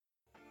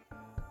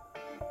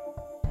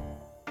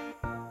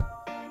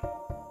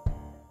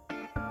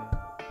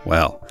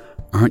Well,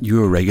 aren't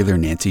you a regular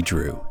Nancy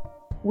Drew?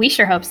 We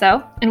sure hope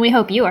so, and we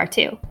hope you are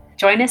too.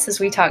 Join us as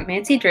we talk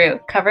Nancy Drew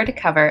cover to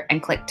cover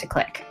and click to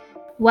click.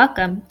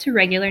 Welcome to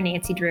Regular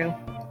Nancy Drew.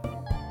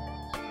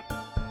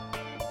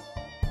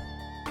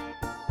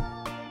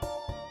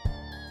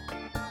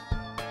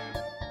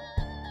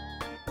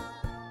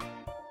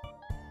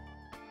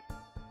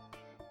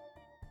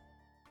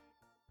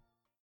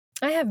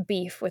 I have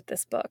beef with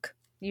this book.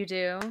 You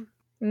do?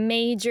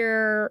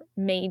 Major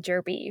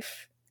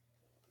beef.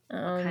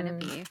 What kind of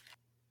beef?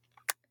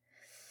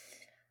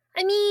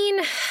 I mean,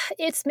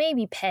 it's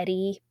maybe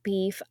petty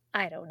beef.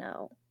 I don't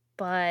know.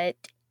 But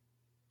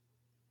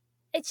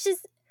it's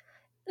just,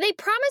 they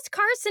promised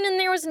Carson and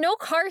there was no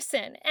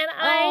Carson. And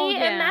I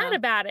am mad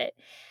about it.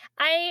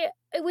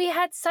 We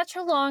had such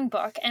a long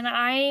book and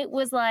I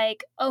was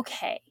like,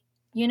 okay,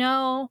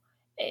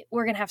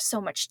 we're going to have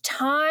so much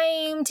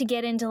time to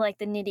get into like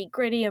the nitty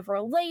gritty of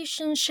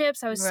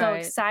relationships. I was so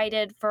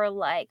excited for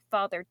like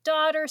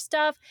father-daughter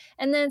stuff.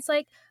 And then it's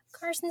like,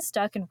 Carson's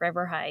stuck in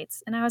River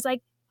Heights. And I was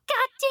like,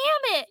 God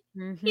damn it.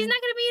 Mm-hmm. He's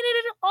not going to be in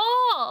it at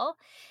all.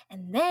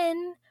 And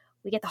then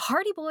we get the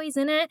Hardy Boys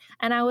in it.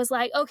 And I was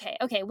like, okay.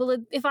 Well,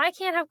 if I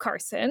can't have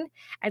Carson,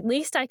 at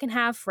least I can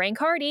have Frank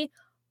Hardy.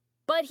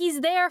 But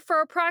he's there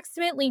for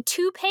approximately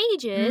 2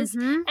 pages.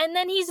 Mm-hmm. And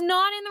then he's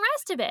not in the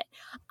rest of it.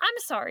 I'm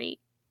sorry.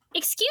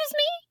 Excuse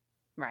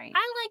me? Right.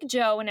 I like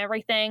Joe and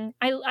everything.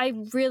 I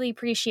really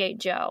appreciate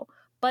Joe.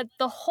 But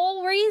the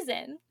whole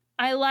reason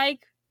I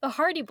like the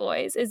Hardy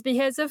Boys is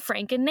because of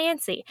Frank and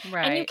Nancy.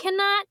 Right. And you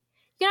cannot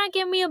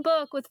give me a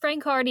book with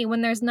Frank Hardy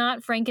when there's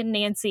not Frank and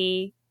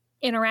Nancy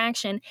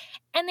interaction.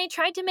 And they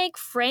tried to make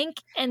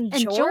Frank and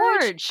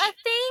George a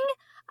thing.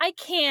 I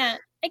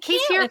can't.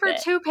 He's here for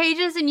 2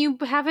 pages and you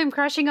have him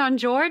crushing on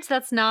George?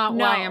 That's not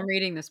why I'm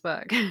reading this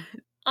book.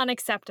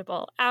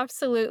 Unacceptable.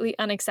 Absolutely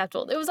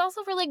unacceptable. It was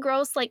also really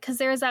gross, like, because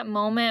there's that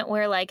moment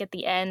where, like, at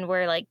the end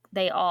where, like,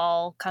 they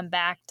all come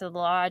back to the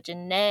lodge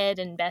and Ned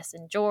and Bess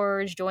and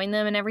George join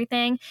them and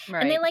everything.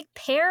 Right. And they, like,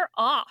 pair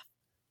off.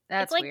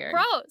 That's like, weird.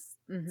 Gross.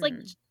 Mm-hmm. It's like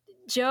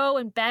Joe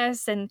and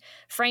Bess and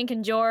Frank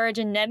and George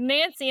and Ned and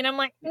Nancy. And I'm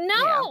like, no,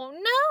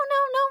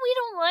 we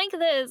don't like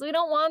this. We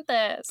don't want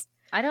this.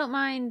 I don't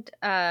mind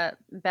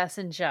Bess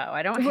and Joe.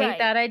 I don't hate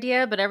that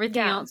idea, but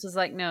everything else was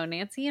like, no,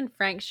 Nancy and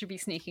Frank should be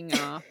sneaking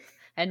off.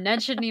 And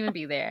Ned shouldn't even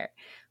be there.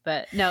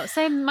 But no,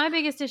 my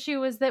biggest issue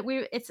was that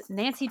it's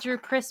Nancy Drew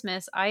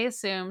Christmas. I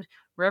assumed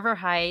River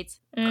Heights,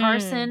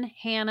 Carson,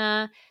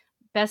 Hannah,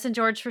 Bess and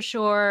George for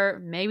sure.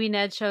 Maybe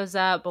Ned shows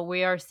up, but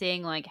we are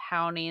seeing like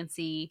how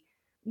Nancy,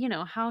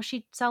 how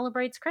she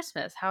celebrates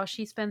Christmas, how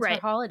she spends her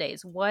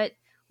holidays. What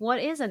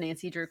is a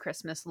Nancy Drew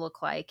Christmas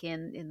look like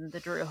in the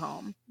Drew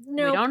home?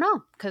 Nope. We don't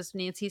know because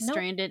Nancy's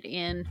stranded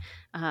in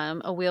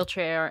a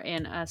wheelchair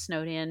in a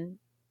snowed-in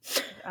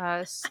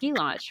ski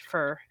lodge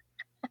for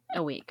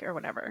a week or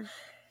whatever.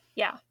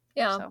 Yeah.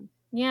 Oh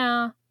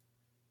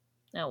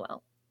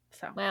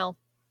well.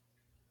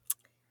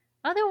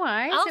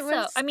 Otherwise,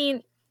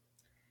 it's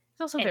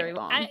also very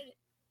long.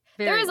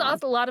 There is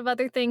also a lot of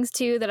other things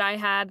too that I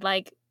had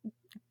like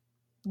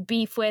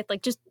beef with,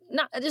 like just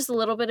a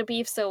little bit of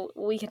beef. So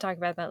we can talk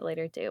about that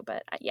later too.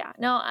 But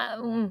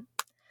oh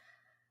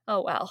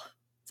well.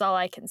 That's all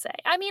I can say.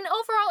 I mean,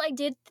 overall,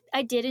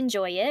 I did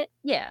enjoy it.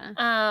 Yeah.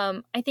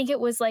 I think it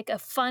was like a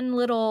fun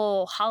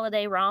little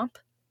holiday romp.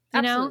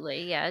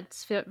 Absolutely. Yeah.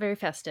 It's very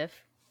festive.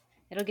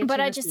 It'll get.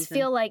 But I just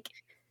feel like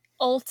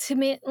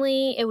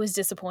ultimately it was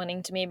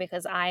disappointing to me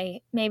because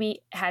I maybe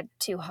had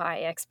too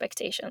high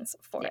expectations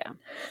for it.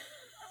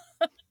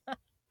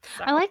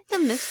 I like the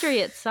mystery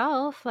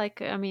itself. Like,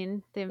 I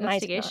mean, the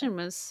investigation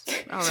was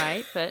all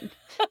right, but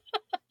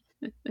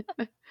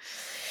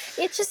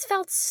it just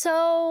felt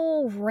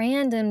so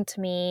random to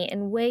me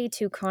and way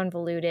too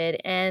convoluted.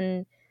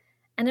 And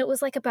it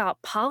was like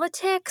about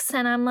politics.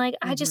 And I'm like,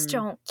 I just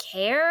don't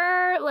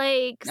care.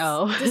 Like,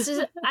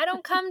 I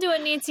don't come to a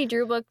Nancy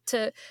Drew book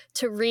to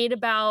read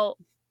about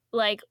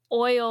like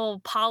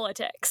oil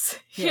politics.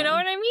 Yeah. You know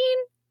what I mean?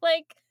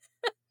 Like,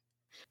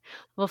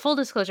 well, full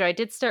disclosure, I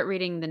did start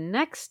reading the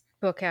next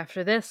book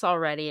after this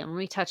already, and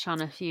we touch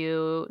on a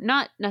few,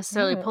 not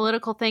necessarily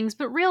political things,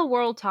 but real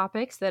world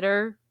topics that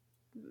are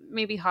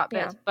maybe hot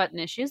button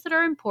issues that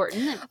are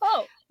important.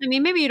 I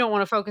mean, maybe you don't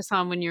want to focus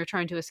on when you're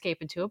trying to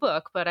escape into a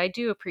book, but I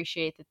do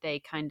appreciate that they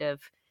kind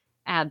of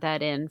add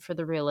that in for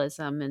the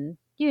realism, and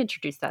you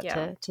introduce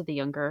that to the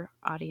younger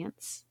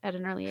audience at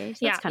an early age.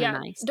 That's kind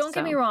of nice. Don't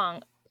get me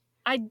wrong.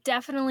 I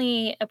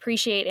definitely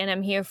appreciate and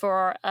I'm here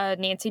for a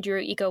Nancy Drew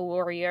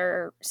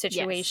eco-warrior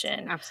situation.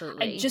 Yes,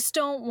 absolutely. I just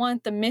don't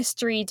want the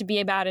mystery to be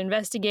about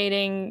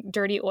investigating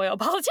dirty oil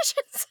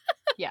politicians.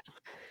 Yeah.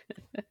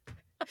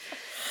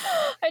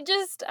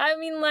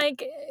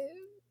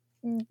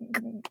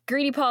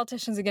 Greedy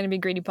politicians are going to be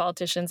greedy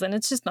politicians, and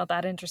it's just not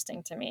that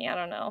interesting to me. I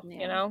don't know,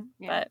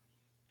 but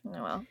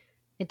oh well.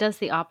 It does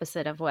the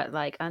opposite of what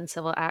like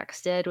Uncivil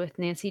Acts did with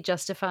Nancy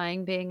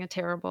justifying being a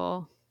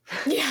terrible.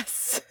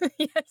 Yes.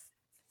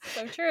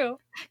 So true.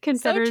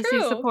 Confederacy So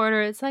true.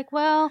 supporter. It's like,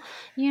 well,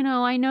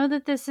 I know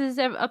that this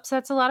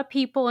upsets a lot of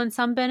people, and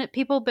some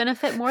people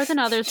benefit more than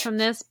others from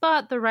this,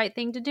 but the right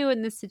thing to do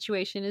in this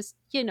situation is,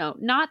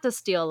 not to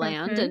steal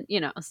land and,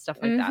 stuff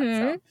like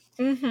that.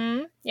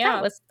 So yeah,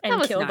 that was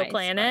kill nice, the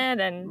planet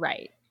and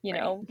right,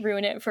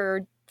 ruin it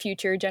for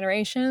future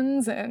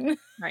generations and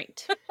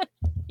right.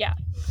 Yeah.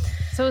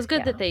 So it was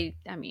good that they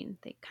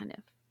kind of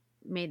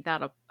made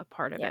that a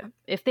part of it.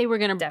 If they were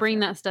going to bring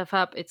that stuff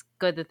up, it's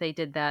good that they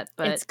did that.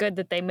 But it's good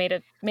that they made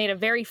a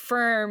very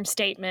firm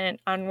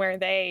statement on where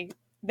they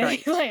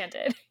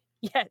landed.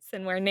 Yes,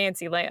 and where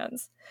Nancy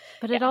lands.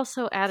 But it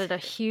also added a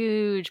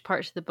huge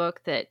part to the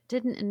book that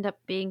didn't end up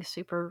being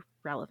super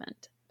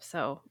relevant.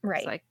 So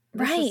it's like,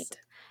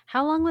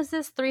 how long was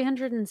this?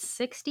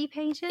 360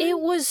 pages? It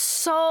was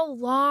so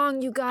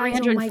long, you guys.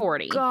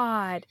 340. Oh my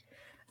God.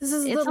 This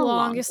is the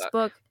longest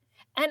book.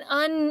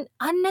 And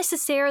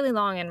unnecessarily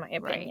long, in my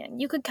opinion. Right.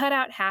 You could cut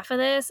out half of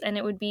this, and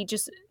it would be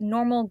just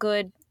normal,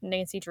 good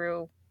Nancy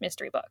Drew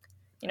mystery book.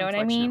 You know what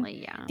I mean?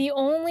 Yeah. The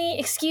only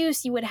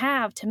excuse you would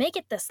have to make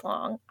it this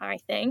long, I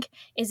think,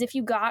 is if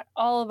you got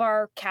all of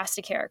our cast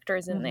of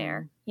characters in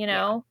there,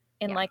 in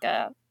like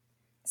a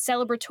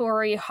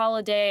celebratory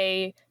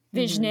holiday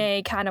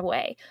Visionary kind of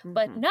way.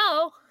 But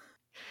no.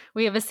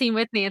 We have a scene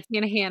with Nancy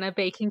and Hannah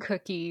baking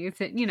cookies.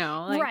 That would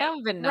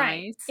have been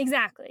nice.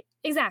 Exactly.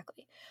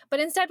 But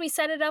instead we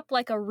set it up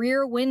like a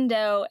Rear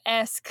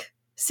Window-esque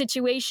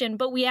situation,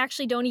 but we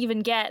actually don't even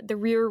get the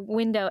Rear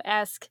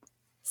Window-esque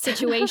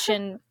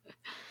situation.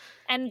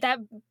 And that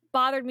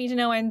bothered me to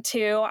no end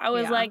too. I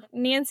was like,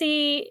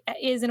 Nancy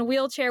is in a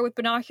wheelchair with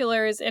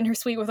binoculars in her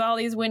suite with all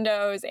these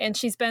windows, and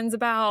she spends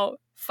about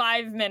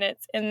 5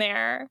 minutes in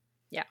there.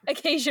 Yeah.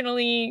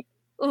 Occasionally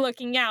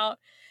looking out.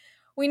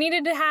 We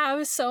needed to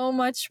have so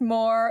much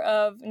more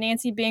of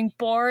Nancy being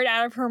bored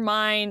out of her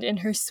mind in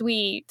her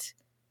suite,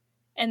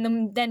 and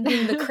then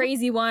being the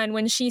crazy one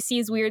when she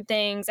sees weird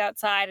things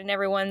outside and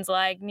everyone's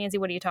like, Nancy,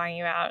 what are you talking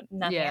about?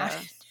 Nothing.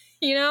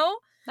 Yeah.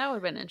 That would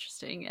have been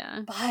interesting,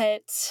 yeah.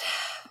 But,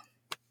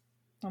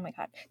 oh my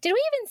God. Did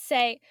we even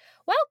say,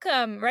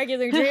 welcome,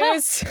 regular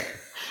Drews?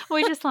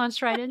 We just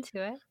launched right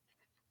into it.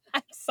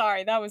 I'm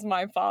sorry, that was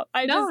my fault.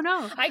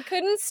 No. I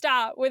couldn't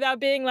stop without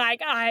being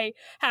like, I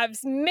have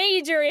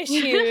major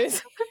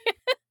issues.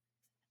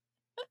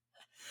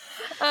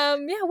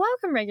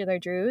 Welcome, regular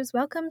Drews.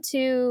 Welcome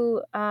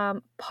to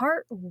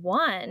part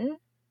 1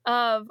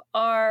 of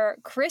our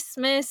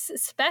Christmas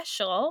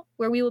special,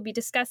 where we will be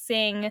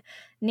discussing A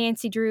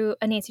Nancy Drew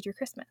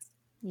Christmas.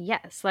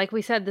 Yes, like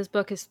we said, this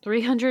book is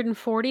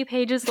 340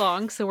 pages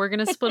long, so we're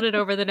going to split it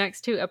over the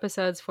next 2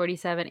 episodes,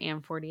 47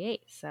 and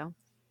 48. So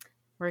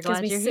we're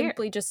glad you're here. We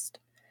simply just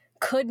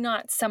could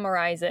not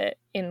summarize it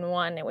in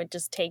one. It would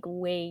just take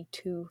way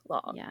too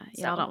long. Yeah,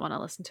 y'all don't want to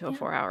listen to a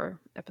 4-hour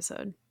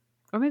episode.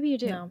 Or maybe you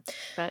do. No.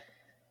 But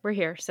we're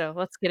here, so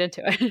let's get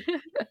into it.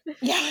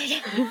 Yeah.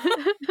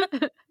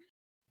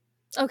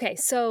 Okay,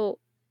 so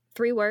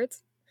 3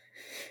 words.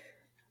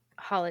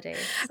 Holidays.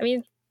 I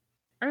mean,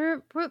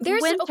 or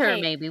winter,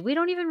 maybe. We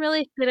don't even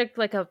really get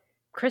like a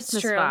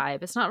Christmas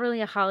vibe. It's not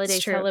really a holiday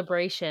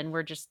celebration.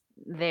 We're just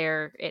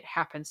there. It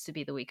happens to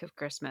be the week of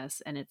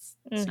Christmas, and it's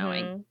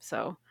snowing.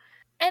 So,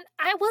 and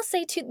I will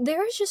say too,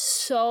 there's just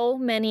so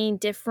many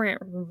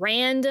different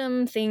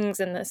random things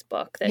in this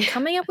book that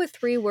coming up with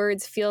 3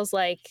 words feels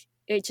like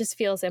it just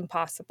feels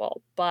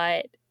impossible.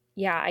 But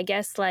yeah, I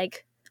guess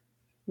like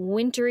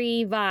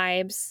wintry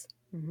vibes.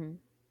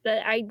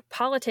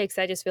 Politics,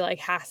 I just feel like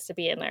has to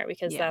be in there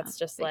because that's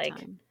just like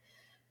time.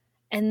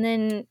 And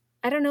then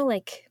I don't know,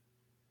 like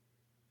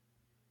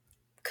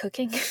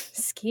cooking,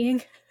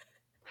 skiing,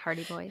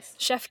 Hardy Boys,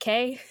 Chef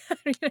K.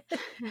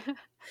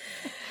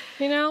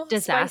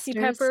 Disasters. Spicy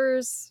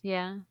peppers,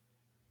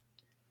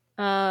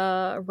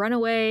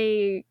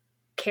 runaway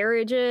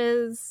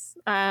carriages,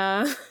 or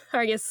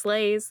I guess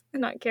sleighs,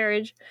 not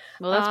carriage.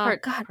 Well, that's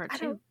part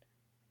 2.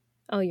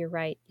 Oh, you're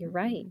right.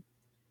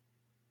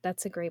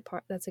 That's a great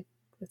part.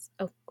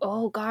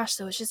 Oh gosh,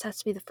 so it just has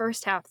to be the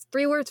first half.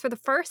 3 words for the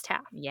first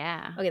half.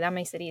 Yeah. Okay, that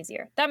makes it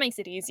easier. Then.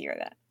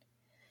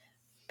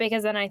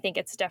 Because then I think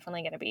it's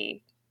definitely going to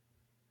be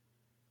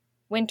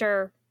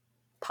winter,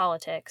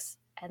 politics,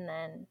 and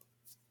then,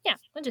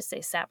 we'll just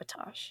say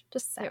sabotage.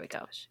 Just sabotage. There we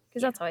go.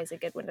 Because that's always a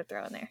good one to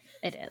throw in there.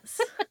 It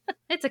is.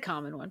 It's a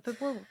common one, but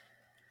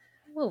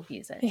we'll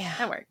use it. Yeah.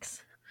 That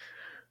works.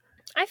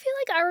 I feel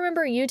like I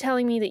remember you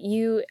telling me that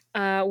you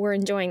were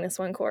enjoying this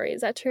one, Corey.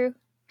 Is that true?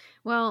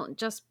 Well,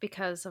 just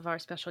because of our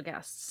special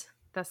guests.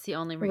 That's the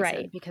only reason.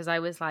 Right. Because I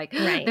was like,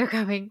 they're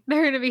coming.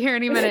 They're going to be here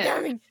any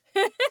minute.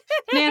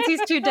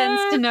 Nancy's too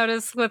dense to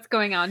notice what's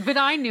going on. But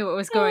I knew what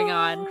was going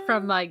on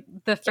from like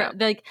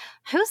like,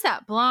 who's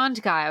that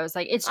blonde guy? I was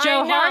like, it's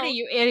Joe Hardy,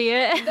 you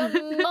idiot.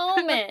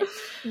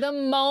 The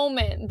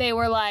moment they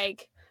were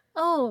like,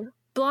 oh,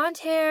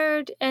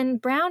 blonde-haired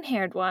and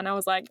brown-haired one, I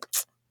was like,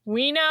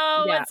 we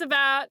know what's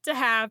about to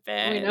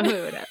happen. We know who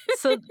it is.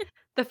 So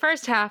the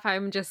first half,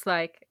 I'm just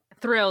like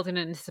thrilled in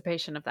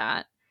anticipation of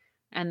that.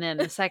 And then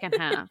the second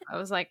half, I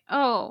was like,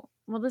 oh,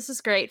 well, this is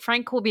great.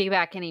 Frank will be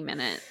back any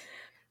minute.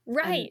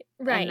 Right.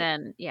 And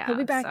then, yeah. He'll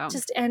be back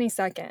just any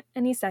second.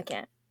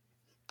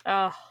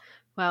 Oh.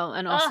 Well,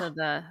 and also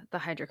the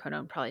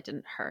hydrocodone probably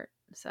didn't hurt.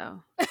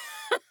 So for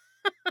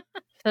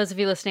those of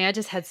you listening, I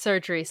just had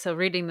surgery. So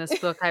reading this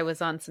book, I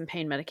was on some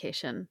pain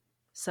medication.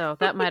 So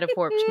that might have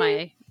warped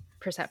my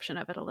perception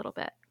of it a little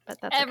bit. But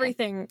that's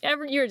everything.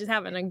 Okay. You're just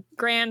having a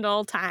grand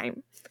old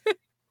time.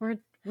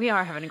 We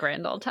are having a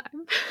grand old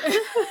time.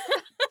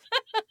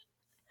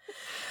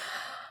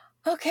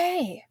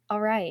 Okay. All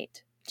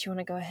right. Do you want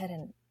to go ahead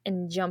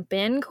and jump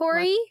in,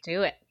 Corey? Let's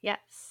do it.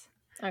 Yes.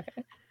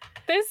 Okay.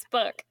 This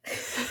book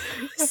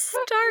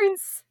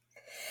starts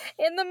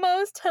in the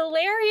most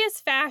hilarious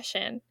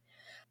fashion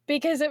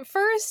because at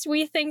first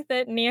we think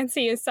that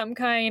Nancy is some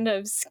kind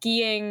of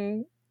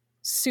skiing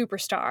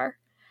superstar.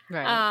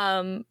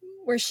 Right.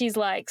 Where she's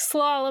like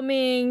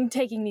slaloming,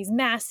 taking these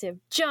massive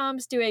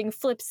jumps, doing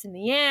flips in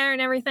the air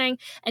and everything.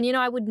 And,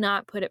 I would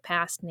not put it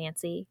past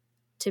Nancy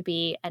to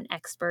be an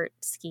expert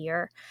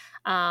skier.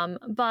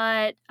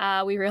 But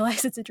we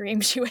realize it's a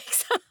dream. She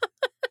wakes up.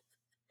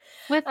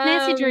 With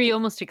Nancy Drew, you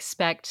almost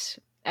expect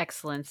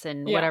excellence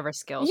in whatever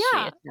skills she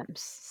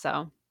attempts.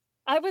 So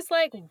I was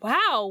like,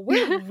 wow,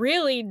 we're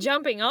really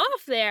jumping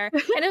off there.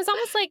 And it was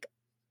almost like,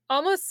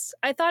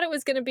 I thought it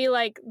was going to be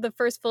like the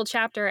first full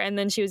chapter and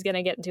then she was going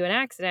to get into an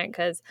accident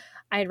because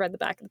I had read the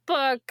back of the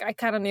book. I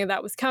kind of knew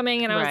that was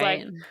coming and I was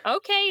like,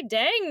 okay,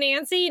 dang,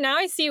 Nancy, now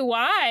I see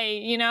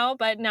why,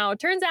 but no, it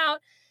turns out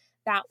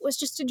that was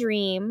just a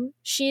dream.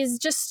 She's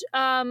just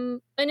an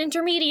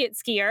intermediate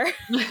skier.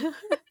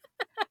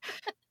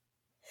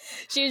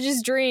 She was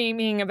just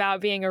dreaming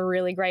about being a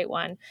really great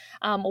one.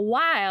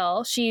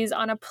 While she's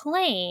on a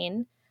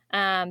plane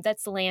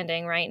that's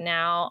landing right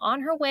now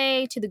on her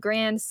way to the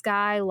Grand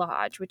Sky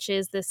Lodge, which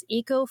is this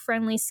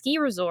eco-friendly ski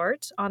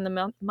resort on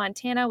the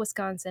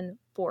Montana-Wisconsin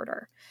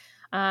border.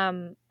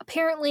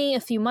 Apparently, a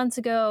few months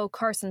ago,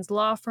 Carson's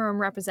law firm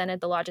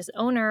represented the lodge's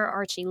owner,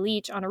 Archie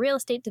Leach, on a real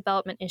estate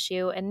development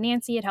issue, and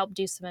Nancy had helped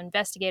do some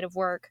investigative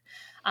work.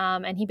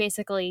 And he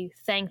basically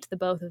thanked the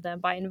both of them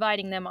by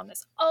inviting them on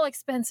this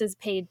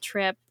all-expenses-paid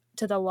trip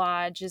to the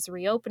lodge's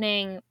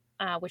reopening,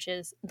 which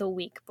is the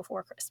week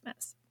before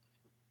Christmas.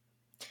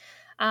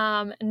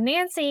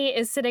 Nancy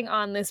is sitting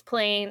on this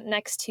plane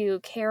next to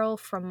Carol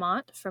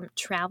Fremont from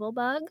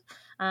Travelbug.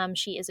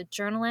 She is a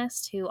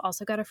journalist who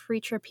also got a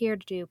free trip here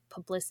to do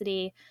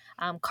publicity.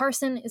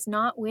 Carson is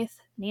not with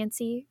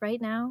Nancy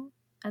right now,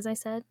 as I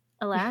said.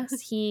 Alas,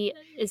 he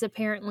is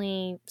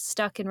apparently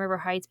stuck in River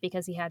Heights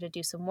because he had to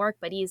do some work,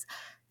 but he's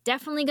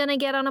definitely going to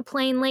get on a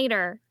plane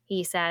later,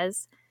 he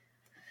says.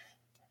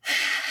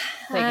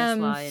 Biggest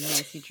lie in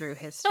Nancy Drew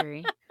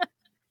history.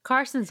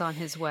 Carson's on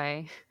his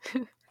way.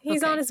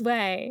 He's on his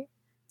way,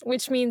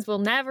 which means we'll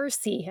never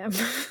see him.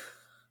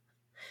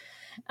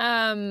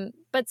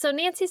 But so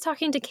Nancy's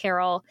talking to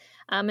Carol,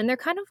 and they're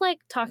kind of like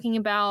talking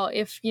about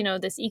if,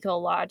 this Eco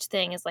Lodge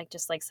thing is like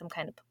just like some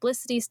kind of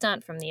publicity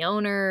stunt from the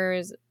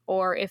owners,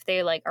 or if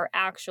they like are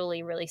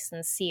actually really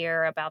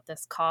sincere about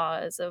this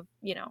cause of,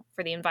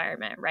 for the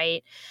environment,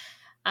 right?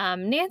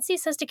 Nancy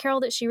says to Carol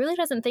that she really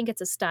doesn't think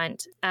it's a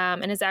stunt,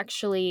 and is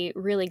actually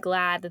really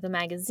glad that the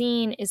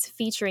magazine is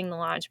featuring the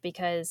lodge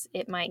because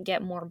it might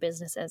get more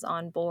businesses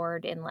on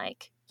board in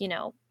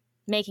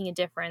making a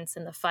difference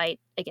in the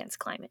fight against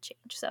climate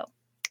change. So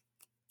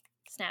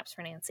snaps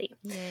for Nancy.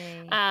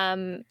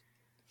 Yay.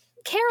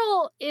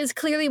 Carol is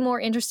clearly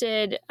more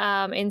interested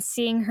in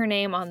seeing her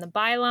name on the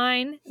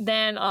byline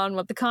than on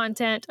what the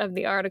content of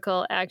the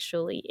article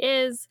actually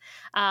is.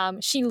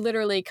 She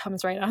literally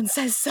comes right out and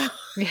says so.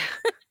 Yeah.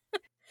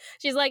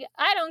 She's like,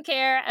 I don't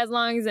care as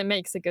long as it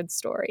makes a good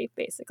story,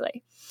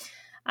 basically.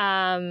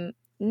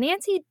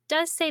 Nancy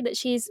does say that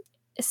she's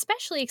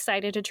especially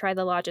excited to try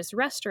the lodge's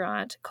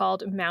restaurant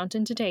called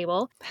Mountain to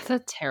Table. That's a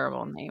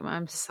terrible name.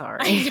 I'm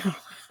sorry.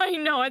 I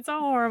know. It's a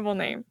horrible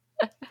name.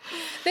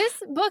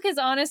 This book is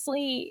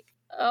honestly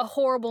a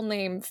horrible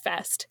name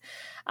fest.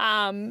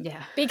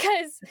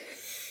 Because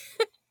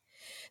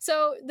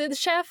so the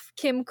chef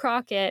Kim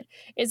Crockett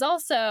is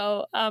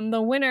also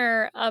the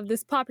winner of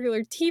this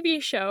popular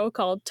TV show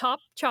called Top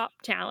Chop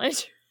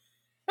Challenge.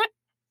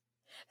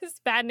 This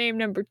is bad name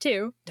number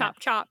 2, Top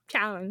Chop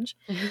Challenge.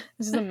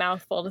 This is a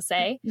mouthful to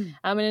say.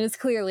 And it is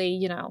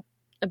clearly,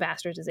 a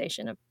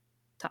bastardization of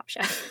Top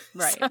Chef.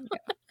 Right. So,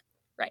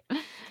 right.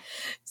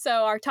 So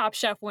our Top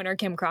Chef winner,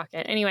 Kim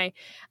Crockett. Anyway,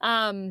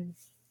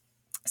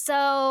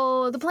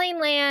 so the plane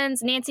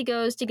lands. Nancy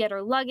goes to get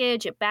her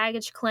luggage at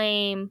baggage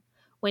claim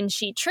when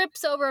she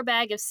trips over a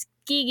bag of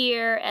ski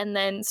gear and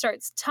then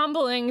starts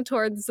tumbling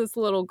towards this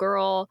little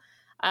girl.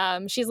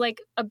 She's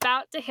like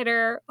about to hit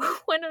her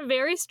when a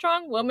very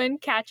strong woman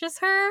catches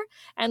her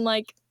and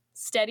like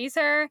steadies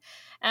her.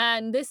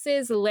 And this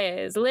is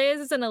Liz. Liz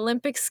is an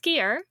Olympic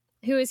skier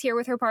who is here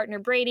with her partner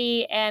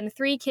Brady and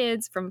 3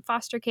 kids from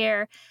foster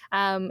care.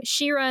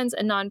 She runs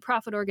a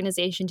nonprofit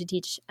organization to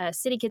teach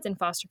city kids in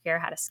foster care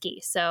how to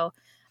ski. So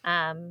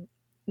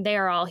they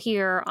are all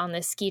here on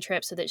this ski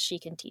trip so that she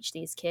can teach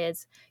these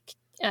kids.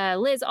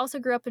 Liz also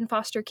grew up in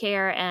foster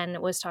care and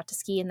was taught to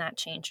ski, and that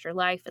changed her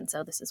life. And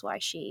so this is why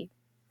she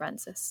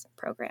runs this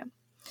program.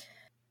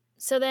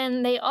 So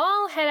then they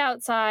all head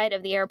outside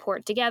of the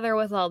airport together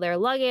with all their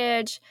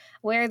luggage,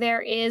 where there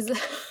is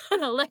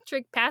an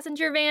electric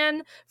passenger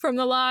van from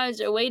the lodge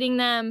awaiting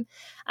them.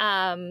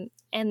 And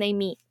they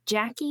meet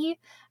Jackie,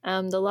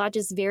 the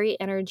lodge's very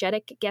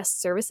energetic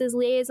guest services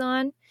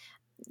liaison.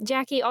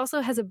 Jackie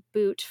also has a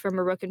boot from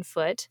a broken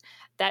foot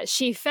that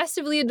she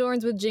festively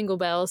adorns with jingle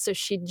bells, so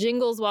she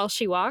jingles while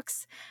she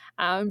walks.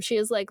 She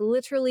is like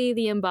literally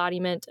the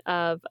embodiment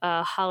of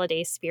a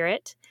holiday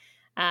spirit.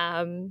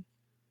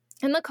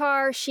 In the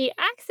car, she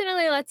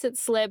accidentally lets it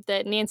slip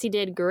that Nancy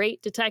did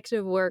great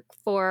detective work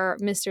for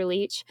Mr.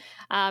 Leach.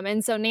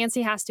 And so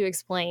Nancy has to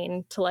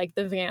explain to like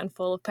the van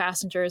full of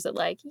passengers that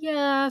like,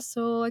 yeah,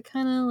 so I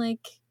kind of like,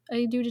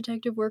 I do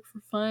detective work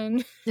for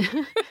fun.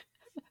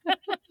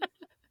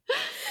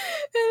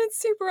 And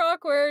it's super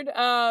awkward.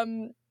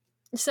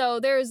 So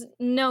there's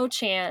no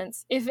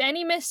chance, if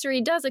any mystery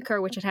does occur,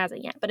 which it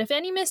hasn't yet, but if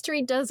any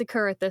mystery does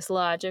occur at this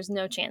lodge, there's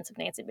no chance of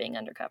Nancy being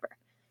undercover.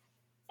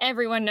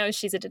 Everyone knows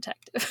she's a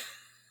detective.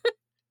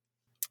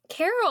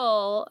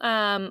 Carol,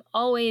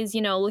 always,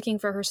 looking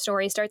for her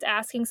story, starts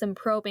asking some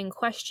probing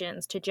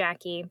questions to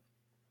Jackie.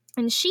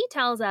 And she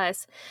tells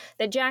us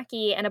that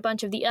Jackie and a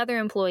bunch of the other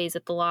employees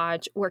at the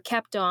lodge were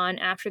kept on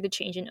after the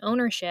change in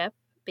ownership,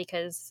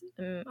 because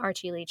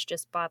Archie Leach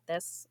just bought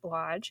this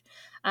lodge,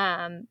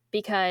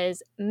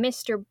 because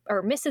Mr.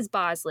 or Mrs.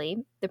 Bosley,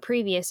 the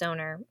previous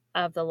owner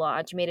of the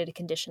lodge, made it a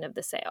condition of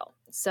the sale.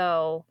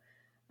 So,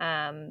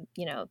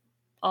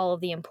 all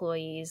of the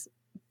employees,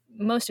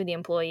 most of the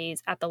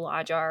employees at the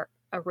lodge are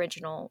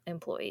original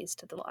employees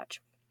to the lodge.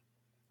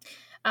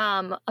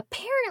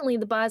 Apparently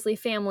the Bosley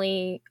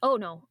family,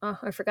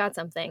 I forgot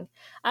something.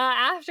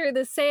 After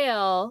the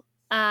sale,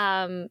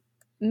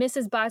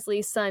 Mrs.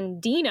 Bosley's son,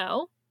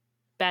 Dino,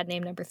 bad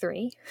name number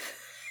 3,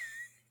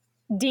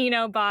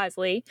 Dino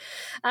Bosley,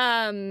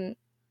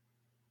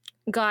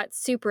 got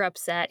super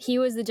upset. He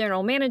was the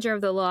general manager of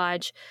the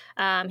lodge.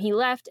 He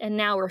left and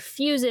now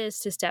refuses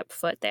to step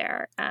foot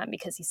there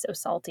because he's so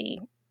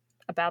salty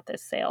about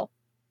this sale.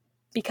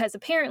 Because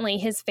apparently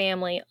his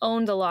family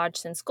owned the lodge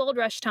since Gold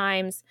Rush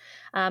times.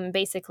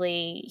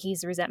 Basically,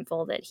 he's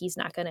resentful that he's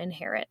not going to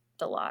inherit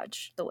the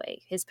lodge the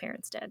way his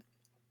parents did.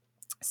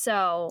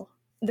 So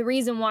the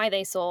reason why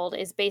they sold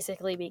is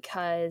basically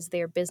because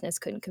their business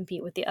couldn't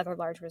compete with the other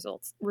large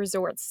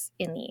resorts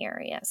in the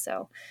area.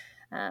 So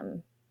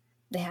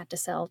they had to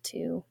sell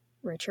to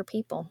richer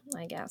people,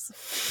 I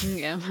guess.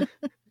 Yeah.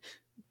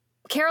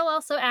 Carol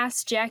also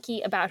asks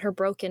Jackie about her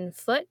broken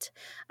foot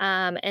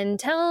and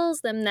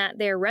tells them that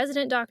their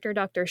resident doctor,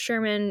 Dr.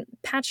 Sherman,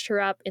 patched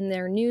her up in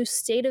their new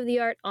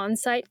state-of-the-art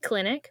on-site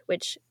clinic,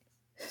 which,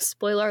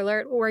 spoiler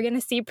alert, we're going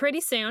to see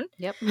pretty soon.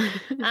 Yep.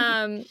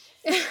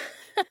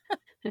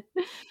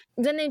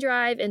 Then they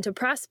drive into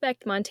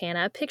Prospect,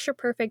 Montana,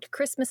 picture-perfect,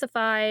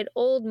 Christmasified,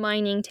 old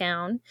mining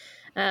town.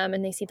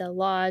 And they see the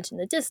lodge in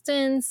the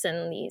distance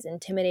and these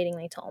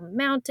intimidatingly tall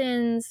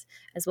mountains,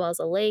 as well as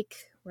a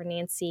lake where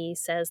Nancy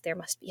says there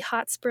must be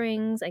hot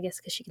springs, I guess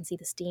because she can see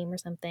the steam or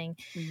something.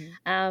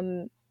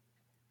 Mm-hmm.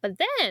 But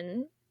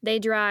then they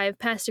drive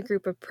past a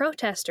group of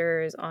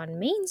protesters on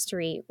Main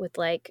Street with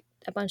like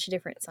a bunch of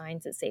different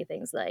signs that say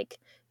things like,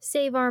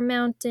 save our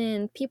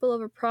mountain, people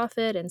over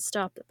profit, and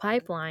stop the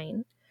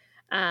pipeline.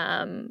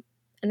 And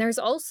there's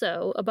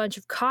also a bunch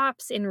of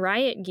cops in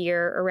riot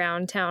gear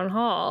around town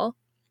hall.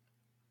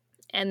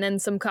 And then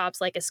some cops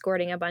like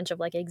escorting a bunch of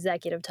like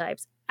executive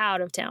types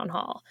out of town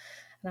hall.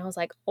 And I was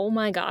like, oh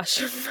my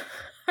gosh,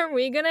 are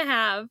we going to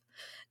have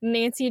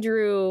Nancy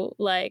Drew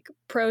like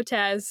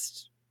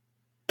protest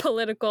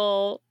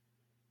political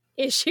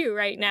issue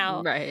right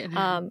now? Right.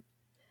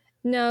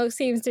 No,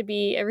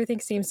 everything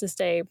seems to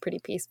stay pretty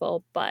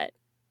peaceful. But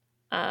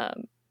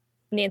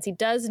Nancy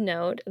does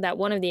note that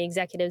one of the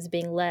executives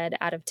being led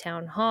out of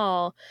town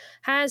hall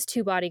has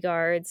 2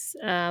 bodyguards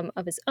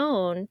of his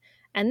own.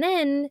 And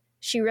then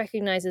she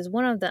recognizes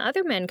one of the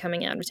other men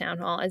coming out of town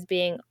hall as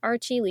being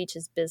Archie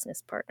Leach's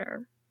business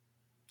partner.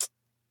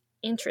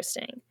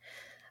 Interesting.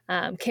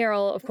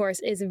 Carol, of course,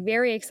 is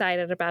very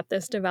excited about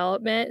this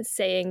development,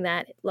 saying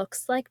that it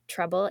looks like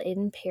trouble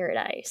in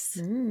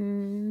paradise.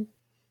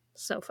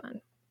 So fun.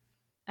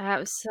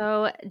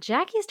 So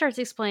Jackie starts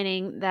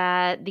explaining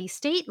that the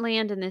state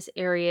land in this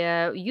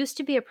area used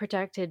to be a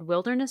protected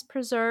wilderness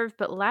preserve,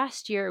 but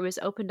last year it was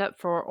opened up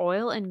for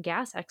oil and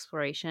gas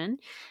exploration.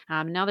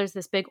 Now there's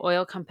this big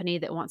oil company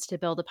that wants to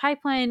build a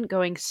pipeline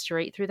going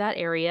straight through that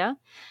area.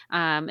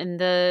 And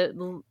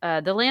the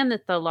land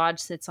that the lodge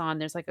sits on,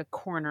 there's like a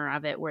corner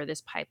of it where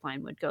this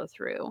pipeline would go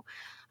through.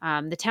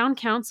 The town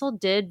council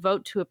did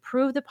vote to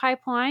approve the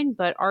pipeline,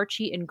 but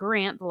Archie and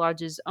Grant, the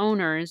lodge's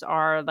owners,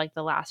 are like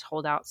the last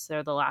holdouts.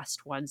 They're the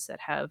last ones that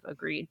have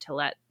agreed to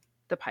let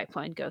the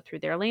pipeline go through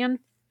their land.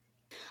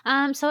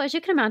 So as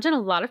you can imagine,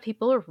 a lot of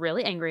people are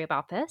really angry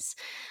about this.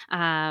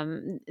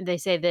 They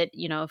say that,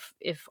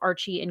 if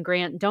Archie and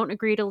Grant don't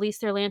agree to lease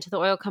their land to the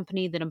oil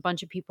company, then a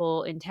bunch of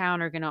people in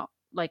town are going to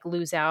like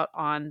lose out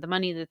on the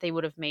money that they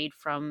would have made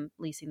from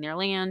leasing their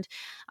land,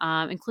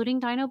 including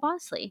Dino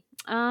Bosley,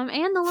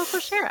 and the local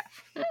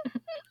sheriff.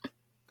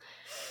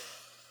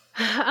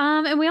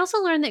 And we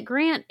also learned that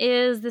Grant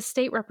is the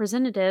state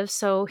representative,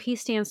 so he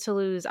stands to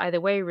lose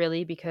either way,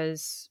 really,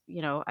 because,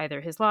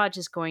 either his lodge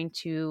is going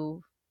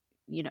to,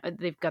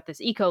 they've got this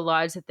eco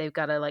lodge that they've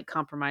got to like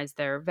compromise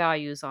their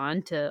values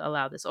on to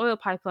allow this oil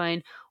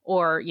pipeline,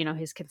 or,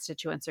 his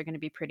constituents are going to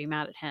be pretty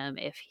mad at him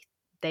if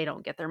they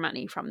don't get their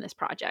money from this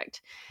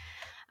project.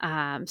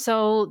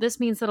 So this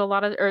means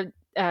that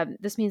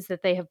this means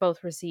that they have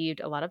both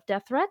received a lot of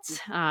death threats,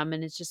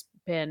 and it's just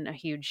been a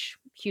huge,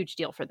 huge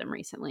deal for them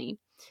recently.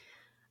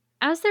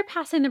 As they're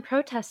passing the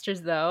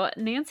protesters, though,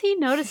 Nancy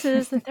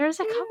notices that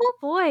there's a couple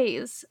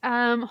boys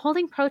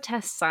holding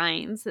protest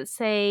signs that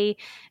say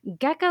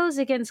 "Geckos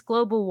Against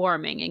Global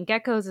Warming," and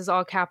geckos is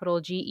all capital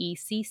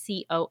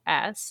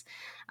GECCOS.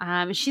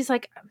 She's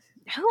like,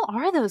 "Who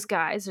are those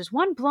guys?" There's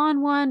one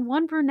blonde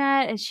one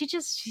brunette, and she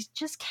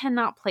just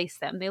cannot place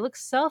them. They look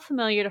so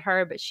familiar to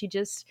her, but she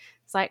just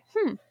is like,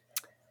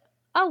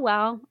 oh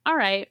well, all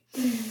right.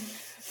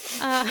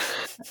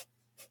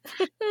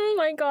 Oh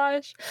my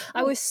gosh.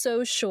 I was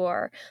so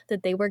sure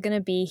that they were going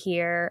to be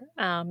here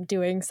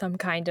doing some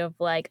kind of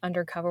like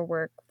undercover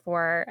work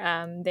for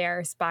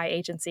their spy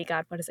agency.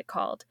 God, what is it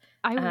called?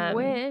 I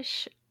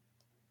wish.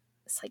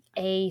 It's like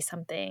A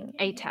something.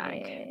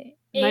 ATAC.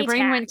 My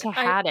brain went to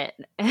had it.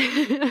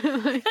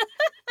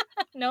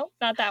 Nope,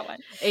 not that one.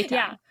 ATAC.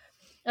 Yeah.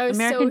 I was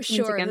so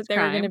sure that they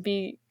were going to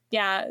be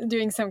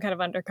doing some kind of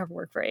undercover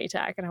work for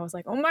ATAC. And I was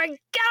like, oh my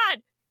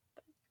God.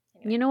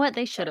 Anyway, you know what?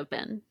 They should have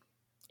been.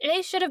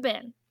 They should have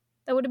been.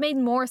 That would have made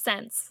more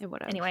sense. It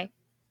would have. Anyway,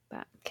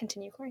 but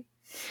continue, Corey.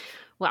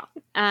 Well,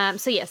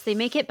 so yes, they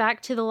make it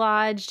back to the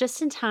lodge just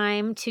in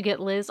time to get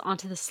Liz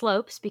onto the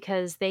slopes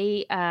because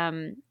they're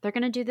going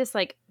to do this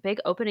like big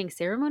opening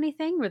ceremony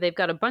thing where they've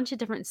got a bunch of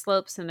different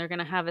slopes and they're going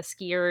to have a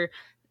skier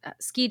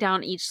ski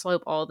down each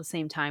slope all at the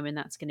same time, and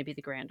that's going to be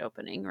the grand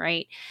opening,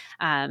 right?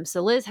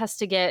 So Liz has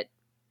to get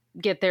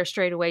there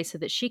straight away so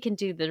that she can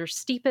do the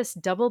steepest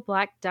double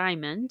black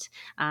diamond,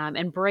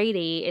 and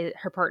Brady,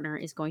 her partner,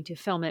 is going to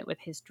film it with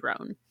his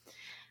drone.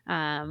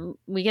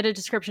 We get a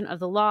description of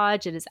the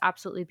lodge. It is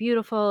absolutely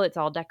beautiful. It's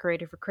all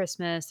decorated for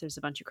Christmas. There's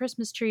a bunch of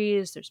Christmas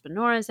trees. There's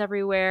menorahs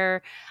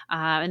everywhere.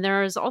 And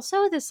there's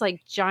also this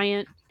like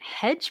giant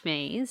hedge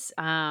maze.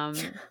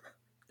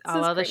 A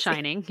la The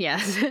Shining,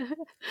 yes.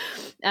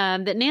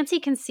 That Nancy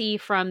can see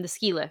from the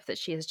ski lift that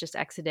she has just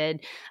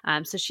exited.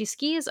 So she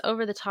skis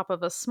over the top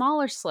of a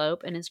smaller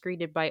slope and is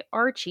greeted by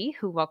Archie,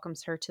 who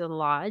welcomes her to the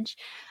lodge.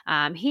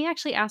 He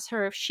actually asked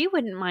her if she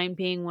wouldn't mind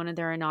being one of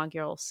their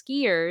inaugural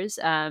skiers.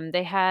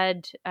 They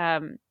had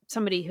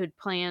somebody who'd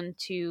planned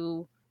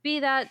to be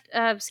that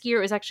skier.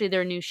 It was actually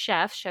their new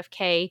chef, Chef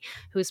Kay,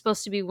 who was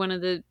supposed to be one of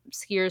the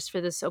skiers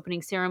for this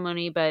opening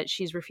ceremony, but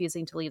she's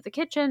refusing to leave the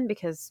kitchen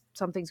because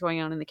something's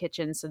going on in the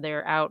kitchen. So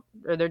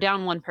they're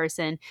down one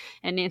person.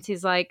 And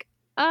Nancy's like,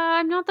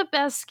 I'm not the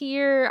best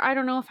skier. I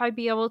don't know if I'd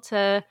be able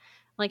to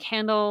like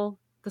handle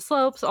the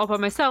slopes all by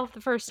myself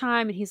the first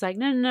time. And he's like,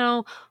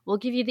 no, we'll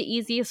give you the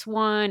easiest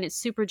one. It's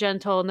super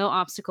gentle, no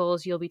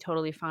obstacles. You'll be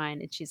totally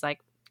fine. And she's like,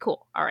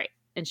 cool. All right.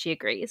 And she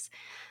agrees.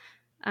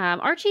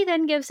 Archie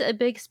then gives a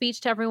big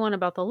speech to everyone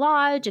about the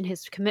lodge and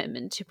his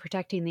commitment to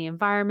protecting the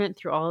environment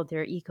through all of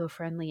their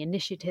eco-friendly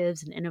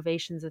initiatives and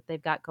innovations that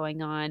they've got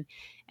going on.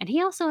 And he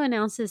also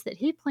announces that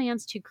he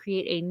plans to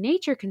create a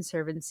nature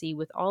conservancy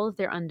with all of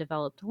their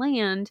undeveloped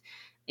land,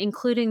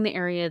 including the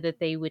area that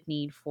they would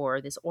need for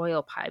this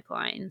oil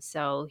pipeline.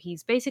 So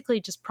he's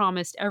basically just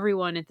promised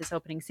everyone at this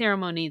opening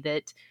ceremony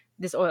that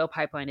this oil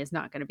pipeline is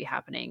not going to be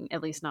happening,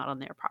 at least not on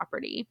their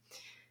property.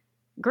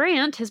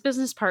 Grant, his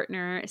business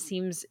partner,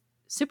 seems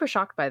super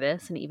shocked by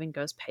this and even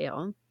goes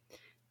pale.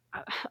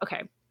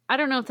 Okay, I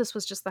don't know if this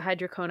was just the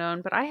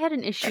hydrocodone, but I had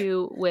an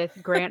issue with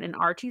Grant and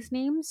Archie's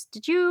names.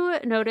 Did you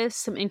notice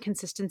some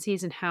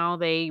inconsistencies in how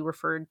they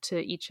referred to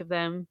each of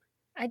them?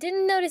 I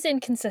didn't notice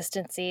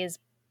inconsistencies,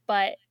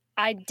 but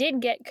I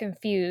did get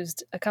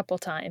confused a couple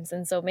times,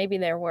 and so maybe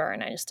there were,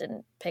 and I just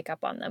didn't pick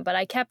up on them. But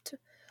I kept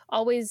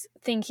always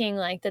thinking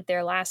like that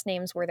their last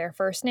names were their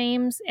first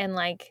names, and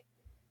like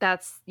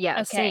that's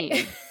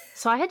same.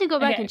 So I had to go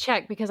back and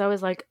check because I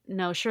was like,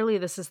 no, surely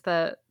this is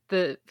the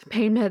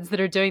pain meds that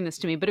are doing this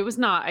to me. But it was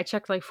not. I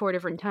checked like 4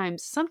 different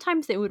times.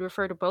 Sometimes they would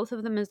refer to both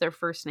of them as their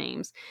first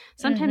names.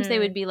 Sometimes they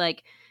would be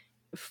like,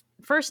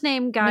 first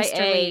name guy Mr.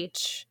 A,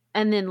 Leach.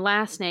 And then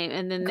last name.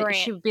 And then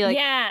she would be like,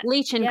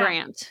 Leach and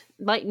Grant.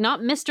 Like not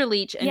Mr.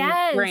 Leach and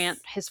Grant,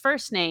 his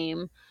first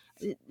name.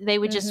 They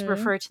would just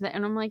refer to that.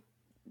 And I'm like,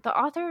 the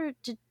author,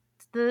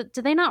 do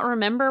they not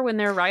remember when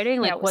they're writing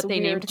like what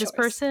they named this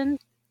person?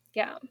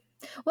 Yeah.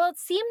 Well, it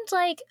seemed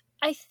like,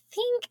 I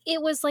think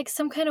it was like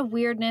some kind of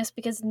weirdness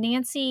because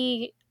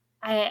Nancy,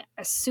 I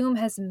assume,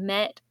 has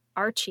met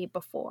Archie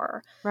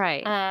before.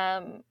 Right.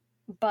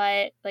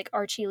 But like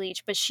Archie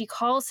Leach, but she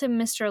calls him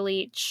Mr.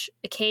 Leach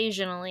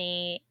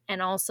occasionally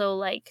and also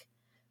like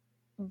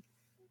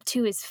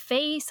to his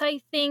face, I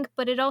think.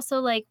 But it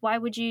also like, why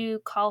would you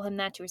call him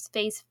that to his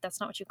face if that's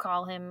not what you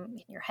call him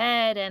in your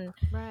head? And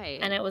right.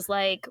 And it was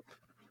like,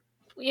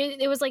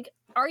 it was like,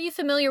 are you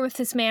familiar with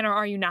this man or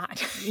are you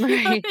not? You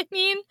Right. know what I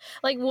mean?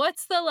 Like,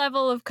 what's the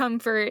level of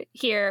comfort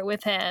here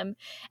with him?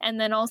 And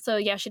then also,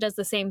 yeah, she does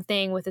the same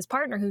thing with his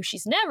partner who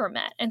she's never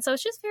met. And so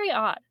it's just very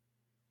odd.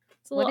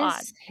 It's a little odd.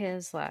 What is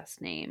his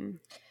last name?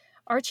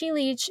 Archie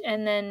Leach,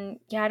 and then,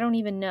 yeah, I don't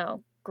even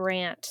know.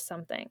 Grant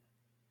something.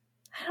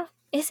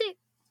 Is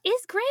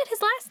Grant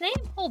his last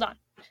name? Hold on.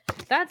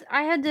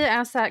 I had to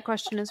ask that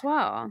question as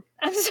well.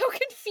 I'm so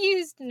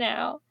confused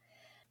now.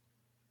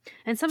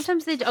 And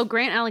sometimes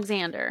Grant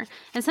Alexander.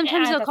 And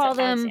sometimes they'll call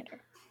them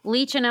Alexander.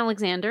 Leach and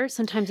Alexander.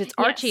 Sometimes it's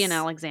Archie and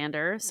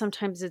Alexander.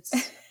 Sometimes it's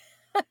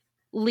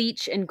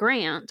Leach and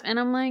Grant. And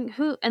I'm like,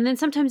 who? And then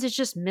sometimes it's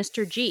just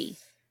Mr. G.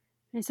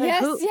 And it's like,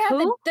 who?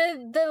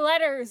 The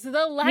letters.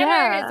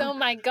 Yeah. Oh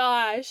my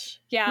gosh.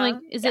 Yeah. Like,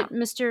 is it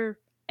Mr.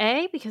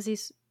 A? Because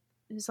his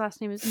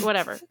last name is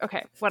whatever.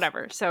 Okay,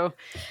 whatever. So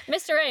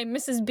Mr. A,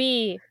 Mrs.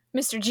 B,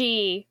 Mr.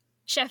 G,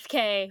 Chef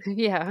K.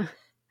 Yeah.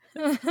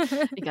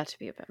 It got to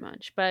be a bit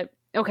much. But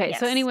okay,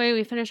 so anyway,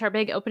 we finish our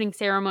big opening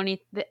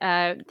ceremony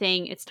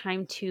thing. It's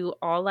time to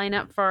all line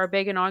up for our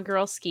big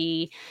inaugural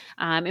ski.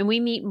 And we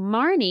meet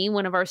Marnie,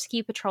 one of our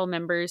ski patrol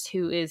members,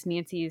 who is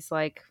Nancy's,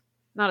 like,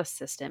 not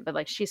assistant, but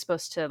like she's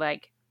supposed to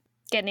like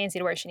get Nancy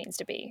to where she needs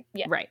to be.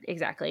 Yeah. Right,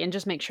 exactly. And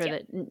just make sure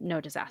that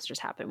no disasters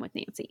happen with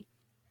Nancy.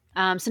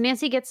 So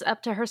Nancy gets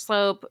up to her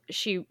slope.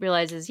 She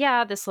realizes,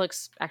 this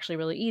looks actually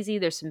really easy.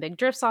 There's some big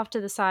drifts off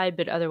to the side,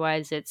 but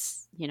otherwise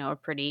it's, a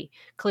pretty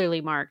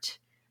clearly marked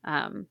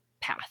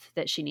path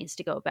that she needs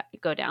to go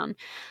down.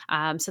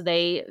 So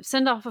they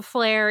send off a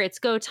flare. It's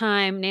go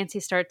time. Nancy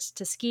starts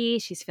to ski.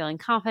 She's feeling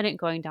confident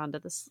going down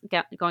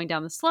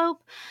the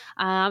slope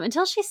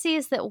until she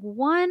sees that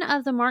one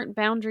of the marked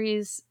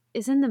boundaries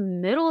is in the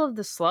middle of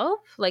the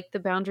slope, like the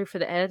boundary for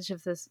the edge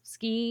of the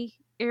ski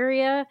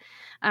area.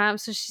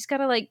 So she's got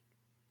to like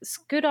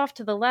scoot off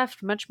to the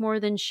left much more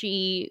than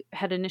she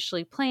had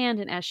initially planned.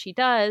 And as she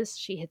does,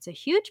 she hits a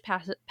huge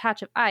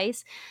patch of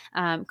ice,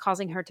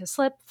 causing her to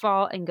slip,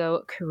 fall, and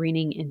go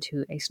careening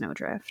into a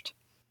snowdrift.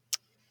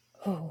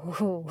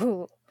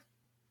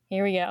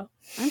 Here we go.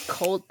 I'm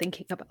cold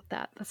thinking about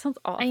that. That sounds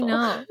awful.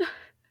 I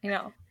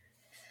know.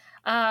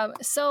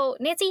 So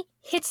Nancy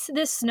hits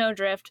this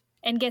snowdrift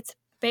and gets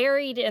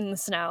buried in the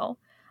snow,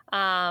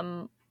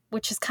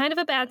 which is kind of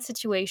a bad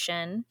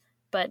situation.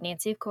 But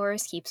Nancy, of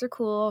course, keeps her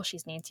cool.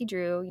 She's Nancy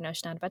Drew.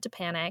 She's not about to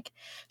panic.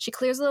 She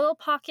clears a little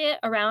pocket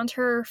around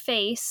her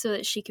face so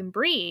that she can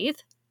breathe.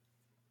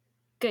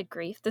 Good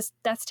grief.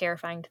 That's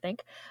terrifying to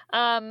think.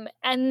 And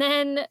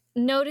then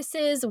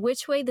notices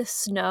which way the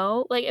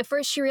snow... Like, at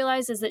first she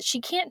realizes that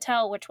she can't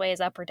tell which way is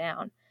up or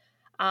down.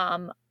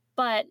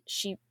 But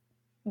she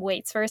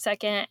waits for a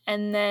second,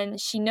 and then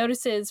she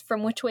notices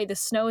from which way the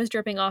snow is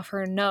dripping off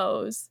her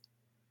nose,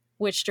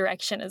 which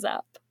direction is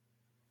up.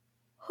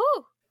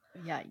 Whew!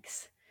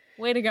 Yikes.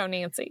 Way to go,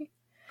 Nancy.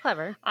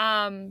 Clever.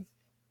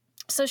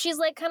 So she's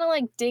like kind of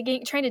like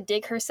trying to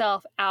dig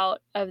herself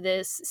out of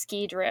this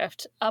ski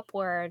drift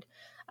upward.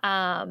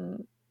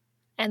 And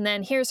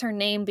then here's her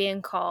name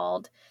being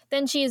called.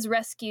 Then she is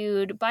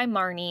rescued by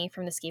Marnie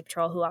from the ski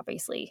patrol, who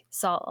obviously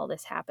saw all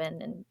this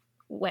happen and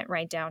went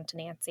right down to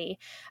Nancy.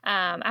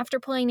 After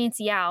pulling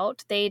Nancy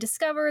out, they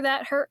discover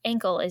that her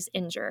ankle is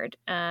injured.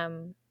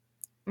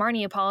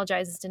 Marnie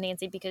apologizes to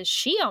Nancy because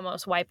she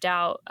almost wiped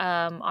out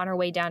on her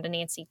way down to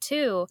Nancy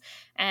too,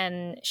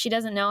 and she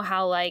doesn't know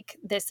how like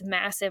this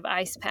massive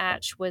ice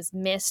patch was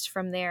missed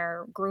from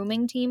their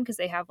grooming team, because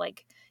they have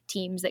like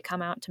teams that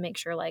come out to make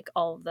sure like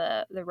all of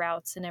the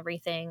routes and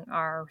everything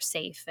are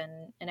safe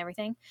and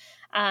everything.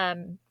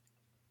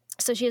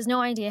 So she has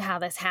no idea how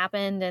this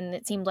happened, and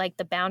it seemed like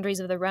the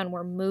boundaries of the run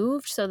were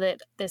moved so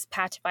that this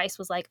patch of ice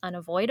was like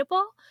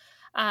unavoidable.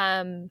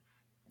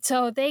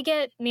 So they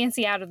get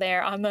Nancy out of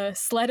there on the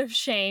sled of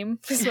shame,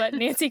 is what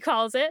Nancy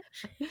calls it.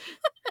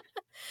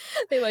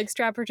 They like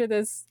strap her to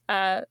this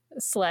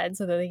sled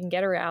so that they can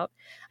get her out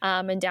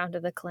and down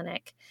to the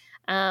clinic.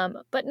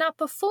 But not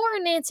before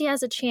Nancy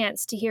has a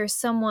chance to hear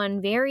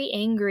someone very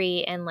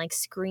angry and like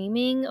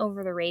screaming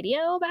over the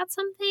radio about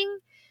something.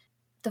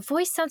 The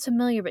voice sounds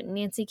familiar, but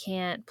Nancy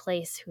can't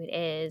place who it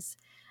is.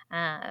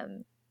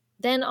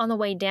 Then on the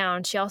way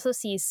down, she also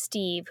sees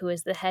Steve, who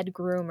is the head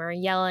groomer,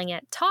 yelling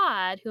at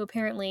Todd, who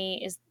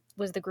apparently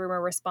was the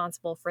groomer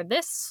responsible for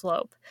this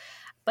slope.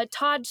 But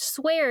Todd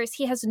swears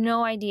he has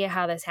no idea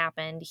how this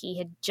happened. He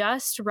had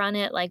just run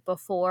it like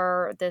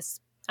before this,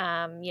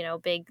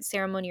 big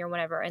ceremony or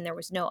whatever, and there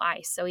was no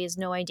ice. So he has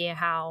no idea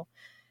how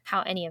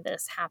any of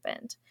this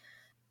happened.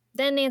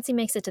 Then Nancy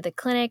makes it to the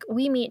clinic.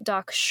 We meet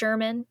Doc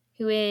Sherman,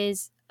 who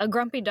is a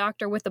grumpy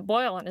doctor with a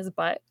boil on his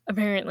butt,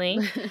 apparently.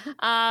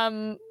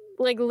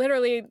 Like,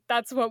 literally,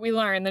 that's what we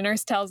learn. The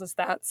nurse tells us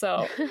that,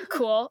 so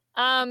cool.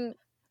 And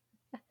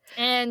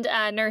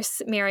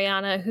Nurse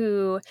Mariana,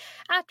 who,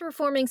 after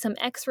performing some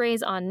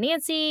x-rays on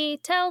Nancy,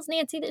 tells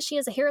Nancy that she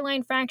has a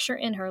hairline fracture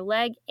in her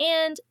leg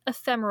and a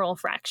femoral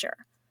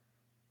fracture.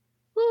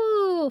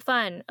 Woo,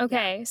 fun.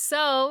 Okay,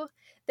 so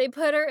they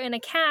put her in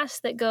a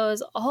cast that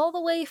goes all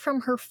the way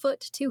from her foot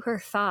to her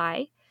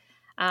thigh.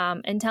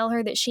 and tell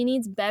her that she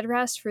needs bed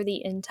rest for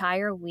the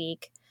entire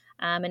week.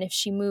 And if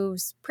she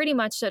moves pretty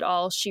much at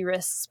all, she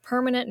risks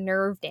permanent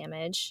nerve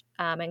damage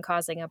and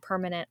causing a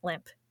permanent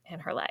limp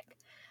in her leg.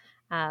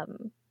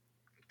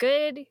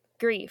 Good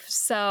grief.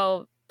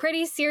 So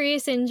pretty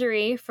serious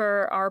injury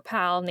for our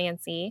pal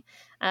Nancy.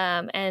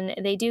 And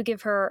they do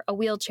give her a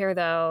wheelchair,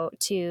 though,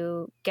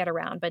 to get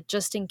around. But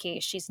just in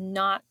case, she's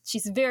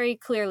very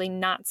clearly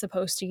not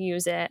supposed to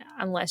use it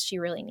unless she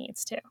really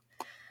needs to.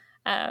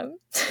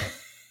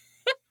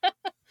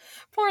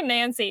 Poor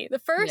Nancy. The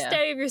first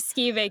day of your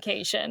ski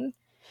vacation.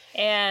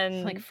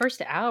 And like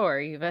first hour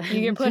even.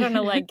 You get put on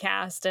a leg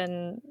cast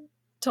and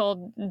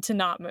told to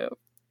not move.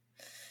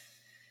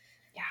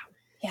 Yeah.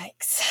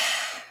 Yikes.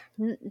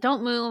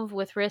 Don't move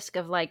with risk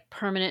of like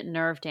permanent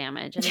nerve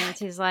damage. And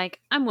Nancy's like,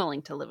 I'm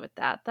willing to live with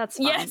that. That's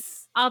fine.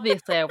 Yes.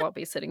 Obviously, I won't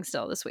be sitting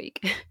still this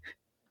week.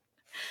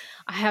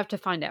 I have to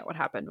find out what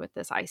happened with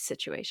this ice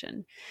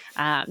situation.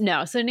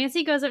 No. So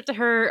Nancy goes up to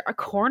her a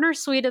corner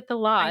suite at the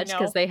lodge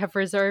because they have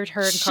reserved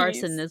her and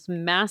Carson this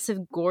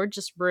massive,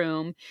 gorgeous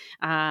room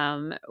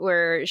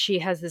where she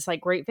has this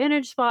like great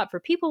vantage spot for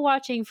people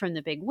watching from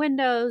the big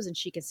windows, and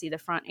she can see the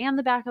front and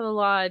the back of the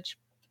lodge.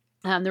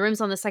 The room's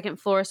on the second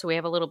floor, so we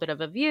have a little bit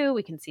of a view.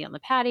 We can see on the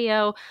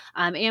patio,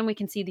 and we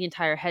can see the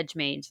entire hedge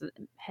maze,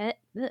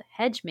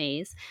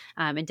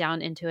 and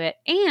down into it.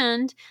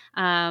 And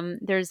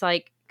there's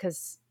like,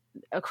 because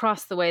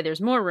across the way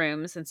there's more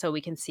rooms, and so we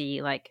can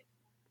see like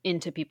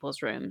into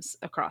people's rooms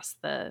across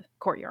the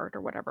courtyard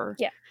or whatever.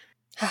 Yeah.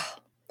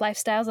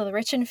 Lifestyles of the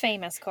rich and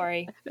famous,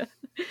 Corey.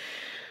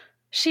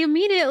 She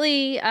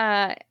immediately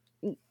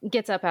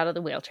gets up out of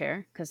the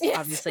wheelchair because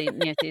obviously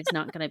Nancy's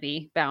not going to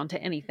be bound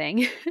to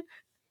anything.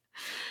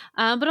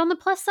 But on the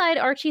plus side,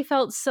 Archie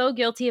felt so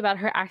guilty about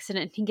her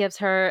accident. He gives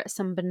her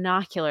some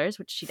binoculars,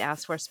 which she'd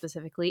asked for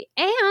specifically,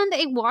 and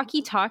a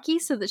walkie-talkie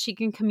so that she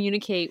can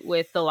communicate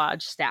with the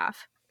lodge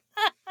staff.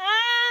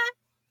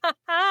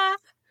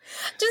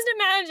 Just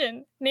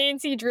imagine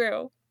Nancy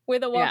Drew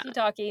with a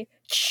walkie-talkie.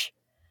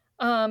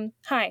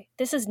 Hi,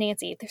 this is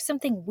Nancy. There's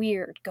something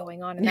weird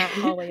going on in that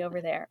hallway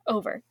over there.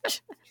 Over.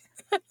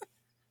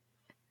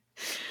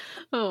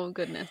 Oh,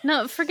 goodness.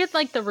 No, forget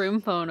like the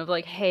room phone of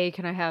like, hey,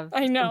 can I have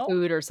some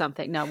food or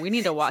something? No, we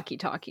need a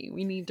walkie-talkie.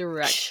 We need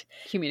direct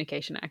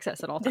communication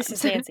access at all times. This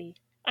is Nancy.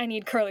 I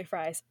need curly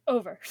fries.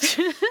 Over.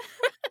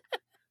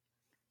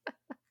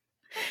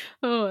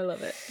 Oh, I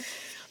love it.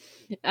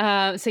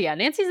 So yeah,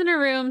 Nancy's in her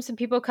room. Some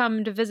people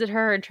come to visit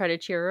her and try to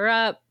cheer her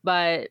up,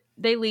 but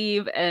they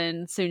leave,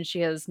 and soon she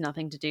has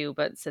nothing to do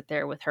but sit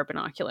there with her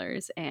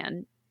binoculars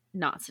and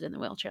not sit in the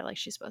wheelchair like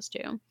she's supposed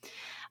to.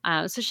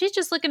 So she's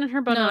just looking at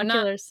her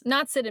binoculars. No,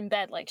 not sit in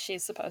bed like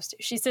she's supposed to.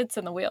 She sits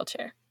in the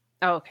wheelchair.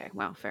 Oh, okay.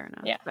 Well, fair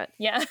enough. Yeah. But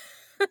yeah.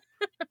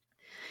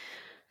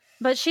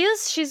 But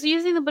she's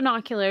using the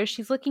binoculars.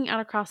 She's looking out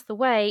across the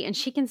way, and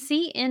she can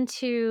see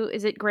into,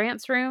 is it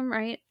Grant's room,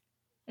 right?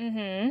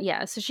 Mm-hmm.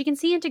 Yeah, so she can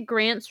see into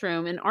Grant's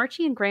room, and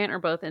Archie and Grant are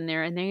both in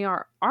there, and they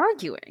are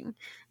arguing.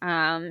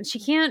 She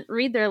can't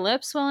read their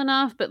lips well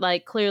enough, but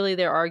like clearly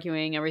they're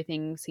arguing.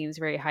 Everything seems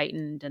very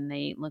heightened, and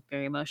they look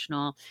very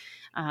emotional.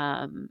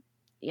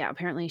 Yeah,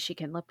 apparently she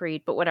can lip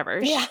read, but whatever.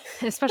 Yeah.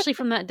 Especially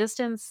from that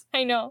distance.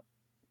 I know.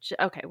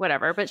 Okay,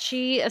 whatever. But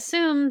she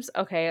assumes,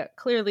 okay,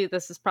 clearly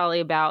this is probably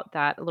about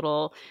that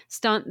little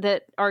stunt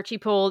that Archie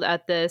pulled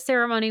at the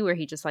ceremony where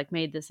he just like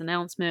made this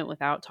announcement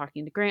without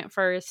talking to Grant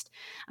first.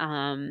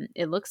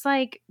 It looks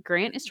like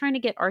Grant is trying to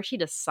get Archie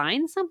to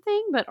sign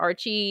something, but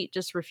Archie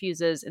just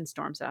refuses and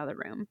storms out of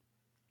the room.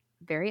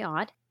 Very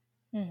odd.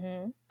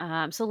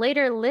 Mm-hmm. So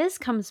later, Liz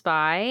comes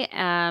by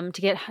to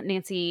get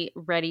Nancy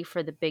ready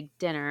for the big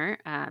dinner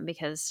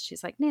because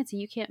she's like, Nancy,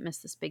 you can't miss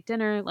this big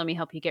dinner. Let me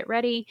help you get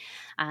ready.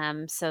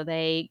 So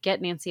they get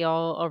Nancy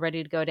all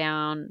ready to go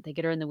down. They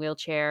get her in the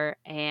wheelchair,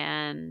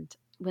 and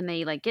when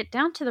they like get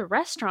down to the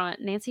restaurant,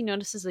 Nancy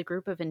notices a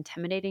group of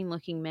intimidating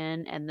looking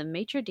men, and the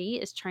maitre d'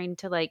 is trying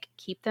to like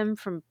keep them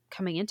from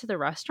coming into the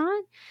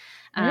restaurant.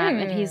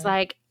 And he's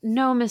like,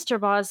 no, Mr.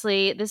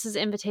 Bosley, this is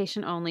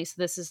invitation only. So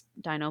this is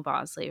Dino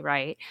Bosley,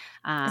 right?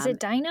 Is it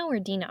Dino or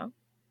Dino?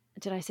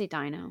 Did I say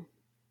Dino?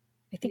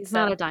 I think it's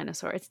not a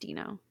dinosaur. It's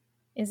Dino.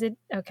 Is it?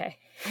 Okay.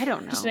 I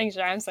don't know. Just making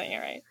sure I'm saying it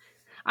right.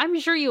 I'm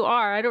sure you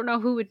are. I don't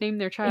know who would name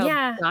their child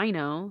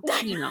Dino.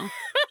 Dino.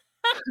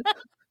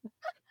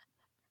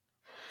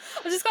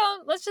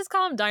 Let's just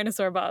call him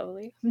Dinosaur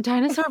Bosley.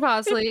 Dinosaur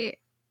Bosley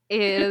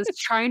is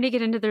trying to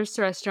get into this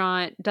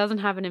restaurant, doesn't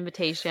have an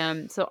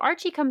invitation. So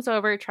Archie comes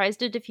over, tries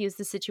to defuse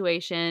the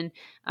situation.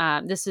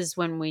 This is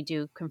when we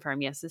do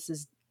confirm, yes, this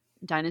is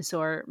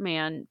Dinosaur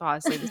Man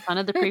Bosley, the son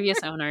of the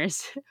previous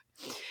owners.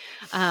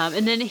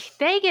 And then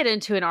they get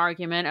into an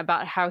argument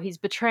about how he's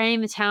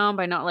betraying the town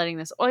by not letting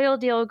this oil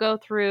deal go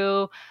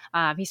through.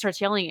 He starts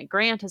yelling at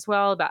Grant as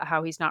well about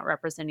how he's not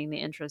representing the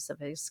interests of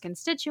his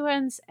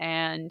constituents.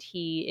 And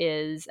he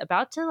is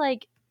about to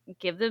like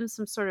give them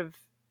some sort of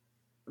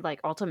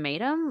like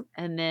ultimatum,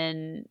 and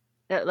then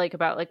like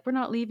about like we're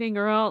not leaving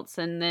or else.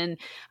 And then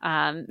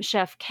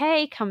Chef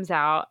K comes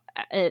out.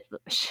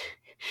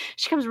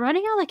 She comes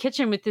running out of the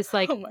kitchen with this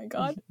like oh my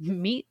God.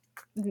 meat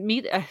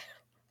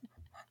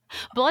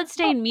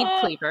bloodstained meat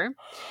cleaver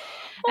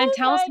and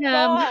tells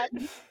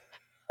him,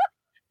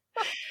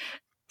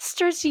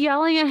 starts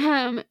yelling at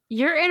him,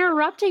 "You're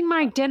interrupting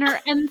my dinner,"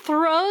 and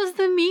throws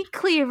the meat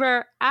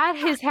cleaver at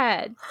his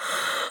head.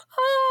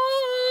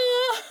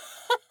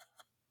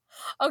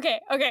 Okay.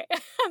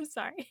 I'm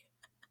sorry.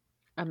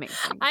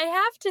 Amazing. I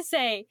have to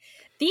say,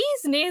 these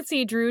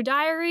Nancy Drew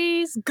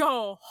diaries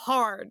go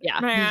hard,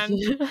 man,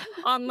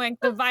 on like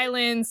the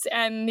violence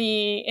and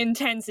the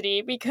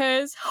intensity,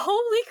 because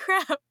holy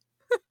crap.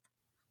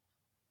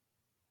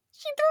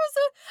 She throws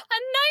a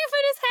knife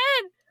at his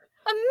head,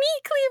 a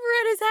meat cleaver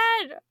at his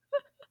head.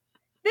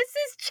 This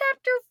is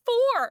chapter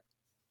 4.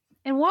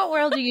 In what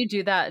world do you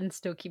do that and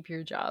still keep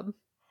your job?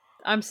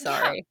 I'm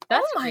sorry. Yeah.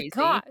 That's oh my crazy.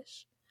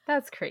 Gosh.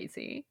 That's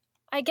crazy.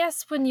 I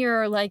guess when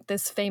you're like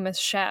this famous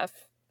chef,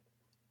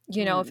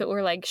 you know, if it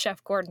were like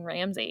Chef Gordon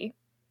Ramsay.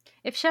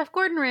 If Chef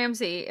Gordon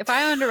Ramsay, if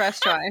I owned a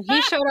restaurant and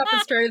he showed up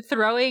and started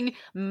throwing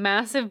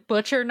massive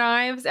butcher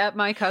knives at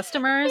my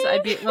customers,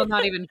 I'd be, well,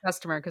 not even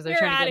customer because they're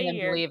trying to get him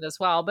to leave as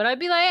well. But I'd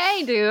be like,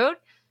 hey, dude,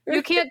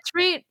 you can't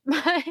treat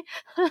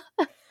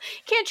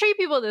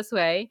people this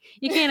way.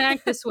 You can't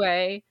act this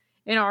way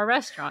in our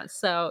restaurants.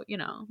 So, you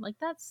know, like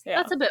that's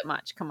a bit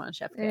much. Come on,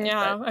 Chef K.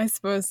 Yeah, I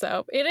suppose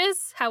so. It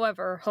is,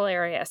 however,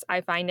 hilarious.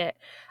 I find it.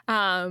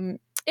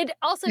 It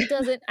also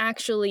doesn't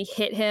actually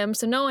hit him,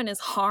 so no one is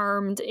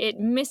harmed. It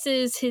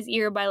misses his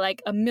ear by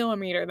like a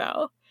millimeter,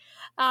 though,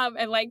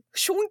 and like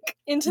shwunk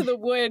into the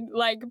wood,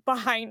 like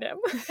behind him.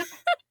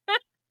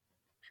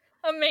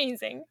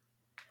 Amazing.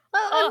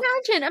 Well,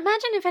 imagine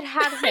if it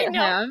had hit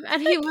him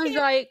and he was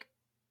like,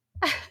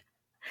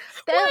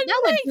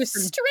 that would do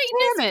some straight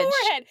in his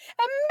forehead.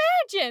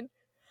 Imagine,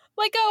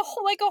 like a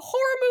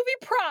horror movie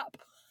prop.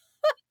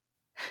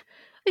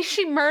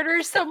 She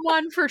murders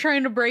someone for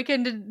trying to break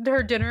into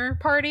her dinner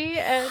party.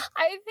 And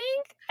I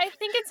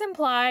think it's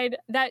implied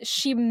that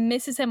she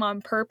misses him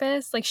on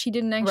purpose. Like she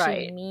didn't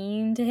actually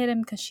mean to hit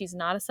him because she's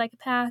not a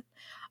psychopath.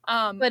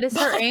 But is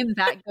her aim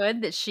that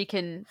good that she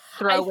can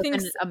throw within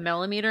a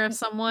millimeter of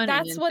someone?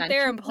 That's what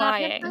they're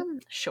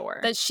implying. Sure.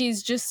 That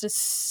she's just a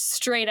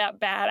straight up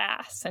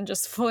badass and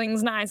just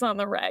flings knives on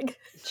the reg.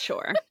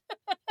 Sure.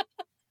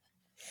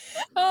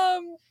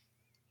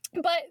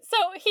 But so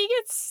he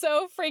gets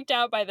so freaked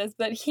out by this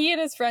that he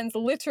and his friends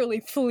literally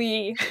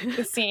flee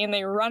the scene.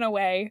 They run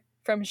away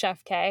from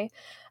Chef K,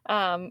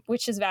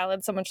 which is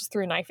valid. Someone just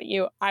threw a knife at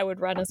you. I would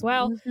run as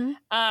well.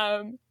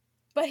 Mm-hmm.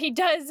 But he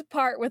does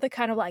part with a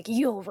kind of like,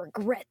 you'll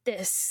regret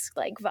this,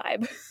 like,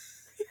 vibe.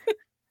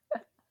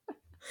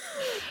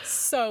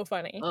 So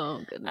funny.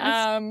 Oh,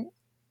 goodness.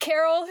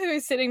 Carol, who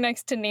is sitting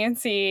next to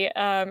Nancy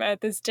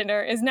at this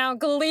dinner, is now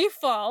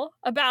gleeful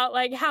about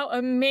like how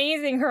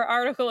amazing her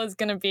article is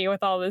going to be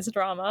with all this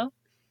drama.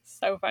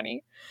 So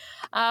funny.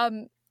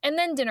 And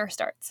then dinner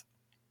starts.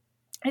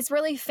 It's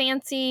really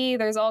fancy.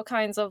 There's all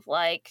kinds of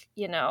like,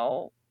 you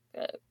know,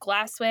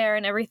 glassware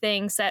and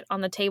everything set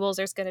on the tables.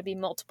 There's going to be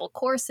multiple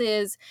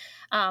courses.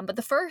 But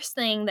the first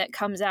thing that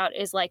comes out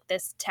is like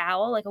this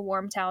towel, like a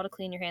warm towel to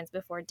clean your hands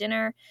before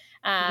dinner.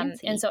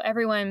 And so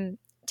everyone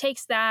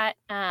takes that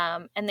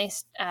and they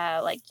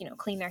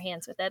clean their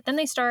hands with it. Then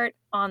they start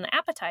on the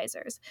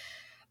appetizers.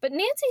 But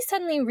Nancy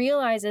suddenly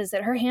realizes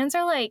that her hands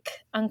are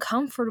like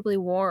uncomfortably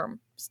warm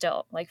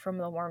still, like from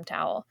the warm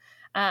towel.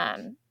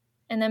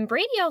 And then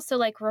Brady also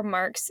like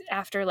remarks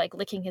after like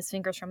licking his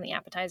fingers from the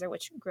appetizer,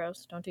 which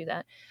gross, don't do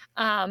that,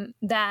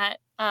 that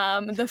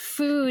the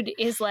food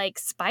is like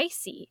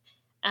spicy.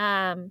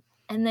 And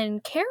then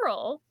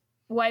Carol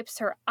wipes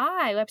at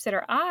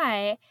her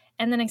eye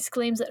and then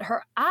exclaims that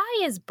her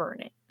eye is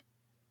burning.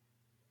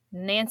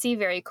 Nancy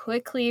very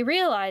quickly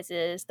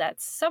realizes that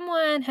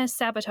someone has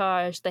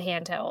sabotaged the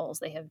hand towels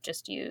they have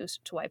just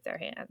used to wipe their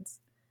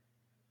hands.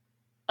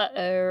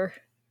 Uh-oh.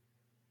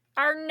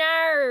 Oh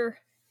no!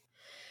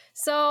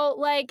 So,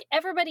 like,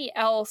 everybody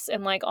else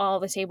and, like, all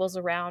the tables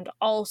around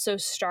also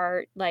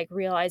start, like,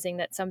 realizing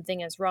that something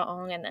is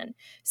wrong, and then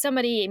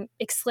somebody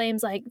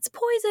exclaims, like, it's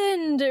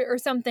poisoned or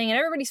something, and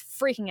everybody's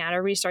freaking out.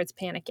 Everybody starts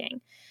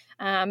panicking.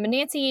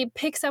 Nancy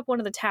picks up one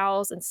of the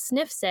towels and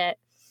sniffs it,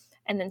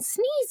 and then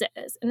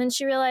sneezes. And then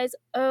she realized,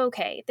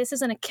 okay, this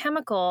isn't a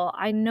chemical.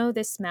 I know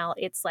this smell.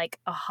 It's, like,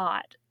 a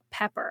hot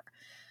pepper.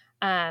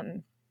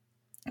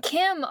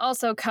 Kim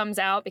also comes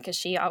out because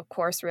she, of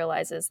course,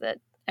 realizes that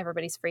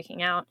everybody's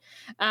freaking out,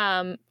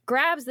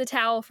 grabs the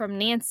towel from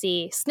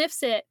Nancy,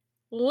 sniffs it,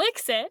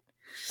 licks it.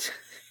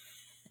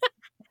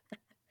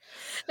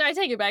 No, I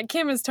take it back.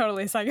 Kim is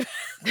totally a psychopath.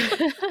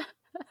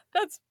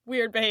 That's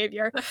weird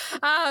behavior.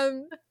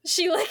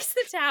 She licks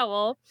the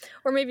towel,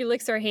 or maybe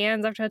licks her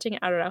hands after touching it.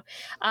 I don't know.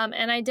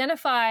 And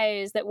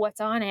identifies that what's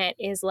on it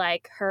is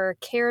like her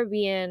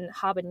Caribbean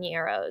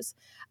habaneros,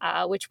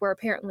 which were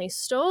apparently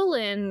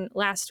stolen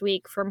last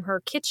week from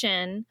her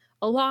kitchen,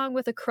 along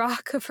with a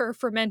crock of her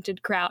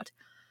fermented kraut.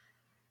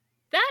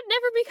 That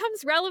never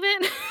becomes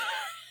relevant.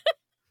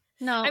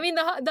 No. I mean,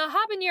 the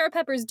habanero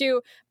peppers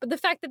do, but the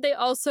fact that they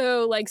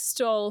also, like,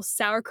 stole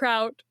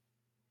sauerkraut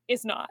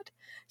is not.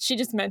 She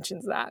just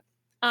mentions that.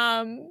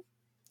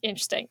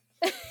 Interesting.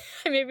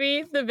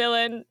 Maybe the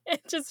villain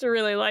just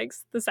really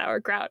likes the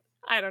sauerkraut.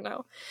 I don't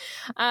know.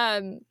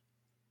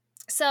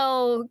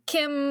 So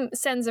Kim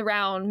sends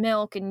around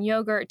milk and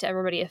yogurt to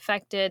everybody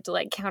affected to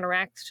like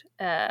counteract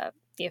the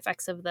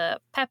effects of the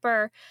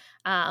pepper.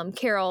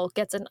 Carol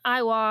gets an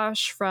eye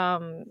wash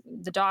from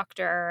the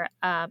doctor,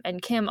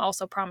 and Kim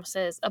also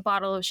promises a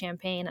bottle of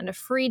champagne and a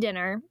free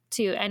dinner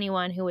to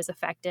anyone who was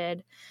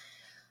affected.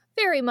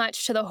 Very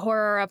much to the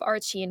horror of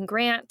Archie and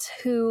Grant,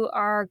 who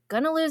are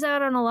gonna lose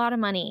out on a lot of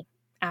money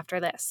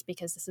after this,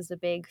 because this is a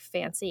big,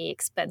 fancy,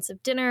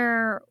 expensive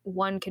dinner.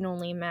 One can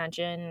only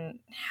imagine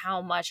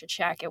how much a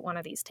check at one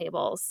of these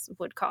tables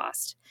would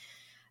cost.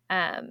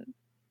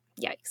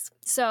 Yikes.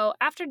 So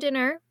after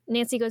dinner,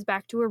 Nancy goes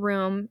back to her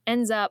room,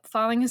 ends up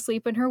falling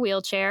asleep in her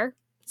wheelchair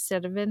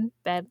instead of in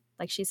bed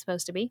like she's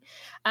supposed to be.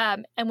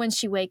 And when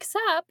she wakes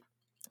up,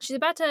 she's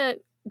about to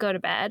go to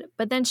bed,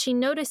 but then she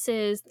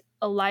notices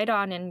a light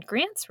on in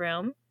Grant's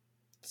room.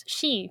 So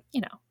she,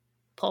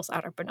 pulls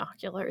out her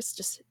binoculars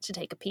just to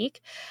take a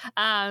peek,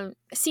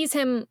 sees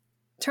him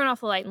turn off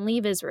the light and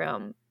leave his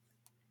room.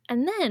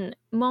 And then,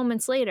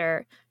 moments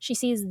later, she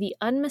sees the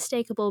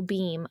unmistakable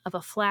beam of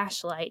a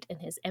flashlight in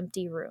his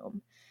empty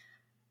room.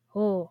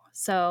 Oh,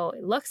 so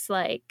it looks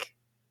like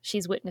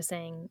she's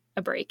witnessing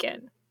a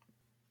break-in.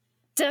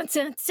 Dun,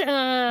 dun,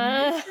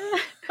 dun.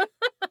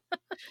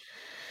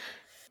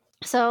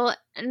 So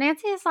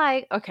Nancy is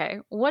like, okay,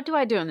 what do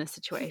I do in this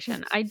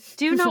situation? I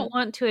do not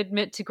want to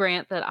admit to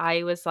Grant that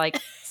I was like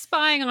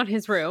spying on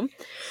his room.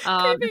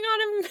 Creeping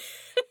on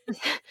him.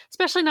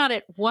 Especially not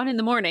at 1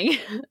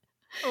 a.m.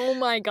 Oh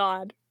my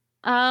God.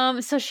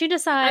 So she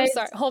decides. I'm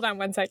sorry. Hold on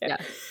 1 second.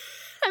 Yeah.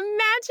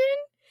 Imagine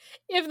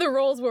if the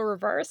roles were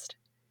reversed.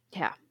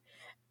 Yeah.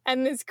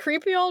 And this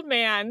creepy old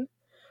man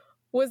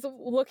was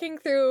looking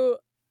through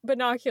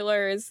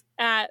binoculars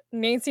at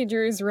Nancy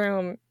Drew's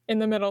room in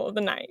the middle of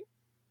the night.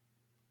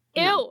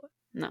 Ew.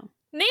 No.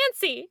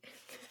 Nancy!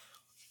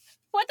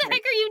 What the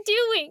heck are you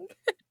doing?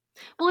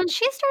 Well, when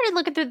she started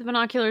looking through the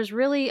binoculars,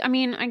 really, I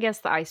mean, I guess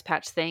the ice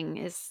patch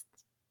thing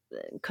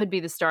could be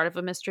the start of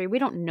a mystery. We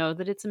don't know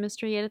that it's a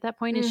mystery yet at that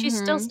point. And she's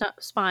still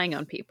spying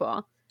on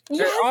people. Yes.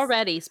 They're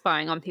already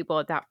spying on people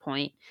at that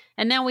point.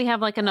 And now we have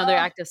like another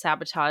act of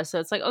sabotage. So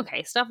it's like,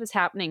 okay, stuff is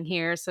happening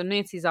here. So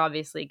Nancy's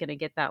obviously going to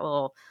get that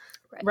little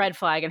red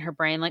flag in her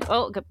brain. Like,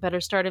 oh, better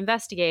start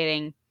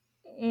investigating.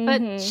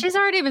 But she's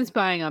already been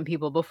spying on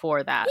people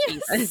before that.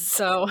 Yes.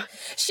 So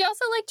she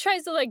also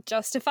tries to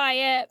justify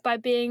it by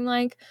being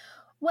like,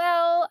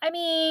 well, I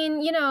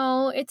mean,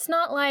 it's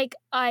not like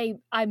I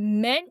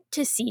meant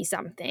to see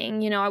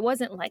something. I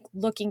wasn't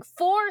looking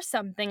for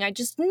something. I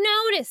just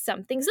noticed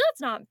something. So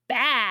that's not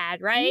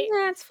bad, right?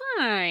 Yeah, it's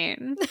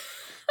fine.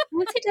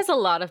 Nancy does a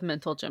lot of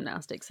mental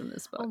gymnastics in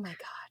this book. Oh my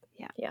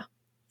God. Yeah.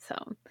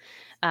 So,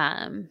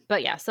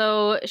 but yeah,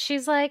 so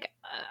she's like,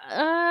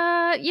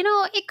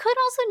 it could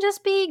also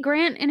just be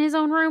Grant in his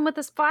own room with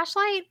his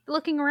flashlight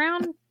looking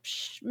around.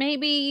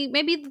 Maybe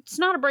it's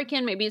not a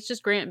break-in. Maybe it's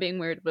just Grant being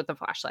weird with a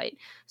flashlight.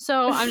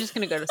 So I'm just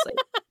going to go to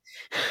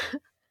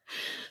sleep.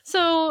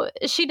 So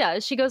she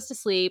does. She goes to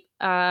sleep.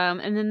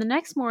 And then the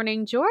next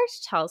morning,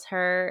 George tells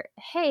her,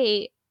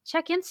 hey,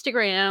 check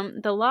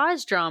Instagram. The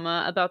Lodge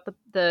drama about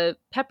the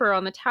pepper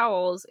on the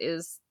towels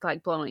is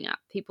blowing up.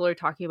 People are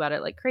talking about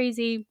it like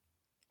crazy.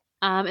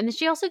 And then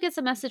she also gets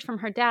a message from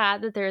her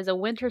dad that there is a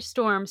winter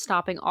storm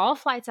stopping all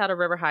flights out of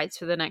River Heights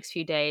for the next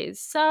few days.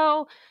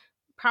 So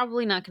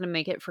probably not going to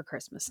make it for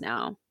Christmas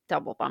now.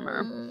 Double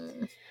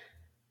bummer.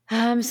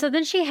 So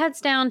then she heads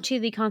down to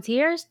the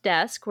concierge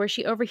desk where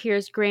she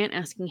overhears Grant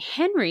asking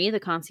Henry, the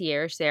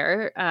concierge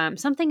there,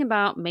 something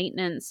about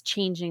maintenance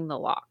changing the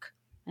lock.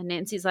 And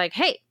Nancy's like,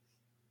 hey,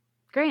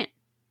 Grant.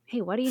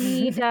 Hey, what do you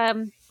need?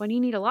 What do you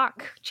need a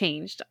lock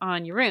changed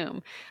on your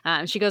room?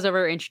 She goes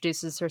over,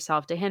 introduces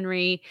herself to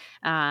Henry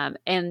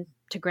and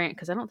to Grant,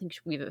 because I don't think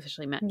we've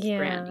officially met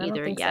Grant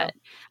either yet.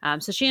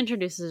 So she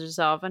introduces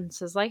herself and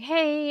says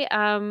hey,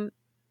 I might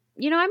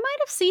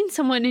have seen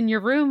someone in your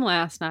room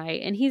last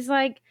night. And he's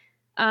like,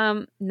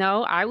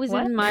 no, I was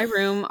in my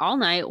room all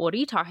night. What are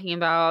you talking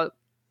about?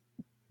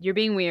 You're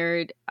being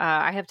weird.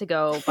 I have to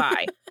go.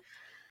 Bye.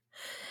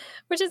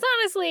 Which is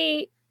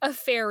honestly a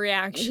fair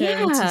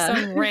reaction to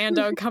some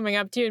rando coming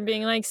up to you and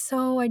being like,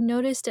 so I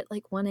noticed at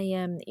 1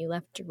 a.m. that you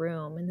left your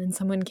room and then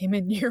someone came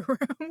into your room.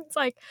 It's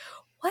like,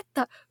 what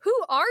the? Who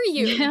are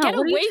you? Yeah, get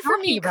away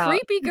from me,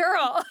 creepy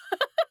girl.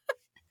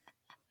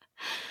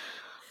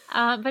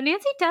 But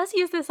Nancy does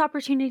use this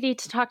opportunity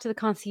to talk to the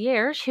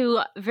concierge,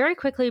 who very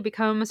quickly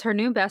becomes her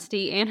new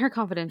bestie and her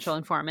confidential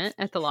informant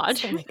at the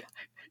lodge. Oh my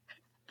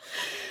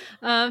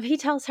God. He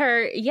tells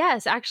her,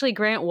 yes, actually,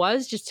 Grant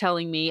was just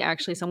telling me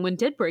actually someone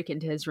did break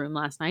into his room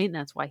last night, and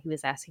that's why he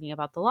was asking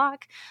about the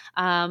lock.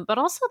 But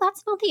also,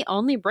 that's not the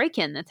only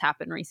break-in that's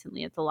happened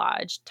recently at the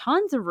lodge.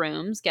 Tons of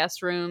rooms,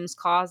 guest rooms,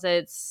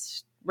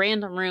 closets,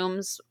 random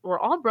rooms were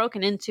all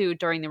broken into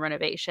during the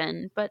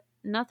renovation, but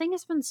nothing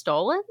has been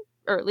stolen.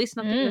 or at least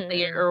nothing that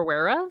they are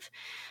aware of.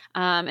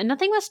 And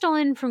nothing was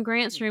stolen from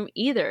Grant's room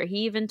either. He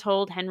even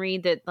told Henry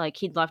that like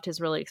he'd left his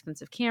really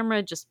expensive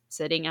camera just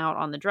sitting out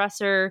on the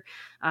dresser.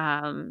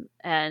 And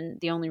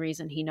the only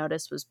reason he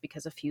noticed was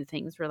because a few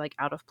things were like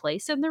out of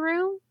place in the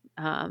room.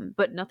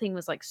 But nothing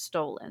was like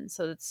stolen.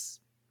 So it's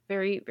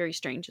very, very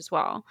strange as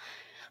well.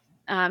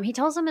 He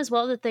tells them as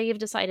well that they have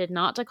decided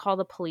not to call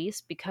the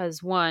police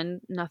because,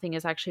 one, nothing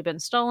has actually been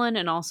stolen,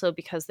 and also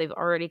because they've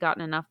already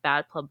gotten enough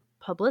bad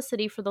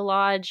publicity for the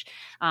lodge.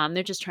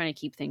 They're just trying to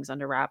keep things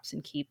under wraps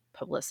and keep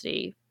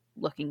publicity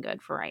looking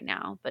good for right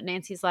now. But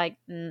Nancy's like,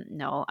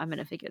 no, I'm going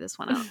to figure this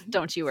one out.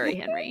 Don't you worry,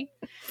 Henry.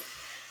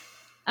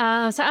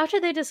 So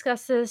after they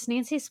discuss this,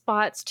 Nancy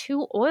spots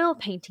 2 oil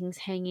paintings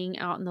hanging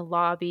out in the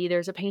lobby.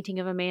 There's a painting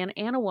of a man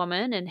and a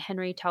woman, and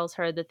Henry tells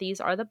her that these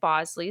are the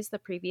Bosleys, the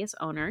previous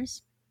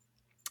owners.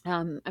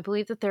 I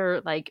believe that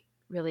they're like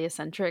really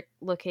eccentric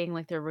looking,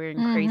 like they're wearing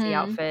crazy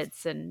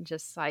outfits and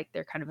just like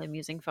they're kind of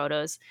amusing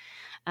photos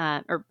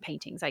or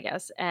paintings, I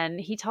guess. And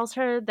he tells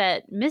her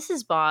that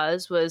Mrs.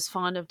 Boz was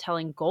fond of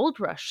telling gold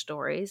rush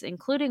stories,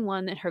 including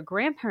one that her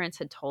grandparents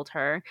had told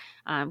her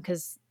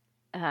because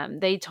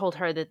they told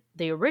her that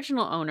the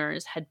original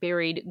owners had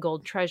buried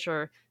gold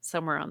treasure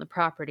somewhere on the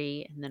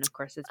property. And then, of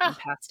course, it's been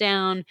passed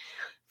down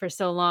for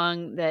so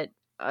long that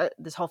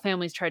this whole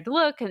family's tried to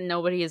look and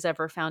nobody has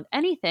ever found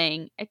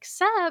anything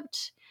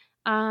except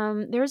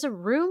there's a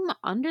room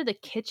under the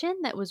kitchen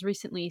that was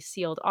recently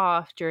sealed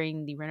off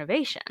during the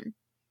renovation.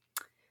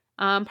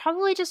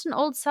 Probably just an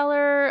old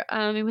cellar.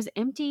 It was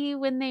empty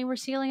when they were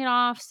sealing it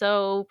off,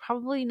 so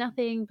probably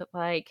nothing but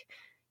like,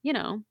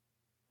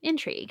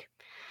 intrigue.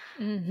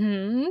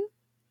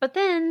 But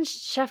then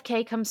Chef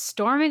K comes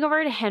storming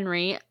over to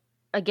Henry,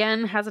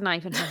 again has a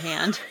knife in her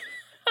hand.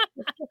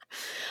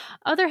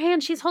 Other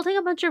hand, she's holding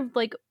a bunch of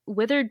like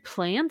withered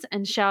plants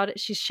and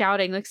she's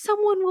shouting like,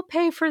 someone will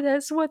pay for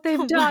this, what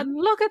they've done.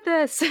 Look at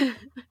this.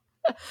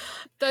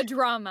 The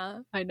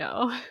drama. I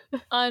know.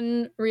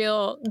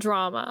 Unreal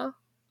drama.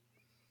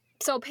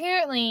 So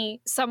apparently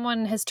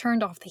someone has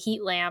turned off the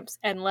heat lamps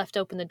and left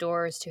open the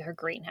doors to her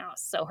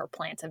greenhouse, so her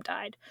plants have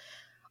died.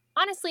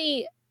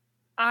 Honestly,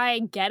 I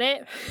get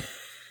it.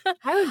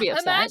 I would be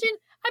upset. Imagine,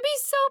 I'd be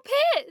so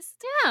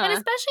pissed. Yeah. And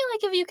especially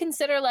like if you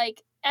consider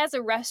like as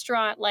a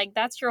restaurant, like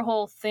that's your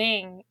whole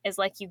thing is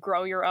like you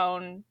grow your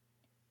own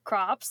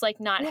crops, like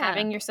not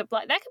having your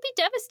supply. That could be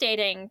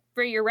devastating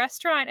for your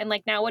restaurant. And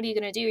like now what are you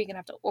going to do? You're going to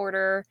have to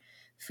order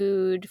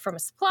food from a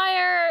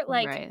supplier.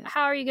 Like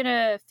how are you going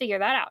to figure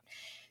that out?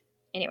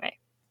 Anyway,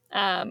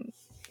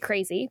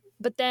 crazy.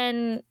 But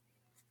then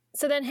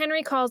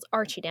Henry calls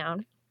Archie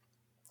down.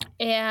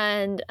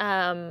 And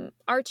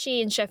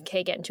Archie and Chef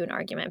K get into an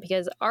argument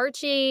because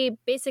Archie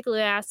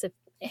basically asks if,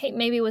 hey,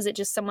 maybe was it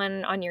just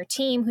someone on your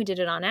team who did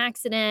it on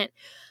accident?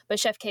 But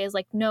Chef K is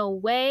like, no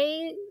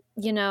way,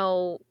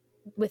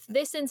 with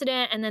this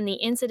incident and then the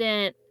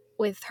incident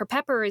with her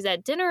peppers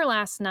at dinner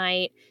last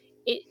night,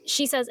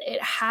 she says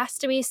it has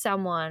to be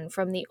someone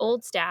from the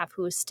old staff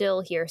who is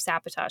still here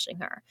sabotaging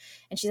her.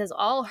 And she says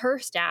all her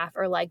staff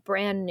are like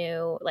brand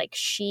new, like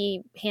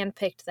she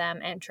handpicked them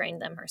and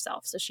trained them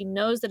herself. So she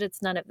knows that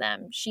it's none of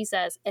them. She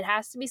says it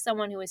has to be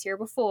someone who was here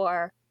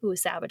before who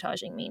is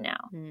sabotaging me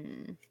now.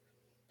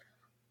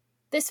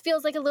 This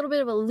feels like a little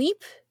bit of a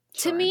leap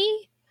to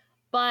me,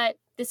 but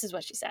this is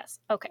what she says.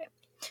 Okay.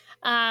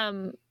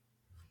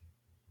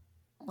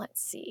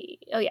 Let's see.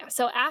 Oh, yeah.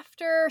 So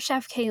after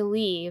Chef K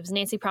leaves,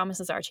 Nancy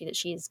promises Archie that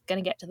she's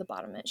going to get to the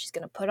bottom of it. She's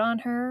going to put on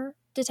her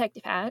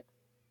detective hat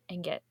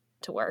and get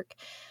to work.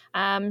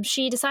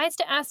 She decides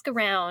to ask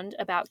around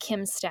about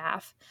Kim's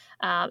staff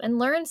and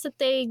learns that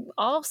they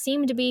all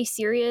seem to be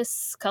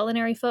serious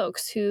culinary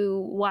folks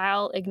who,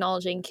 while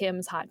acknowledging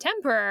Kim's hot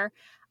temper,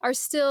 are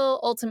still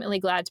ultimately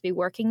glad to be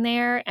working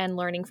there and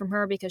learning from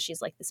her because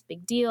she's like this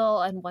big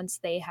deal. And once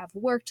they have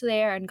worked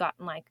there and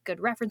gotten like good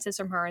references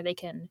from her, they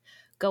can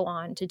go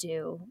on to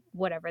do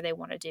whatever they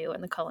want to do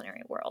in the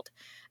culinary world.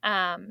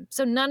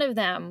 So none of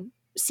them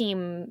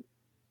seem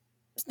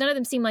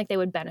like they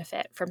would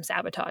benefit from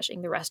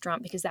sabotaging the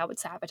restaurant because that would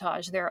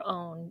sabotage their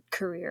own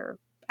career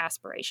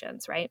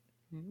aspirations, right?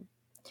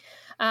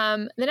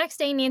 The next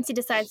day, Nancy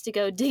decides to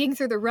go digging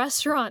through the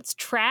restaurant's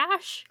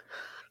trash.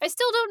 I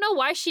still don't know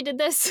why she did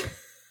this.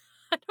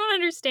 I don't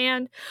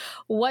understand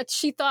what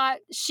she thought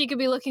she could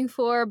be looking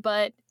for,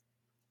 but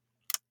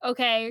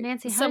okay,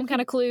 Nancy, some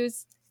kind of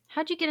clues.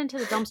 How'd you get into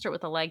the dumpster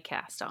with a leg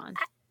cast on?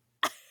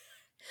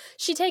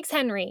 She takes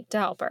Henry to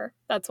help her.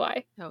 That's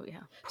why. Oh,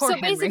 yeah. Poor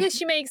Henry. Basically,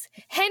 she makes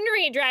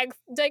Henry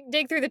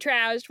dig through the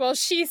trash while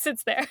she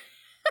sits there.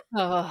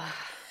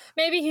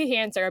 Maybe he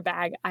hands her a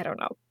bag. I don't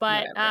know.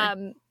 But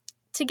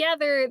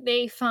together,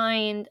 they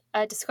find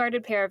a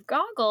discarded pair of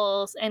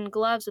goggles and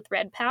gloves with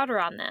red powder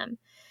on them.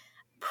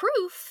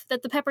 Proof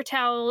that the pepper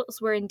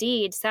towels were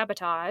indeed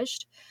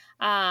sabotaged.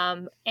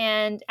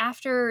 And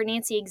after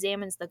Nancy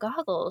examines the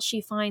goggles,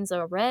 she finds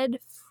a red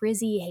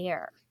frizzy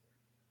hair.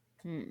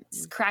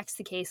 This cracks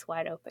the case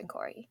wide open,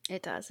 Corey.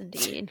 It does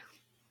indeed.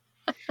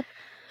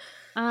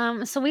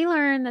 So we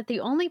learn that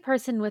the only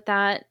person with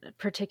that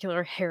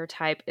particular hair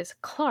type is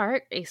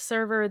Clark, a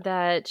server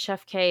that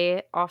Chef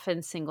K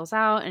often singles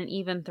out and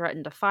even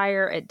threatened to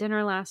fire at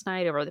dinner last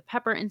night over the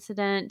pepper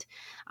incident.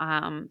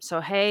 So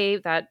hey,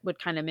 that would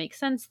kind of make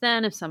sense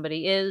then. If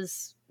somebody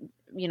is,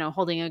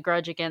 holding a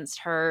grudge against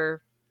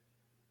her,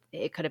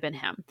 it could have been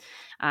him.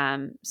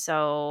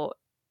 So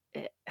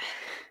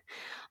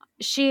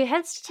she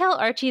heads to tell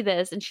Archie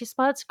this, and she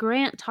spots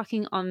Grant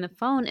talking on the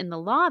phone in the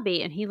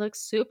lobby, and he looks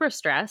super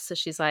stressed. So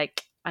she's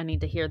like, I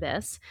need to hear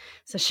this.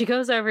 So she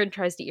goes over and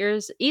tries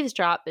to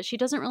eavesdrop, but she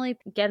doesn't really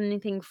get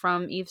anything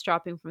from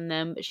eavesdropping from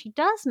them. But she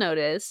does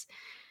notice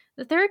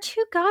that there are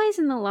two guys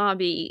in the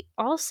lobby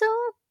also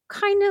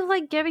kind of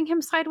like giving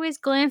him sideways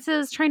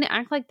glances, trying to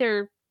act like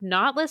they're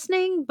not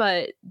listening,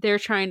 but they're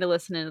trying to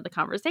listen into the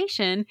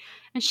conversation.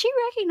 And she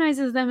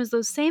recognizes them as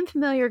those same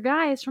familiar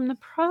guys from the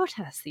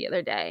protest the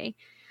other day.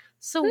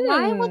 So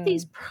why would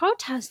these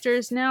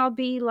protesters now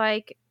be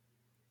like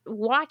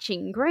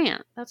watching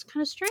Grant? That's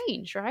kind of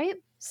strange, right?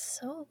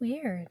 So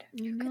weird.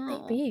 Who could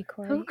they be,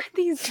 Corey? Who could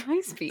these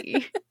guys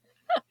be?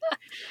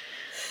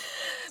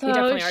 So you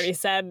definitely already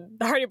said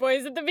the Hardy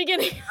Boys at the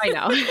beginning. I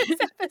know. This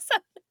episode.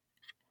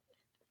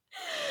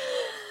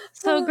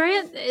 So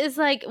Grant is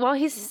like, while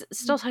he's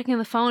still talking on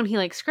the phone, he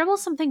like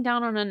scribbles something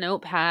down on a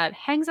notepad,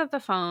 hangs up the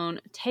phone,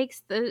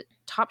 takes the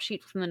top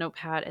sheet from the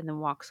notepad, and then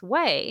walks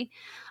away.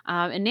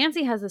 And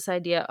Nancy has this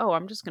idea,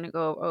 I'm just going to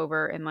go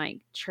over and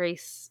like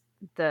trace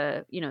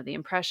the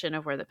impression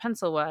of where the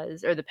pencil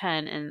was or the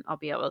pen, and I'll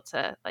be able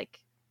to like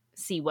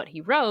see what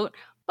he wrote.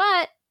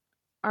 But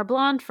our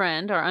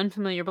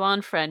unfamiliar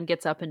blonde friend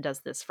gets up and does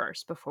this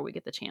first before we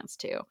get the chance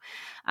to.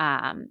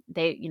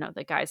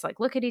 The guys like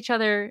look at each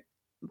other.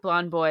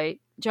 Blonde boy,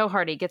 Joe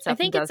Hardy, gets up. I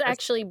think and does it's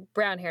actually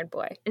brown-haired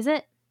boy. Is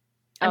it?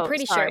 I'm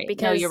pretty sure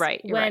because no, you're right.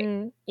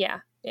 Yeah,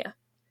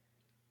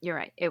 you're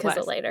right. It was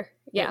was later.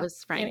 Yeah, it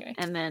was Frank, anyway.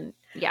 And then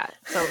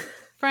so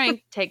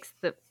Frank takes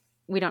the.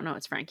 We don't know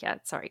it's Frank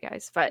yet. Sorry,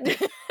 guys, but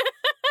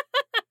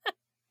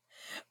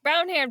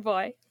brown-haired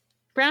boy.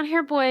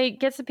 Brown-haired boy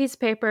gets a piece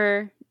of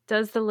paper,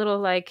 does the little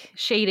like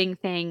shading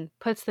thing,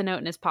 puts the note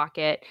in his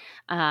pocket,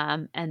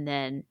 and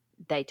then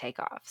they take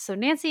off. So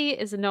Nancy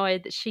is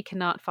annoyed that she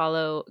cannot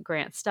follow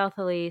Grant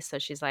stealthily. So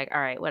she's like, all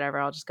right, whatever.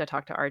 I'll just go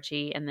talk to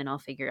Archie and then I'll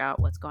figure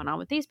out what's going on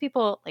with these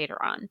people later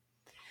on.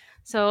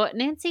 So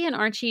Nancy and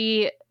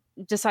Archie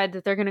decide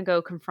that they're going to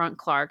go confront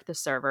Clark, the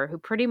server, who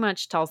pretty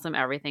much tells them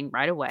everything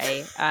right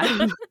away.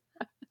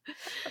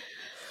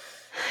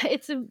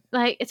 It's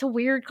a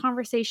weird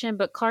conversation,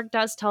 but Clark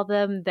does tell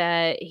them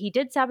that he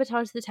did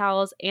sabotage the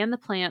towels and the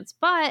plants,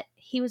 but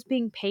he was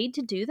being paid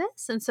to do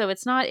this. And so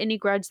it's not any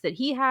grudge that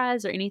he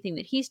has or anything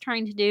that he's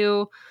trying to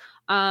do.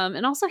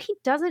 And also he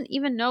doesn't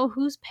even know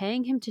who's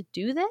paying him to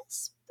do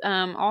this.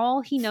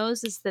 All he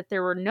knows is that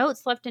there were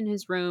notes left in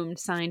his room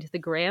signed the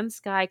Grand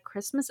Sky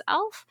Christmas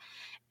Elf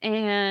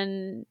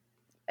and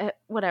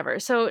whatever.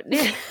 So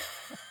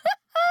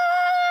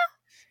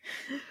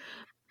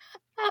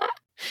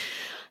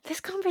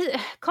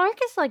Clark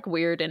is like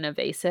weird and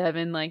evasive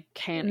and like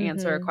can't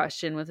answer a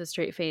question with a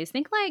straight face.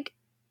 Think like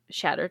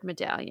Shattered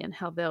Medallion,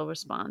 how they'll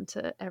respond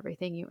to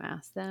everything you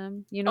ask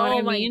them. You know what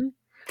I mean?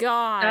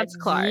 God, that's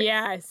Clark.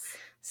 Yes.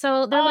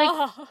 So they're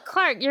like,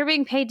 Clark, you're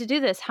being paid to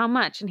do this. How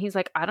much? And he's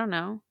like, I don't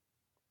know.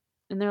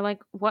 And they're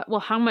like, what? Well,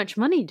 how much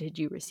money did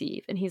you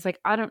receive? And he's like,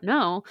 I don't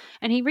know.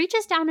 And he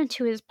reaches down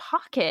into his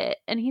pocket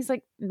and he's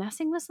like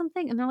messing with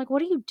something. And they're like,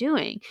 what are you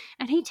doing?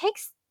 And he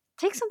takes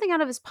something out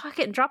of his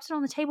pocket and drops it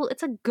on the table.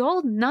 It's a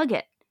gold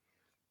nugget.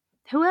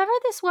 Whoever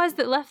this was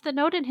that left the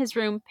note in his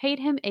room paid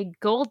him a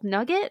gold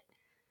nugget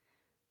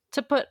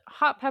to put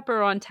hot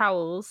pepper on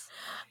towels.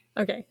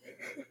 Okay.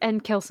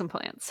 And kill some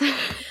plants.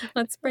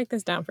 Let's break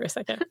this down for a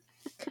second.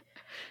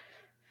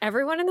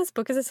 Everyone in this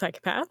book is a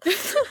psychopath.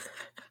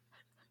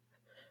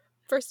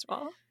 First of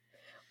all,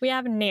 we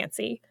have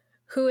Nancy,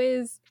 who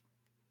is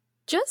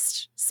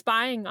just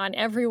spying on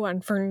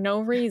everyone for no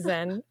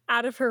reason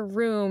out of her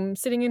room,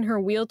 sitting in her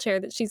wheelchair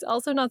that she's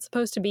also not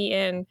supposed to be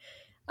in.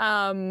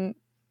 And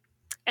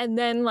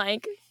then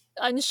like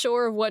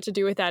unsure of what to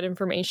do with that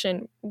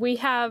information. We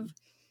have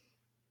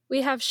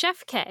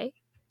Chef K,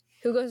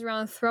 who goes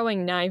around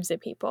throwing knives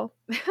at people.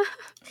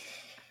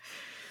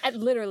 At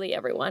literally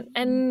everyone.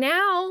 And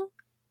now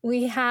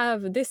we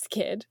have this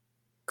kid,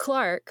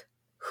 Clark,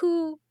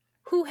 who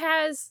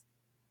has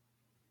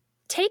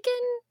taken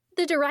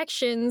the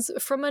directions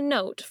from a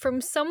note from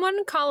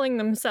someone calling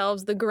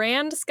themselves the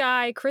Grand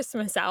Sky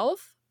Christmas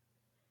Elf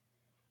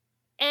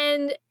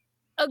and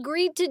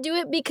agreed to do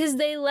it because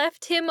they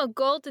left him a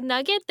gold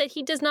nugget that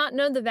he does not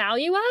know the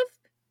value of.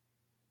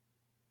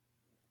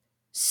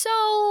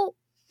 So...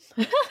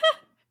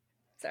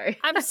 Sorry.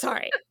 I'm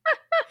sorry.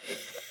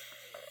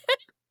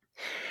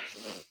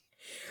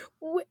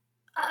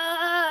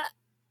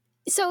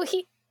 So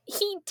he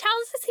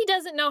tells us he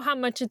doesn't know how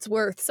much it's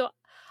worth. So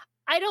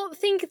I don't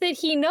think that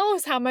he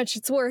knows how much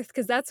it's worth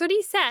because that's what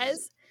he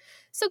says.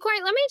 So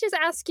Corey, let me just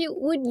ask you,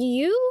 would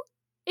you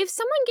if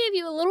someone gave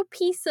you a little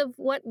piece of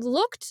what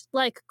looked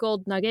like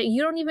gold nugget,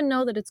 you don't even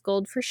know that it's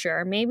gold for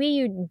sure. Maybe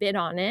you bit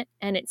on it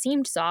and it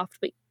seemed soft,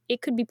 but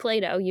it could be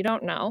Play-Doh. You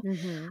don't know.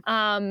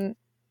 Mm-hmm.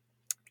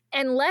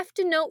 And left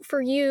a note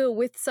for you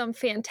with some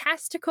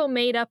fantastical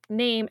made-up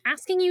name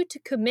asking you to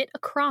commit a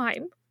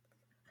crime.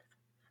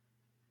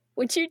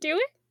 Would you do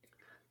it?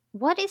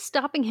 What is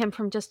stopping him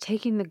from just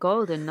taking the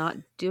gold and not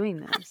doing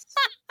this?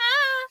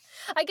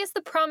 I guess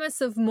the promise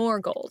of more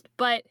gold,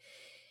 but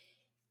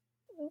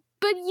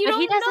you don't know.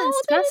 He doesn't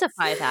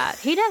specify that.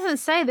 He doesn't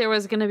say there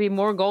was going to be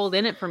more gold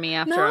in it for me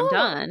after I'm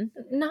done.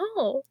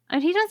 No.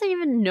 And he doesn't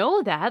even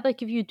know that.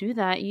 Like, if you do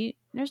that,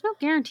 there's no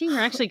guarantee you're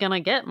actually going to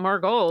get more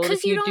gold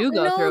if you do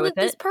go through with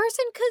it. This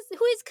person,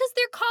 because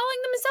they're calling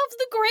themselves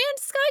the Grand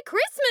Sky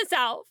Christmas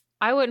Elf.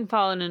 I wouldn't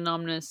follow an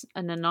anonymous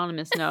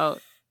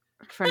note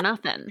for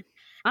nothing.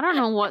 I don't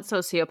know what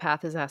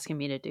sociopath is asking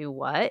me to do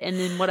what, and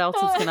then what else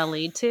it's going to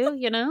lead to,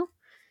 you know?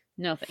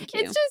 No, thank you.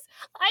 It's just,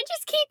 I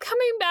just keep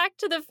coming back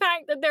to the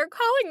fact that they're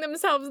calling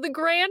themselves the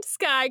Grand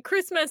Sky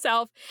Christmas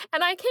Elf,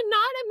 and I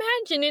cannot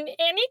imagine in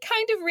any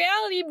kind of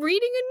reality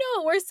reading a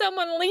note where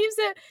someone leaves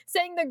it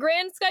saying the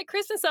Grand Sky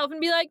Christmas Elf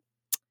and be like,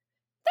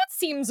 that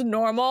seems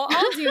normal.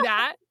 I'll do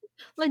that.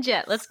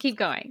 Legit. Let's keep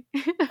going.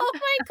 Oh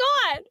my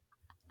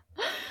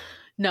God.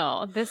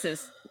 No, this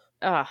is,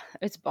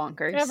 it's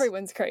bonkers.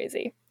 Everyone's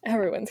crazy.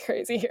 Everyone's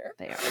crazy here.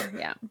 They are,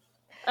 yeah.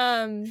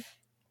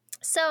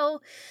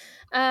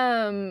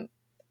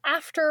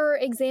 After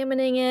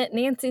examining it,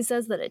 Nancy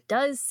says that it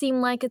does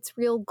seem like it's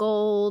real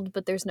gold,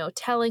 but there's no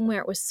telling where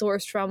it was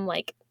sourced from.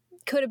 Like,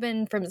 could have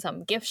been from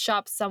some gift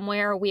shop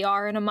somewhere. We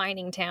are in a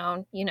mining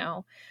town, you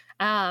know.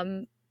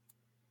 And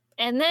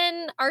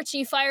then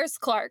Archie fires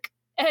Clark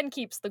and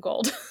keeps the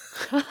gold.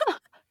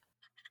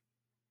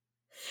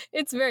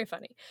 It's very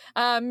funny.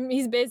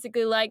 He's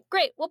basically like,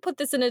 great, we'll put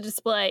this in a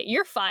display.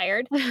 You're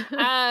fired.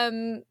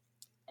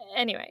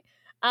 Anyway.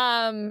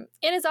 In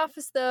his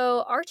office,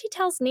 though, Archie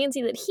tells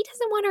Nancy that he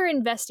doesn't want her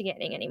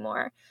investigating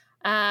anymore.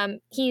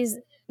 He's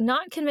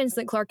not convinced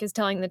that Clark is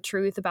telling the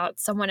truth about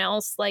someone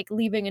else, like,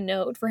 leaving a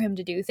note for him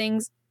to do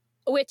things,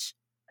 which,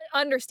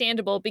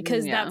 understandable,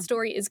 because that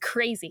story is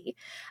crazy.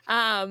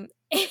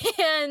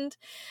 And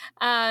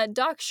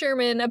Doc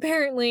Sherman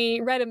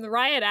apparently read him the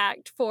riot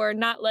act for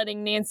not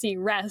letting Nancy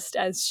rest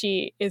as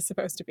she is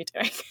supposed to be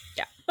doing.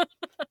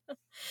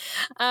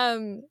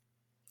 Yeah.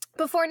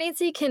 Before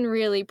Nancy can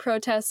really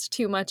protest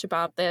too much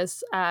about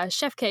this,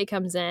 Chef K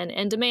comes in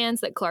and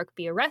demands that Clark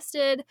be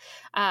arrested.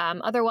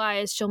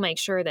 Otherwise, she'll make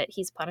sure that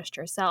he's punished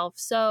herself.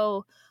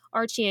 So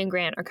Archie and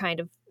Grant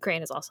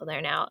Grant is also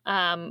there now.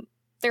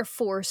 They're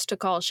forced to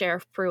call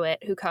Sheriff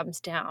Pruitt, who comes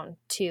down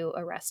to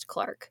arrest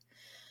Clark.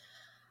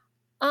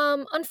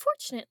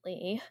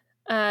 Unfortunately,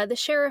 the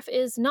sheriff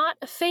is not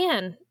a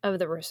fan of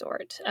the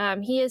resort.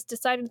 He is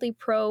decidedly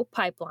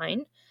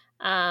pro-pipeline.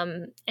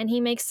 And he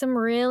makes some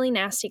really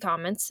nasty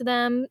comments to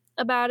them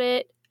about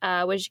it,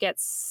 which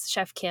gets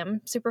Chef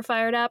Kim super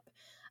fired up.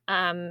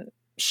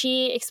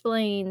 She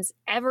explains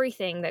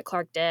everything that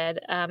Clark did,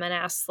 and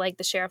asks, like,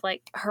 the sheriff,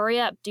 like, hurry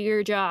up, do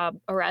your job,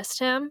 arrest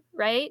him,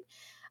 right?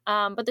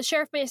 But the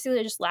sheriff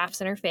basically just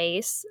laughs in her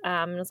face,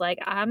 and is like,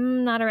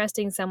 I'm not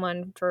arresting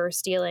someone for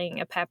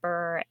stealing a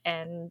pepper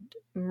and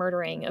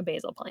murdering a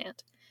basil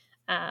plant.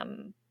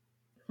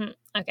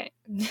 Okay.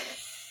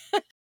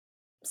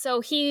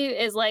 So he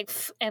is like,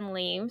 and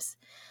leaves,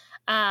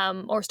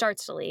 or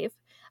starts to leave.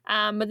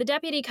 But the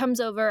deputy comes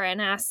over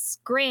and asks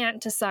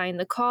Grant to sign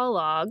the call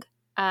log.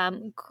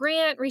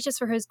 Grant reaches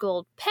for his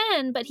gold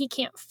pen, but he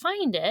can't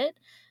find it.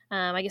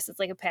 I guess it's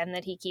like a pen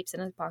that he keeps in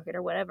his pocket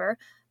or whatever.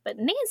 But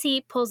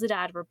Nancy pulls it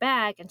out of her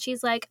bag and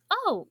she's like,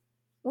 oh,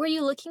 were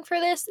you looking for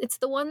this? It's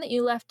the one that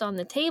you left on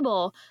the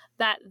table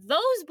that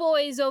those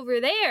boys over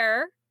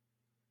there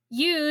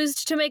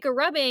used to make a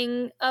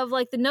rubbing of,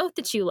 like, the note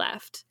that you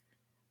left.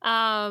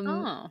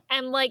 And,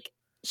 like,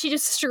 she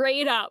just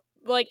straight up,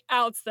 like,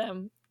 outs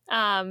them.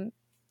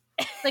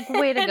 Like,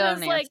 way to go,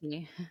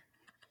 Nancy.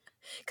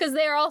 Because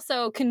they're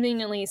also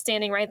conveniently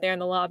standing right there in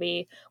the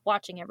lobby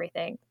watching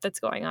everything that's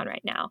going on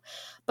right now.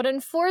 But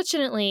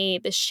unfortunately,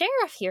 the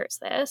sheriff hears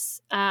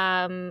this,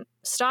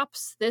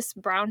 stops this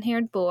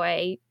brown-haired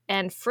boy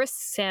and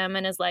frisks him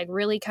and is, like,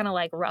 really kind of,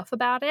 like, rough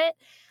about it.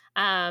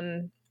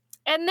 And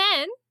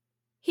then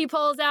he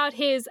pulls out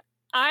his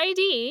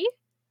ID,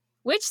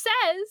 which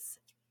says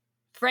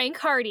Frank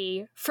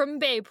Hardy from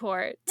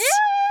Bayport.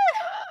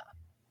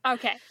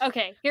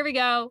 Okay, here we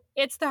go.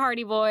 It's the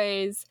Hardy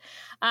Boys.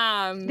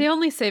 The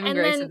only saving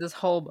grace of this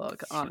whole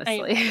book,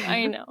 honestly.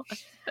 I know.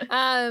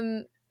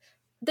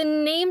 The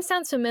name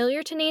sounds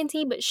familiar to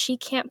Nancy, but she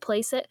can't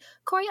place it.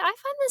 Corey, I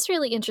find this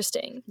really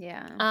interesting.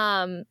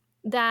 Yeah.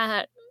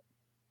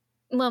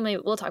 Well,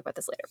 maybe we'll talk about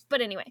this later.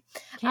 But anyway.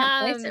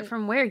 Can't place it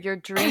from where? Your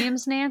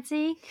dreams,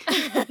 Nancy?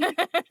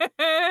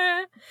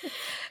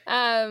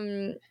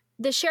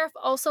 The sheriff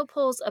also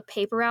pulls a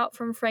paper out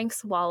from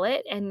Frank's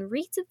wallet and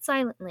reads it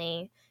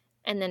silently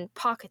and then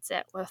pockets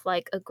it with,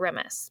 like, a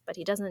grimace, but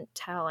he doesn't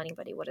tell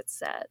anybody what it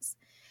says.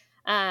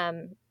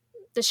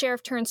 the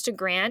sheriff turns to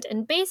Grant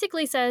and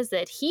basically says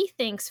that he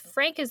thinks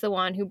Frank is the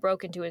one who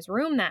broke into his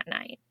room that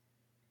night.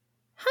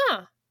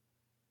 Huh.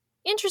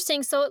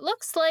 Interesting. So it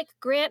looks like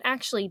Grant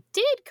actually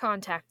did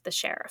contact the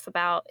sheriff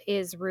about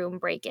his room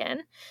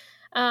break-in.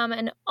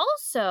 And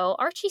also,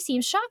 Archie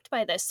seems shocked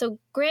by this. So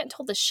Grant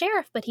told the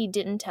sheriff, but he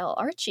didn't tell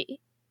Archie.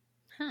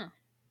 Huh.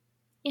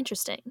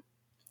 Interesting.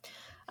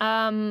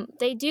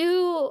 They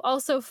do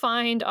also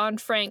find on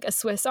Frank a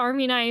Swiss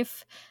Army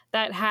knife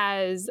that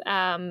has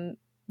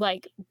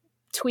like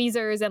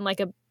tweezers and like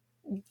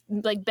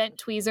bent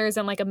tweezers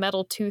and like a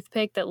metal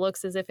toothpick that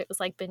looks as if it was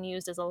like been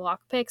used as a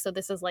lockpick. So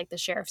this is like the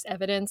sheriff's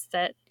evidence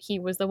that he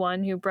was the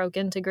one who broke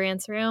into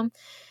Grant's room.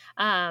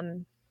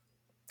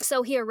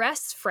 So he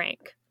arrests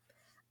Frank,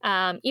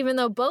 even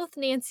though both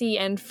Nancy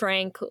and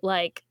Frank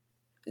like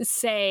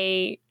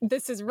say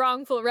this is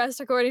wrongful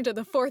arrest according to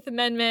the Fourth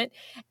Amendment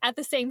at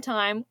the same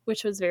time,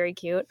 which was very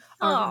cute.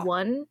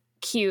 One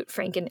cute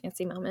Frank and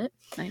Nancy moment.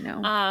 I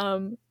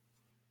know.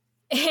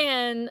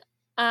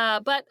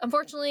 But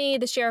unfortunately,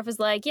 the sheriff is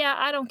like, yeah,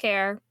 I don't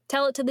care.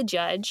 Tell it to the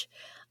judge,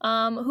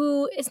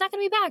 who is not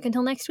going to be back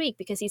until next week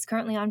because he's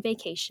currently on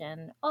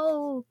vacation.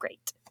 Oh,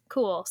 great.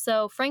 Cool.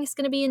 So Frank's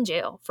going to be in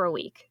jail for a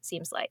week,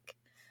 seems like.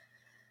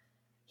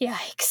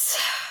 Yikes.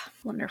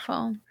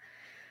 Wonderful.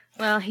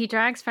 Well, he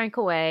drags Frank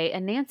away,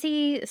 and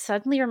Nancy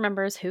suddenly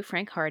remembers who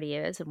Frank Hardy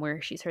is and where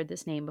she's heard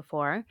this name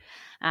before.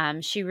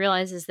 She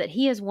realizes that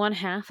he is one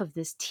half of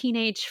this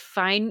teenage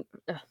fine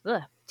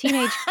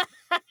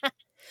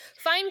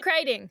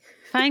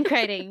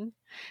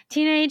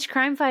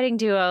crime-fighting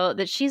duo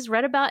that she's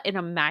read about in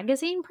a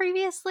magazine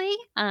previously.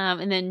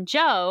 And then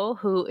Joe,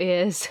 who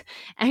is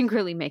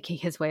angrily making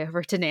his way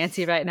over to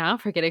Nancy right now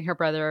for getting her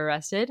brother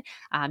arrested,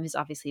 is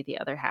obviously the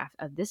other half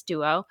of this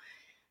duo.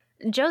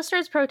 Joe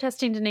starts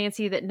protesting to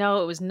Nancy that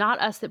no, it was not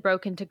us that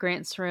broke into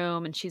Grant's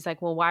room. And she's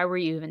like, well, why were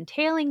you even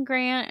tailing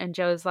Grant? And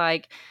Joe's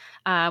like,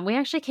 we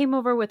actually came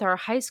over with our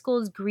high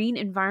school's Green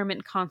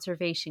Environment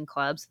Conservation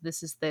Club. So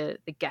this is the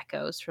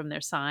geckos from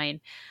their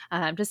sign,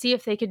 to see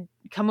if they could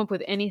come up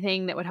with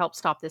anything that would help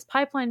stop this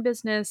pipeline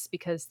business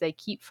because they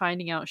keep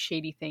finding out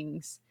shady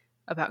things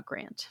about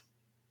Grant.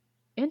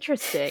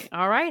 Interesting.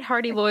 All right,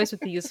 Hardy Boys with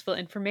the useful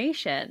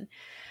information.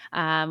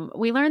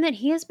 We learned that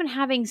he has been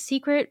having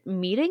secret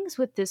meetings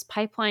with this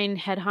pipeline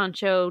head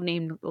honcho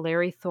named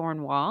Larry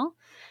Thornwall.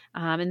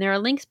 And there are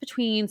links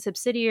between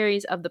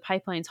subsidiaries of the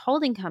pipeline's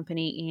holding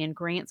company and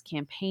Grant's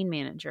campaign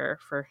manager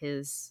for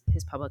his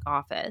public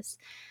office.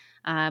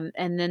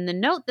 And then the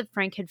note that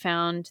Frank had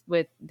found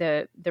with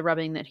the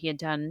rubbing that he had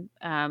done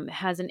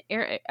has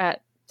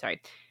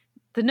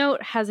the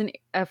note has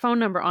a phone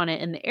number on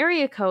it, and the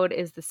area code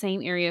is the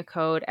same area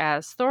code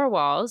as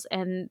Thorwall's,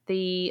 and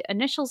the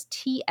initials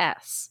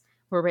TS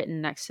were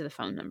written next to the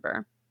phone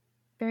number.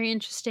 Very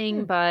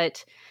interesting,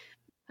 but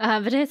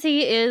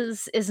Nancy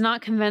is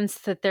not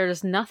convinced that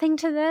there's nothing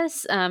to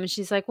this.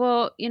 She's like,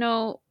 well,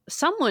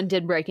 someone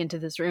did break into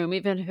this room,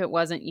 even if it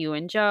wasn't you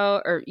and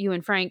Joe or you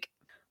and Frank.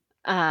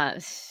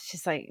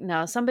 She's like,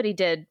 no, somebody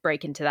did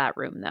break into that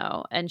room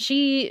though. And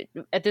she,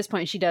 at this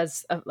point, she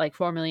does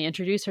formally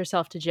introduce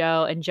herself to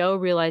Joe, and Joe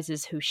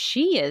realizes who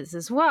she is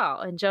as well.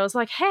 And Joe's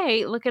like,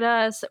 hey, look at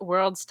us,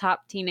 world's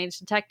top teenage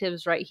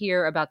detectives right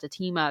here about to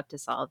team up to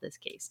solve this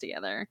case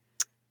together.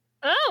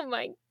 Oh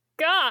my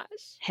gosh.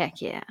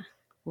 Heck yeah.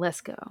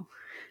 Let's go.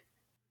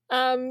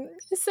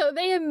 So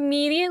they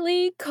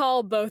immediately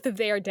call both of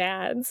their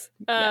dads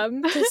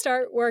to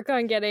start work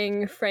on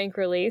getting Frank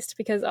released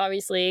because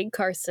obviously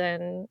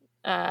Carson,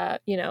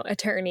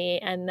 attorney,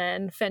 and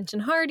then Fenton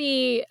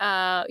Hardy,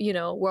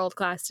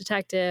 world-class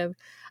detective.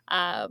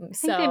 I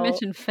think they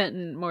mentioned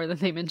Fenton more than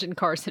they mentioned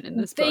Carson in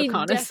this book,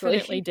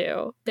 honestly.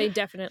 They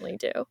definitely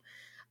do.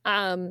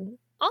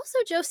 Also,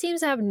 Joe seems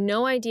to have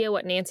no idea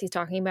what Nancy's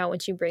talking about when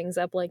she brings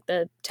up like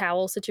the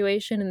towel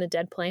situation and the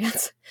dead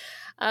plants.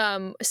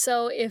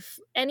 So if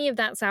any of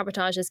that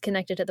sabotage is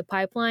connected to the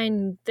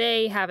pipeline,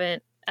 they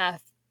haven't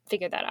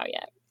figured that out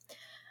yet.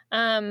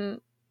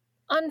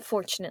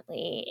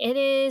 Unfortunately, it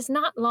is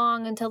not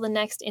long until the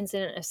next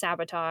incident of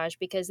sabotage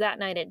because that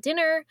night at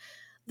dinner,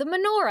 the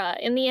menorah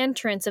in the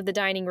entrance of the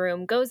dining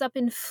room goes up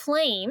in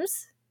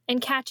flames and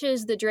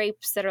catches the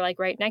drapes that are like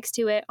right next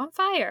to it on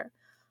fire.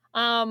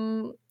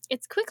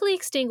 It's quickly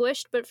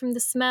extinguished, but from the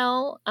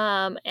smell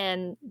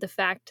and the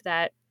fact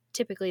that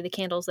typically the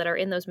candles that are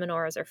in those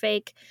menorahs are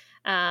fake,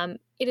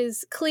 it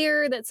is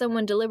clear that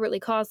someone deliberately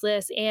caused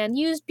this and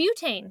used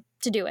butane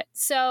to do it.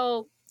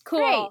 So,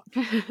 cool.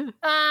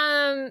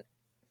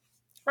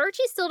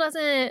 Archie still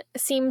doesn't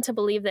seem to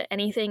believe that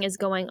anything is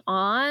going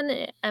on.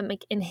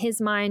 In his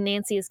mind,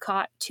 Nancy has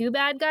caught two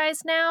bad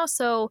guys now,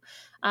 so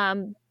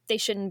they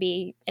shouldn't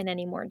be in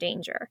any more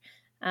danger.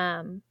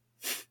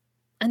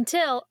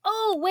 Until,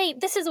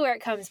 this is where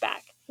it comes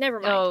back. Never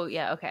mind. Oh,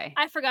 yeah, okay.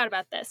 I forgot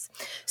about this.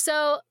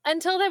 So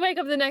until they wake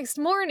up the next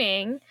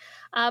morning,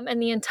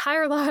 and the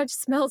entire lodge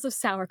smells of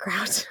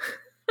sauerkraut.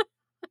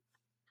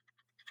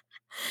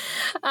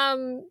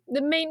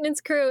 The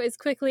maintenance crew is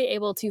quickly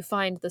able to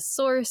find the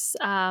source.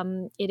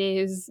 It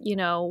is,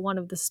 one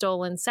of the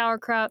stolen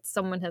sauerkrauts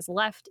someone has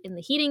left in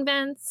the heating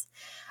vents.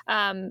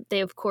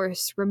 They, of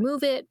course,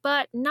 remove it,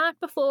 but not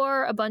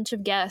before a bunch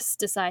of guests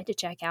decide to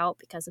check out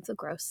because of the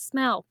gross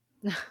smell.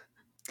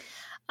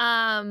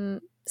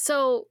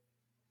 So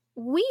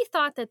we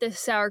thought that this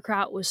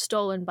sauerkraut was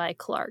stolen by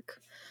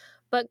Clark,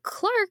 but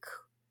Clark,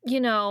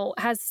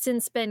 has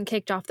since been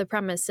kicked off the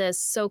premises.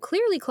 So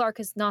clearly Clark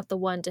is not the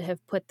one to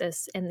have put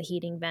this in the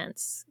heating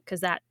vents,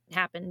 because that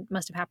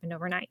must have happened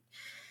overnight.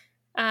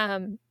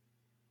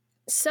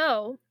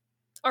 So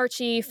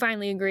Archie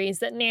finally agrees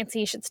that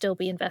Nancy should still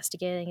be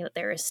investigating, that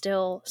there is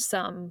still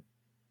some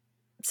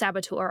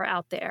saboteur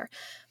out there.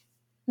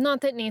 Not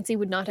that Nancy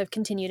would not have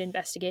continued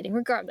investigating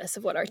regardless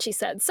of what Archie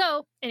said.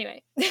 So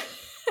anyway.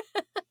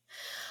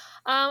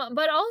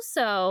 But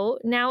also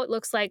now it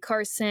looks like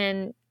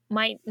Carson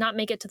might not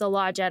make it to the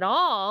lodge at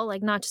all,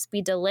 like not just be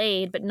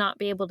delayed, but not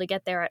be able to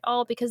get there at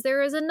all, because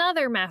there is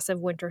another massive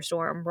winter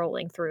storm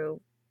rolling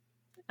through,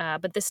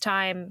 but this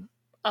time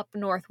up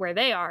north where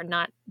they are,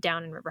 not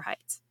down in River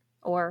Heights,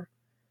 or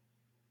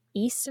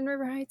east in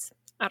River Heights.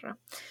 I don't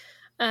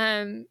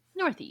know.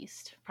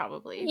 Northeast,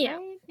 probably. Yeah.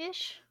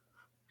 Right-ish.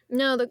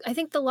 No, I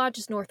think the lodge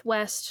is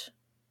northwest,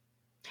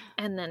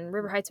 and then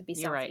River Heights would be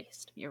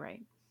southeast. You're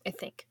right. I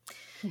think.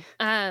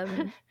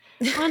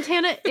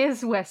 Montana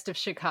is west of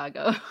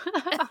Chicago.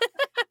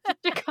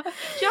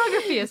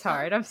 Geography is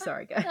hard. I'm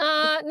sorry, guys.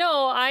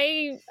 No,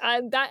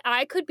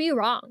 I could be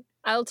wrong.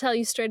 I'll tell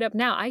you straight up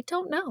now. I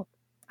don't know.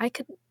 I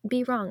could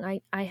be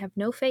wrong. I have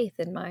no faith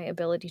in my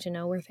ability to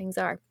know where things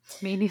are.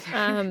 Me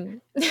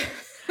neither.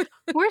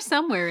 We're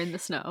somewhere in the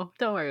snow.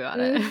 Don't worry about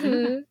it.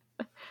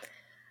 Mm-hmm.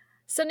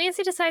 So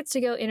Nancy decides to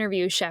go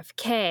interview Chef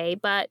K,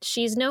 but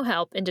she's no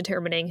help in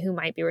determining who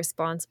might be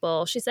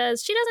responsible. She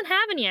says she doesn't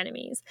have any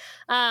enemies,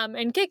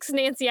 and kicks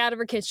Nancy out of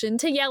her kitchen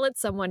to yell at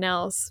someone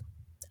else.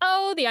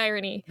 Oh, the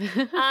irony.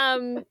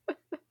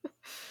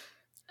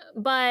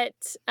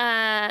 But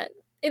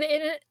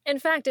in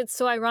fact, it's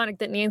so ironic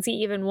that Nancy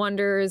even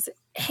wonders,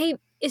 hey,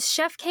 is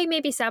Chef K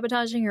maybe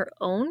sabotaging her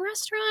own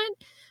restaurant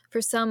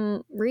for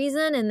some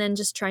reason and then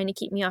just trying to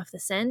keep me off the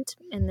scent?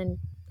 And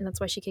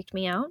that's why she kicked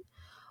me out?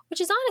 Which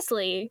is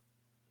honestly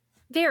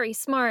very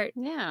smart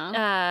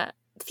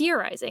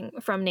theorizing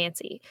from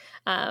Nancy.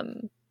 I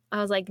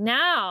was like,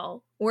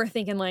 now we're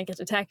thinking like a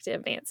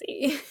detective,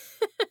 Nancy.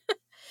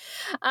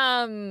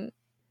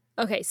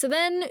 Okay, so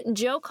then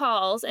Joe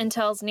calls and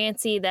tells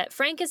Nancy that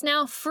Frank is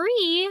now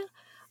free,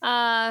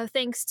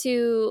 thanks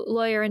to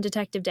lawyer and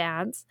detective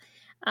dads.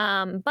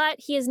 But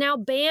he is now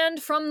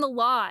banned from the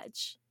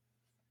lodge.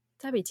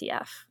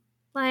 WTF.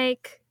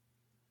 Like,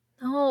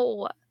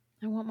 no.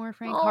 I want more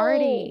Frank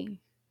Hardy.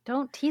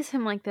 Don't tease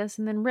him like this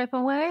and then rip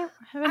away.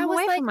 Have him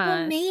away from us.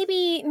 Well,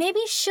 maybe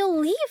she'll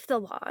leave the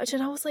lodge.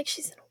 And I was like,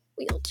 she's in a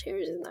wheelchair.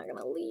 She's not going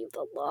to leave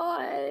the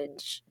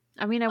lodge.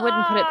 I mean, I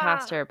wouldn't put it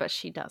past her, but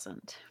she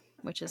doesn't,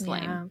 which is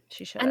lame.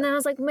 She should. And then I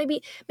was like,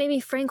 maybe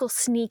Frank will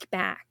sneak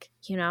back,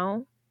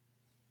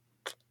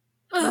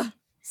 Ugh,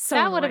 so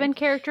that would have been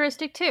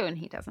characteristic too, and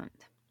he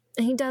doesn't.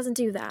 And he doesn't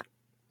do that.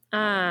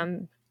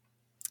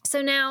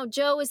 So now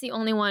Joe is the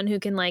only one who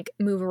can like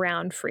move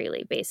around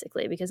freely,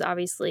 basically, because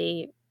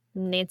obviously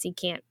Nancy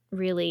can't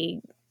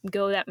really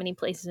go that many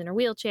places in her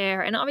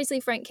wheelchair, and obviously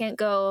Frank can't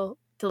go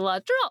to the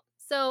lodge at all.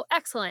 So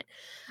excellent.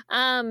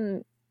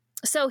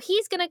 So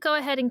he's going to go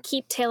ahead and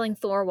keep tailing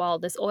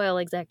Thorwald, this oil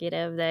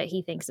executive that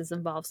he thinks is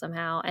involved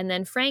somehow. And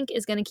then Frank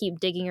is going to keep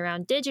digging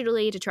around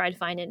digitally to try to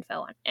find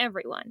info on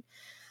everyone.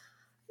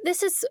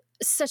 This is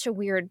such a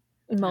weird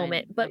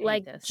moment, but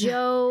like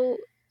Joe,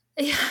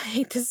 I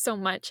hate this so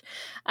much.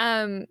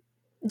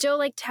 Joe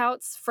like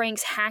touts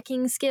Frank's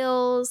hacking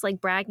skills,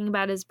 like bragging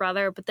about his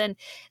brother. But then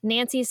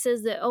Nancy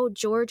says that, oh,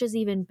 George is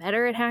even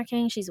better at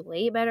hacking. She's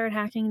way better at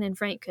hacking than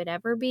Frank could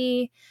ever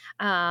be.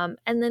 And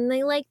then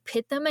they like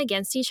pit them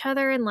against each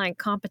other in like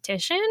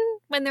competition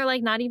when they're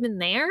like not even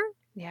there.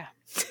 Yeah.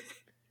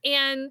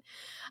 And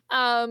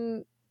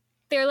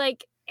they're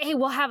like, hey,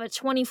 we'll have a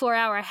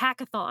 24-hour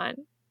hackathon.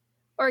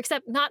 Or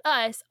except not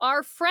us,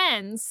 our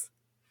friends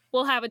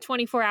will have a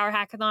 24-hour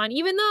hackathon,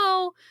 even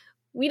though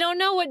we don't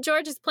know what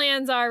George's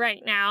plans are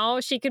right now.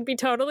 She could be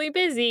totally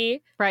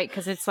busy. Right,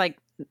 because it's like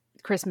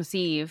Christmas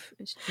Eve.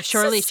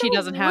 Surely she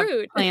doesn't have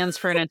plans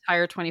for an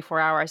entire 24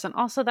 hours. And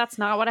also, that's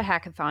not what a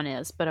hackathon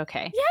is, but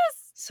okay.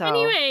 Yes. So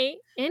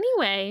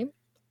Anyway,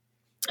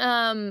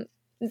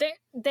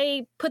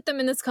 they put them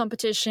in this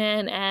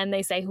competition and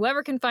they say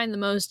whoever can find the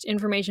most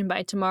information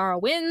by tomorrow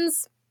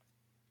wins.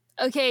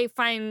 Okay,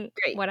 fine,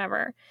 great,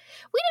 whatever.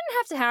 We didn't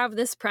have to have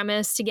this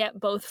premise to get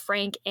both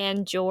Frank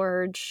and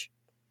George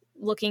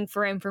looking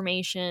for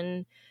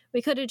information.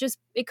 It could have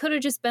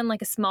just been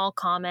like a small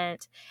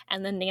comment,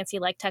 and then Nancy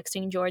like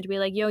texting George, be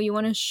like, "Yo, you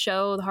want to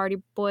show the Hardy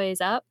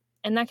Boys up?"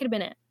 And that could have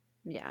been it.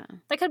 Yeah,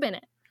 that could have been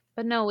it.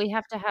 But no, we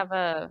have to have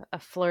a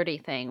flirty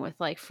thing with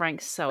like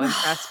Frank's so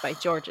impressed by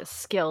George's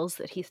skills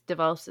that he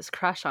develops this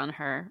crush on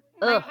her.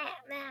 Ugh.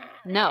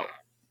 No.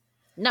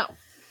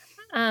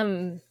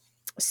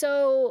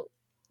 So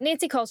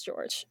Nancy calls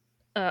George,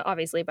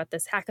 obviously, about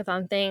this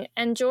hackathon thing.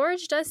 And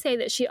George does say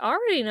that she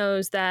already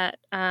knows that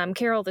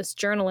Carol, this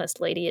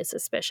journalist lady, is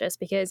suspicious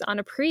because on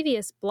a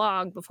previous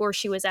blog, before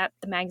she was at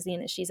the magazine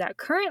that she's at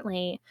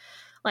currently,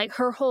 like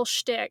her whole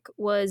shtick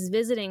was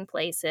visiting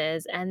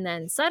places and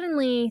then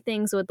suddenly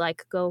things would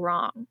like go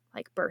wrong,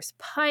 like burst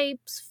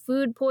pipes,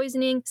 food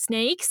poisoning,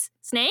 snakes.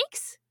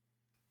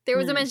 There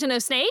was a mention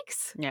of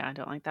snakes. Yeah, I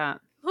don't like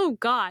that. Oh,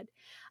 God.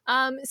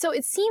 So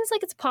it seems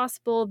like it's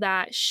possible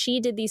that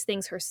she did these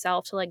things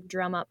herself to like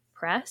drum up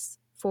press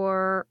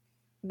for,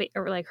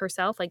 or like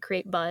herself, like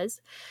create buzz,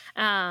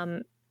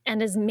 and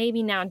is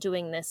maybe now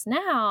doing this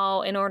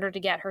now in order to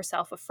get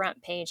herself a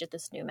front page at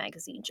this new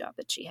magazine job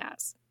that she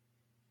has.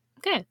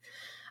 Okay.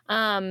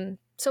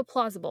 So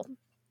plausible.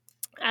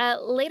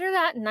 Later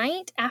that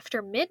night,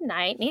 after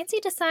midnight, Nancy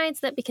decides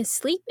that because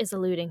sleep is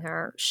eluding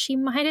her, she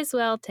might as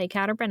well take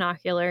out her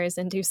binoculars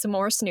and do some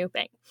more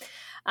snooping.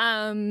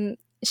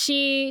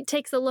 She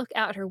takes a look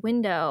out her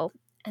window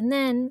and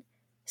then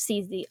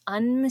sees the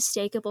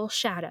unmistakable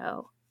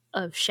shadow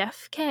of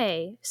Chef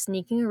K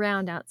sneaking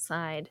around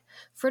outside,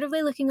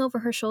 furtively looking over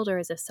her shoulder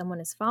as if someone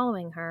is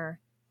following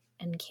her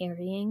and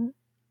carrying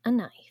a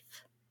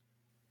knife.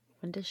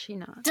 When does she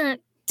not? Dun,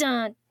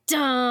 dun,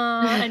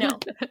 dun. I know.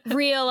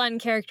 Real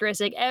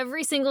uncharacteristic.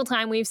 Every single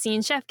time we've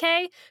seen Chef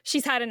K,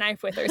 she's had a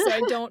knife with her. So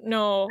I don't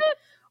know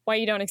why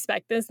you don't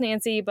expect this,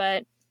 Nancy,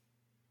 but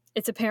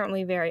it's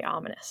apparently very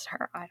ominous to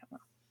her. I don't know.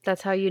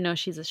 That's how you know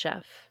she's a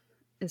chef,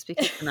 is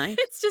because of the knife.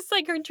 It's just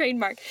like her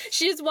trademark.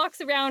 She just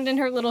walks around in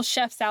her little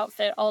chef's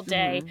outfit all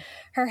day,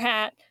 her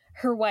hat,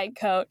 her white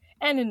coat,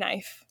 and a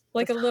knife.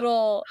 Like just a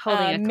little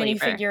mini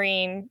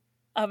figurine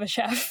of a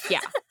chef. Yeah,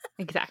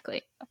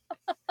 exactly.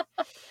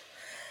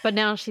 But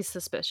now she's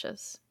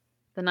suspicious.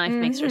 The knife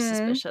makes her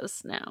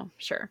suspicious now.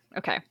 Sure.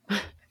 Okay.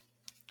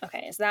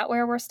 Okay, is that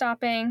where we're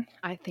stopping?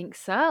 I think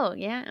so,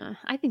 yeah.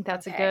 I think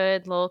that's a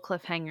good little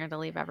cliffhanger to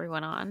leave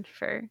everyone on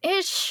for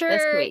it sure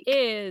this week.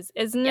 Is,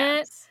 isn't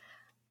it?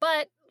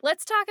 But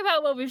let's talk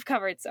about what we've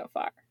covered so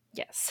far.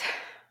 Yes.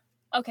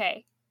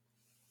 Okay.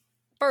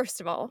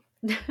 First of all,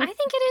 I think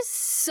it is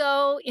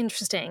so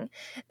interesting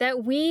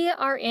that we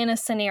are in a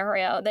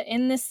scenario that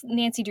in this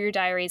Nancy Drew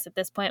Diaries at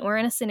this point, we're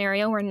in a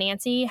scenario where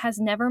Nancy has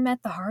never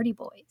met the Hardy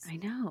Boys. I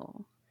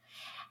know.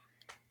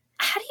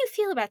 How do you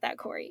feel about that,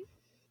 Corey?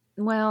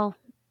 Well,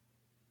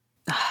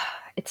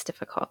 it's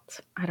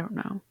difficult. I don't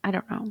know. I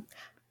don't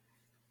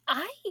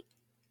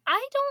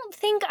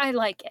think I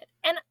like it.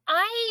 And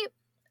I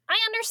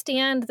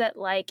understand that,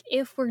 like,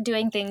 if we're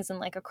doing things in,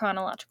 like, a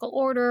chronological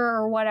order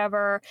or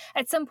whatever,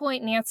 at some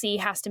point Nancy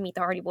has to meet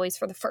the Hardy Boys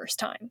for the first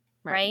time,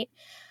 right?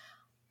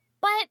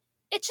 But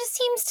it just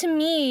seems to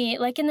me,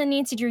 like, in the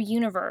Nancy Drew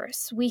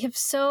universe, we have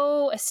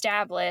so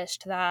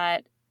established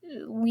that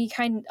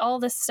all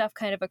this stuff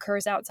kind of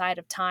occurs outside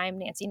of time.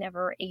 Nancy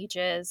never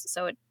ages,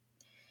 so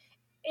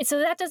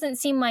that doesn't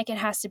seem like it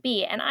has to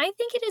be. And I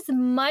think it is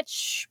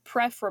much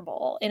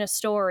preferable in a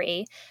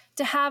story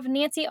to have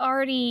Nancy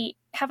already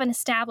have an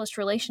established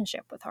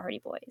relationship with Hardy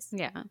Boys.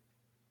 Yeah.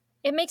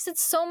 It makes it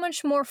so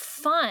much more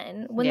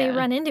fun when they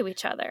run into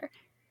each other.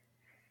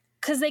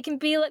 Because they can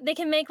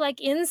make like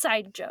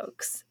inside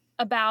jokes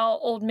about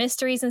old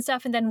mysteries and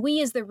stuff. And then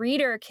we as the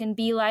reader can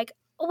be like,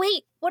 oh,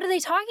 wait, what are they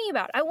talking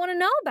about? I want to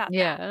know about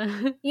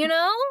that. You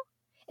know?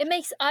 It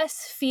makes us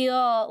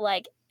feel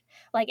like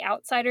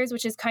outsiders,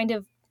 which is kind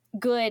of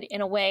good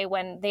in a way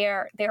when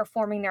they're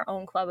forming their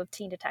own club of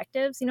teen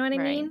detectives. You know what I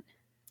mean?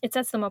 It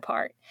sets them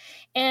apart.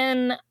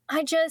 And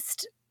I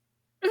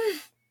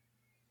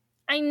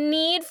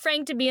need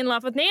Frank to be in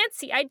love with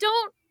Nancy. I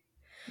don't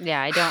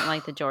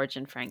like the George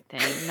and Frank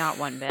thing. Not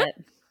one bit.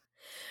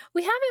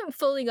 We haven't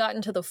fully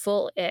gotten to the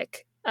full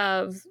ick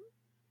of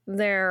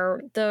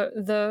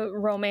the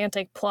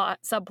romantic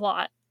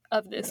subplot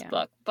of this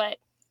book,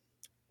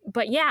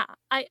 but yeah,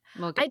 I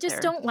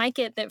just don't like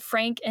it that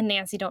Frank and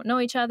Nancy don't know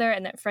each other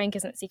and that Frank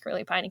isn't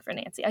secretly pining for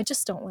Nancy. I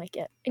just don't like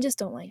it.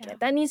 it.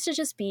 That needs to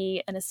just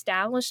be an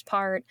established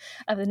part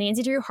of the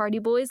Nancy Drew Hardy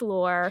Boys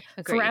lore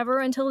forever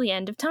until the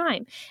end of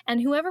time.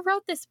 And whoever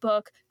wrote this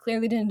book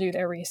clearly didn't do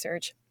their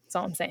research. That's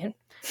all I'm saying.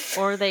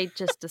 Or they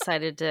just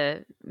decided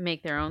to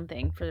make their own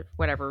thing for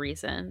whatever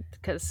reason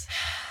because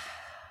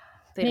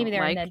maybe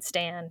they're a Ned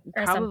stan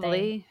or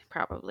something.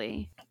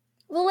 Probably.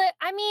 Well,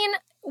 I mean,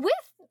 with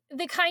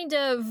the kind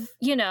of,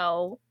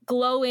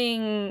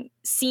 glowing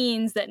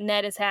scenes that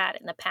Ned has had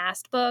in the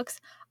past books,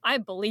 I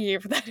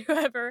believe that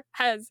whoever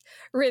has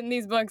written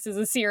these books is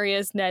a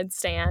serious Ned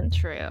stan.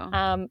 True.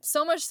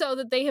 So much so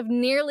that they have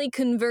nearly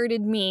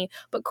converted me.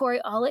 But Corey,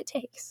 all it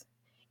takes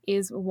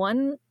is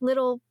one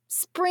little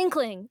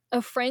sprinkling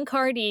of Frank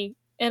Hardy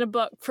in a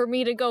book for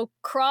me to go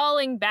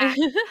crawling back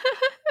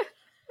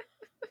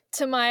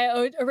to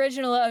my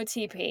original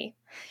OTP.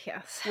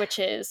 Yes. Which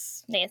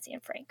is Nancy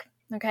and Frank.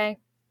 Okay?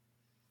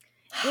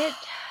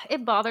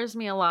 It bothers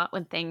me a lot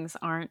when things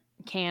aren't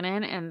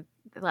canon, and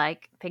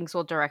like things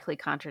will directly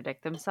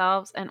contradict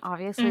themselves. And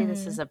obviously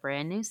this is a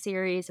brand new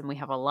series and we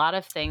have a lot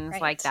of things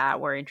like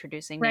that. We're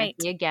introducing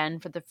Nancy again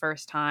for the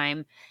first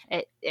time.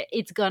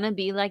 It's gonna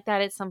be like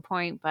that at some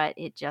point, but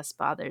it just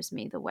bothers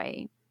me the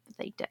way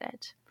they did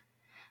it.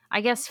 I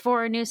guess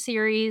for a new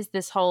series,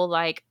 this whole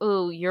like,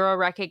 oh, you're a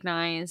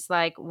recognized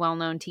like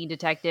well-known teen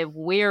detective.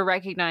 We're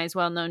recognized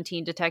well-known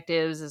teen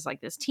detectives as like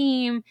this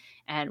team,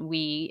 and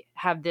we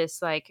have this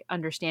like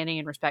understanding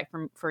and respect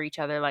for each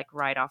other like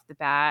right off the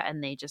bat,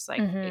 and they just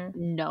like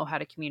know how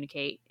to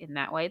communicate in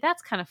that way.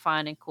 That's kind of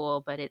fun and cool,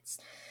 but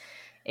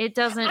it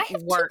doesn't work. I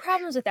have two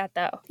problems with that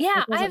though.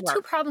 Yeah, I have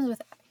two problems with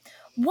that.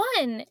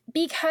 One,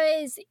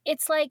 because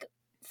it's like,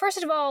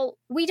 first of all,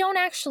 we don't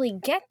actually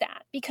get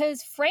that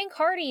because Frank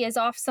Hardy is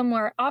off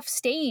somewhere off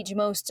stage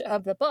most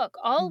of the book.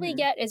 All we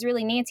get is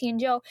really Nancy and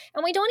Joe,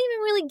 and we don't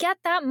even really get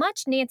that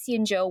much Nancy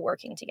and Joe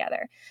working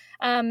together.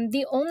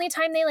 The only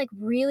time they like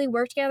really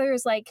work together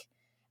is like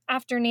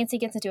after Nancy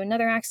gets into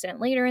another accident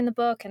later in the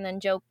book, and then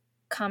Joe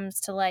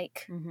comes to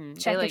like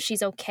check if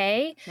she's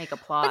okay. Make a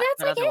plot,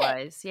 but like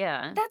otherwise,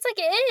 that's like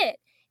it.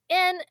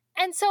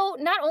 And so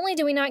not only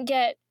do we not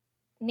get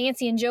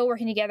Nancy and Joe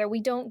working together,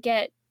 we don't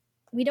get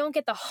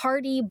the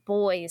Hardy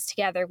boys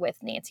together with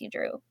Nancy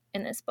Drew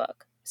in this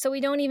book. So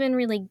we don't even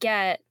really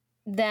get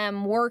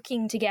them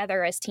working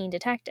together as teen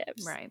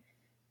detectives. Right.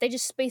 They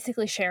just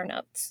basically share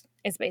notes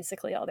is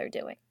basically all they're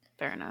doing.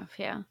 Fair enough,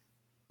 yeah.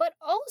 But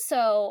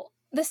also,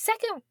 the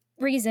second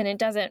reason it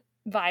doesn't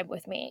vibe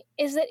with me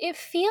is that it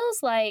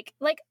feels like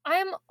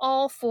I'm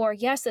all for,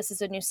 yes, this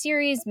is a new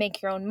series,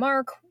 make your own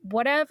mark,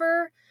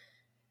 whatever.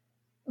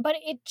 But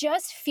it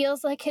just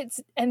feels like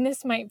and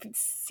this might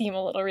seem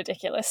a little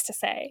ridiculous to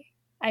say,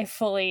 I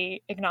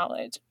fully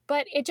acknowledge,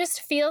 but it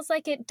just feels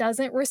like it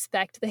doesn't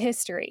respect the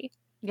history.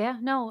 Yeah,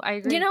 no, I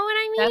agree. You know what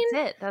I mean?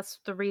 That's it. That's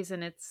the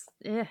reason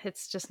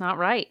it's just not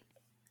right.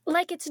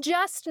 Like, it's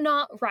just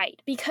not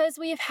right because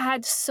we've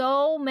had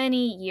so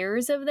many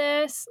years of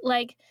this,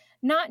 like,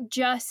 not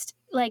just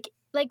like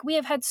we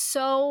have had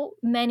so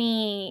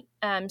many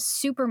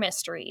super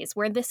mysteries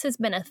where this has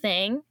been a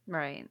thing.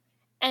 Right.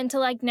 And to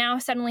like now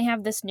suddenly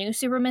have this new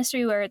super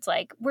mystery where it's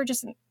like, we're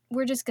just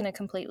going to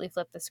completely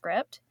flip the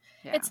script.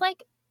 Yeah. It's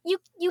like,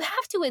 you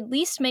have to at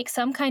least make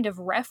some kind of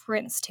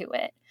reference to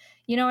it.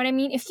 You know what I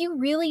mean? If you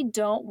really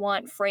don't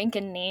want Frank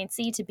and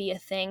Nancy to be a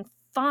thing,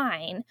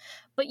 fine.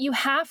 But you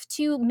have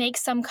to make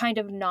some kind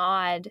of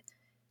nod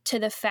to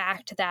the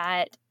fact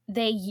that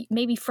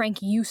maybe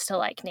Frank used to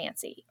like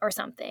Nancy or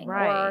something.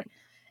 Right.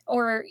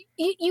 Or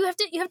you have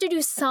to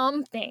do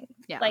something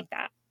like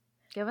that.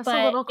 Give us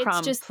a little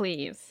crumb,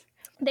 please.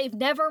 They've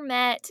never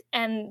met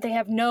and they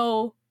have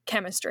no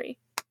chemistry.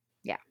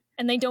 Yeah.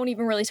 And they don't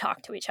even really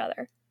talk to each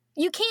other.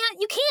 You can't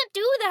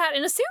do that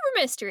in a super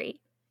mystery.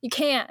 You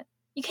can't.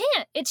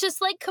 It's just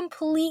like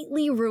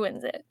completely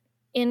ruins it,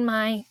 in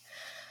my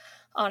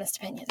honest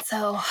opinion.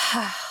 So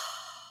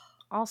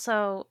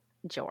also,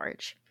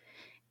 George,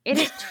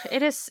 it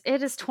is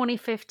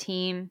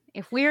 2015.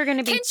 If we are going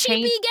to be Can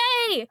she be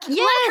gay? Yes.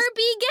 Let her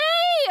be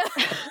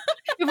gay.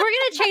 If we're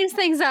going to change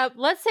things up,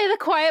 let's say the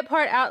quiet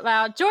part out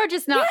loud. George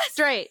is not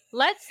straight.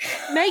 Let's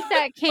make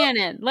that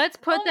canon. Let's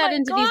put that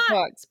into these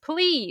books,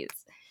 please.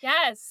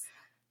 Yes.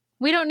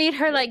 We don't need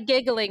her like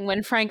giggling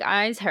when Frank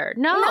eyes her.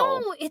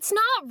 No, it's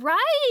not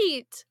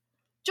right.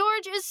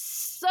 George is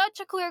such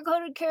a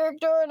clear-coded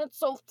character, and it's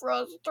so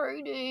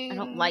frustrating. I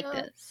don't like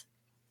this.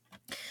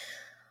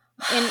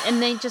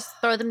 And they just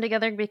throw them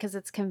together because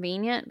it's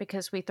convenient,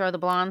 because we throw the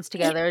blondes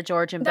together,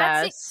 George and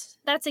Bess.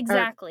 That's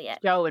exactly it.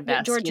 Joe and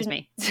Bess, George excuse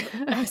me.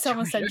 I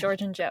almost said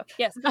George and Joe.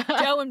 Yes,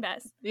 Joe and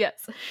Bess.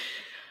 Yes.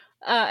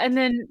 And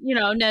then,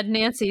 Ned and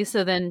Nancy,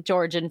 so then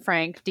George and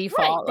Frank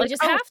default. Right, they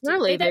just have to.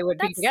 Surely they would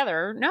be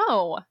together.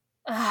 No.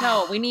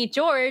 No, we need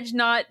George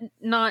not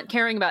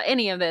caring about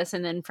any of this,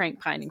 and then Frank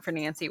pining for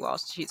Nancy while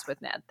she's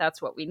with Ned.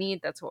 That's what we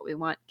need. That's what we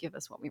want. Give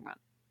us what we want.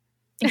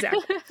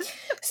 Exactly.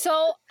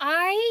 So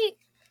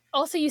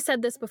also, you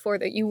said this before,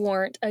 that you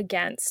weren't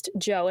against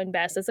Joe and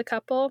Bess as a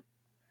couple.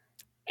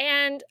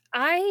 And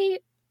I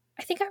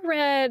think it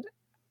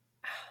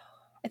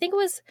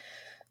was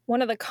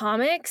one of the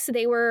comics.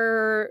 They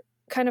were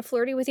kind of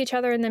flirty with each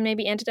other and then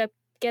maybe ended up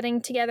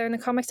getting together in the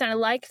comics. And I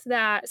liked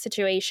that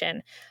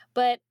situation.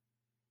 But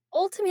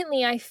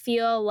ultimately, I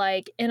feel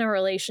like in a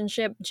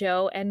relationship,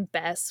 Joe and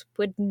Bess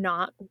would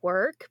not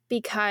work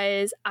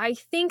because I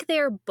think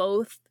they're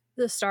both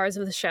the stars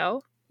of the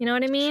show. You know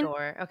what I mean?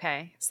 Sure.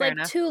 Okay. It's like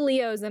enough. Two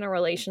Leos in a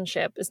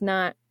relationship is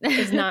not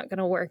going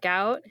to work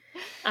out.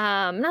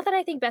 Not that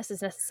I think Bess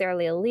is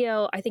necessarily a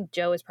Leo. I think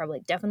Joe is probably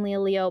definitely a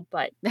Leo,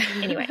 but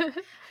anyway.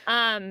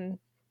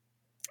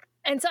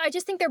 And so I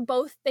just think they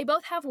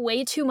both have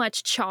way too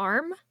much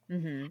charm.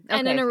 Mm-hmm. Okay,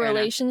 and in a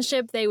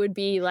relationship, they would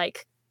be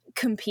like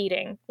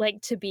competing,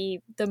 like to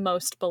be the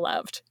most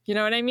beloved. You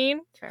know what I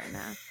mean? Fair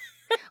enough.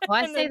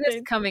 Well, I say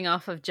this coming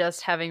off of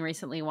just having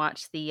recently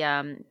watched the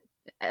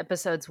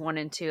episodes 1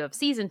 and 2 of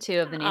season 2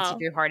 of the Nancy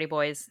Drew Hardy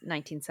Boys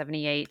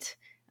 1978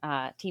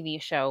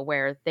 TV show,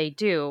 where they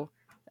do,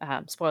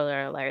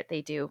 spoiler alert,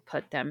 they do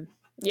put them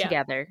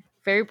together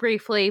very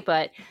briefly,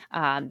 but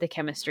the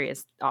chemistry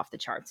is off the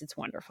charts. It's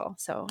wonderful.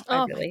 So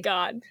my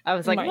God. I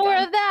was like, more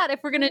of that. If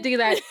we're going to do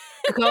that,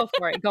 go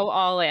for it. Go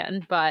all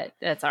in. But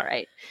that's all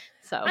right.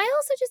 So I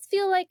also just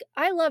feel like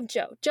I love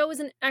Joe. Joe is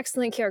an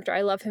excellent character.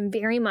 I love him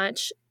very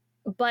much.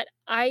 But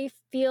I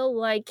feel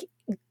like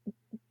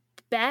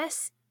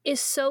Bess is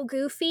so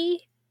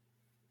goofy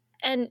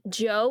and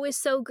Joe is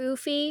so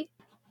goofy.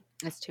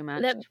 It's too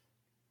much.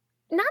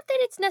 Not that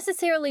it's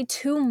necessarily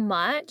too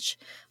much,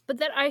 but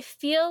that I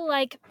feel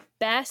like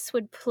Bess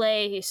would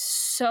play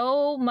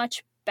so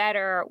much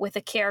better with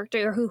a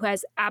character who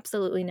has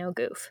absolutely no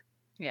goof.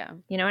 Yeah.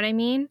 You know what I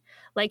mean?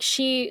 Like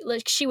she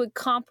would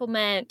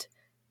complement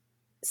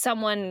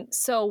someone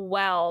so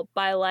well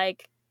by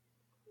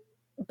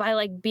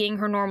being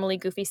her normally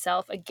goofy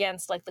self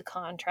against like the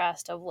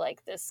contrast of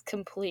like this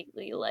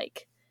completely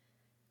like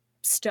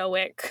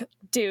stoic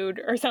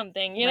dude or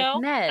something, you know?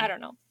 Ned. I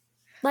don't know.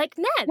 Like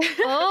Ned.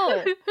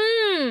 Oh.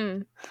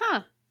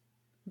 Huh.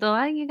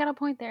 Though you got a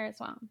point there as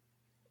well.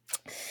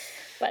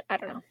 But I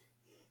don't know.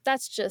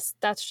 That's just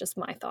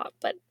my thought.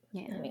 But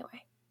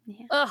anyway.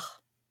 Yeah. Ugh.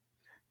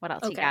 What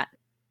else you got?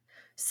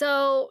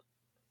 So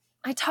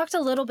I talked a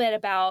little bit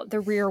about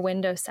the Rear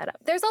Window setup.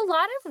 There's a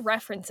lot of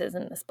references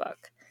in this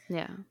book.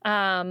 Yeah.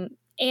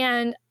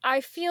 And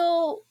I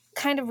feel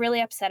kind of really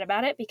upset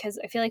about it because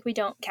I feel like we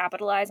don't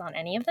capitalize on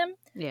any of them.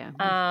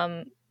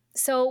 Yeah.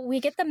 So we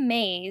get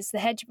the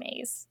hedge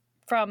maze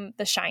from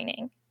The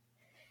Shining.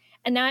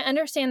 And now I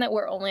understand that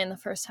we're only in the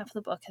first half of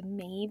the book and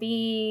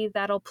maybe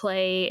that'll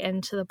play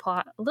into the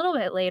plot a little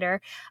bit later.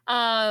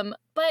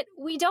 But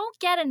we don't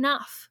get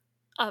enough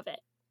of it.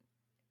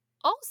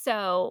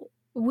 Also,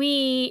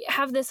 we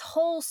have this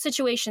whole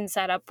situation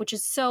set up, which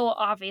is so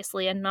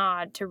obviously a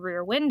nod to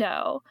Rear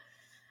Window,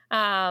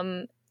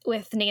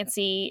 with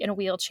Nancy in a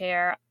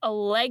wheelchair, a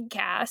leg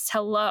cast,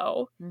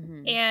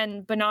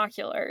 and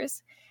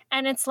binoculars.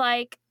 And it's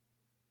like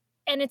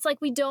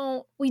we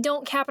don't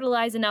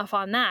capitalize enough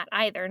on that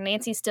either.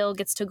 Nancy still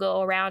gets to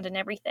go around and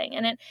everything.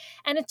 And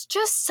it's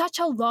just such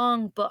a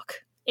long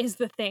book is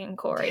the thing,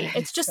 Corey.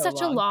 It's just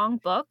such a long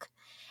book.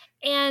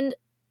 And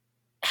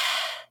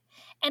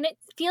it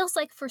feels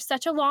like for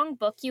such a long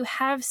book, you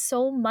have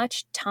so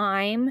much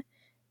time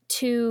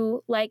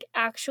to like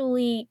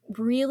actually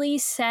really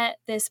set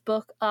this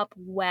book up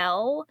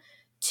well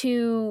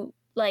to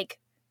like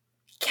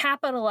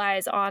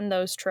capitalize on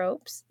those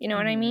tropes. You know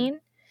what I mean?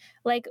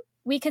 Like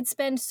we could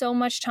spend so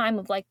much time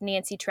of like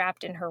Nancy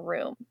trapped in her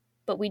room,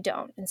 but we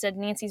don't. Instead,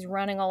 Nancy's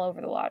running all over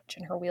the lodge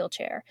in her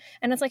wheelchair.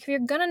 And it's like, if you're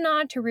going to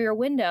nod to Rear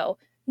Window,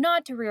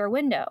 nod to Rear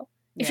Window.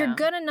 If you're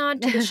going to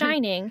nod to The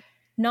Shining,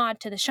 nod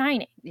to The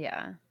Shining.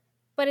 Yeah.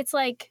 But it's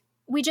like,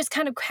 we just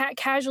kind of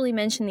casually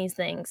mention these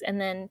things and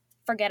then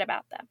forget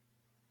about them.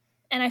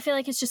 And I feel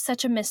like it's just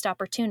such a missed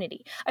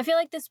opportunity. I feel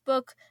like this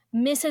book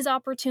misses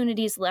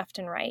opportunities left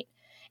and right.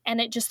 And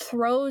it just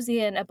throws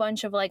in a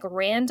bunch of like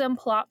random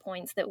plot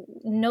points that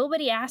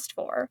nobody asked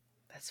for.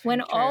 That's when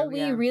all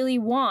we really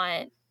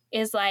want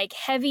is like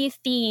heavy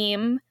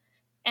theme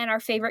and our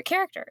favorite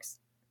characters.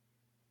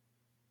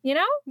 You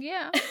know?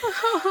 Yeah.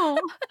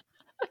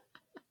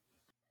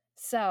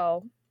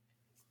 So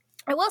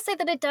I will say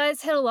that it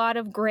does hit a lot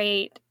of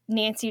great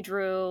Nancy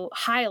Drew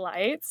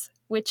highlights,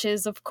 which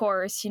is, of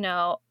course,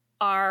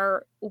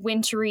 our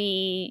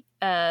wintry,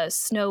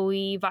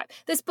 snowy vibe.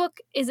 This book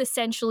is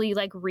essentially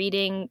like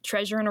reading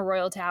Treasure in a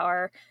Royal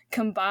Tower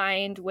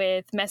combined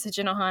with Message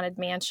in a Haunted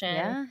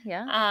Mansion.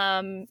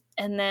 Yeah.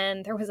 And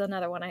then there was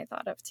another one I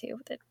thought of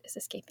too that is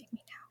escaping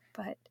me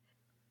now. But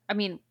I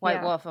mean,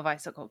 White Wolf of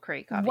Icicle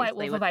Creek, obviously, White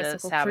Wolf with of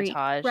Icicle the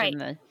sabotage Creek. Right.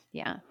 and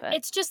but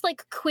it's just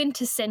like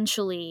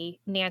quintessentially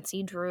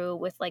Nancy Drew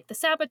with like the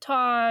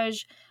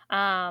sabotage,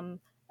 a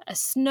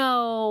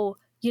snow,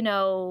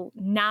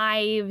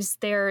 knives,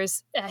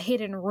 there's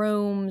hidden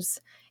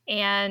rooms,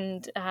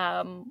 and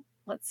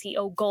let's see,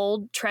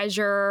 gold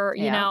treasure,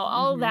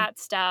 all that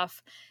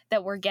stuff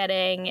that we're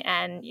getting.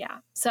 And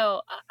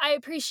so I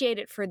appreciate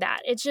it for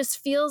that. It just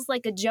feels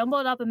like a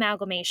jumbled up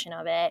amalgamation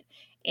of it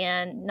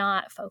and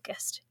not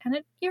focused, and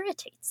it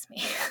irritates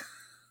me.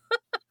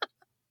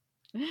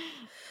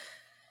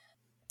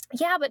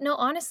 Yeah, but no,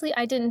 honestly,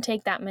 I didn't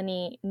take that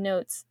many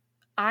notes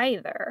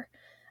either.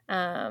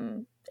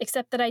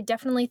 Except that I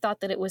definitely thought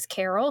that it was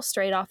Carol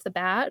straight off the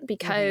bat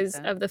because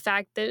of the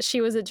fact that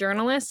she was a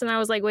journalist. And I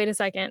was like, wait a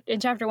second. In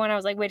chapter 1, I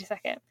was like, wait a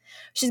second.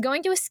 She's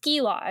going to a ski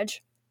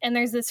lodge and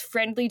there's this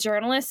friendly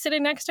journalist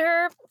sitting next to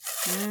her.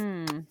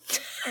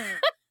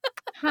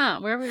 Where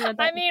have we read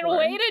that before?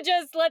 Way to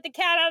just let the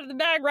cat out of the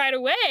bag right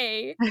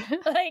away.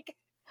 Like,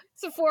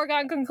 it's a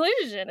foregone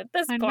conclusion at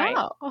this point. I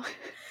know.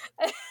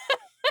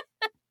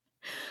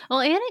 Well,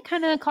 and it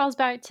kind of calls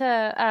back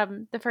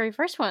to the very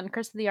first one,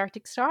 Curse of the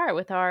Arctic Star,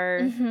 with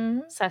our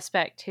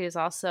suspect who's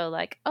also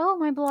like, oh,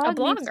 my blog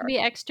needs to be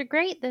extra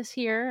great this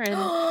year. And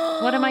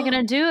what am I going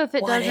to do if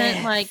it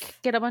doesn't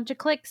get a bunch of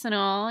clicks and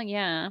all?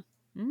 Yeah.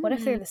 What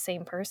if they're the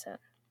same person?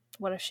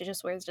 What if she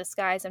just wears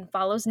disguise and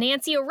follows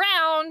Nancy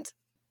around?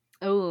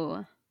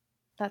 Oh,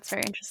 that's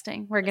very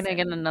interesting. We're going to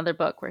get another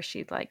book where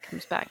she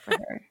comes back for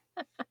her.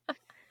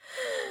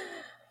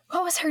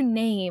 What was her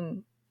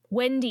name?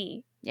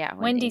 Wendy. Yeah,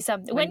 Wendy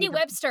something. Wendy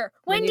Webster.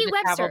 Wendy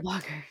Webster. Travel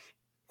blogger.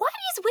 What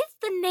is with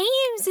the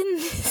names in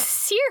this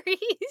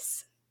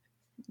series?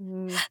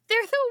 They're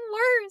the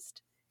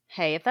worst.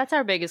 Hey, if that's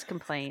our biggest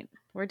complaint,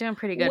 we're doing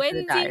pretty good for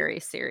the Diary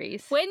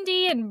series.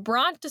 Wendy and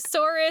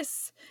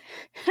Brontosaurus,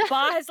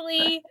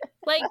 Bosley.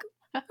 Like,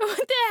 what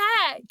the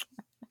heck?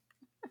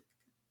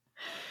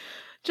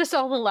 Just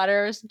all the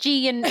letters,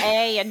 G and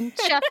A and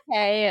Chef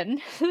K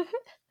and...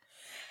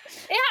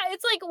 Yeah,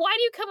 it's like, why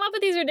do you come up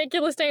with these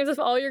ridiculous names if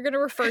all you're going to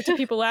refer to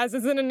people as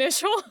is an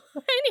initial?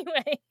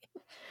 Anyway.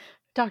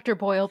 Dr.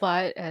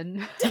 Boylebutt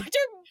and... Dr.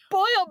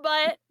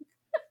 Boylebutt.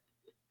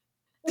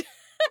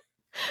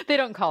 They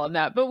don't call him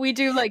that, but we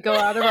do like go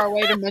out of our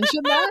way to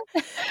mention that.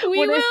 We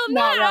when will it's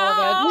not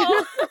now.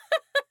 relevant.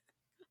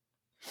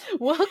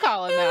 We'll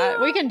call him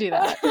that. We can do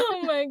that.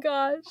 Oh my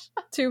gosh.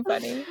 Too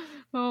funny.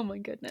 Oh my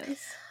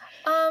goodness.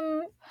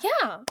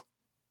 Yeah.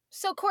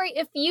 So Corey,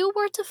 if you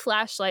were to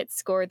flashlight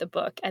score the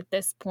book at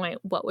this point,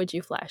 what would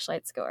you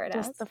flashlight score it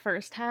as? Just the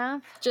first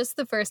half? Just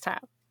the first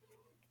half.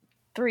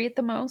 3 at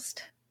the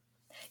most.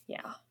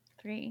 Yeah.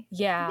 3.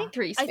 Yeah. I think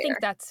 3's fair. I think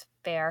that's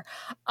fair.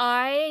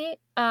 I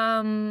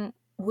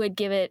would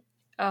give it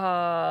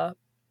a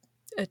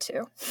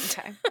 2.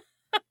 Okay.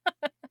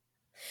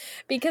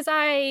 Because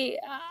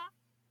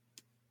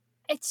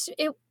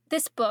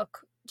this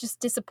book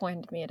just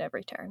disappointed me at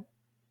every turn.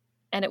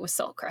 And it was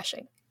soul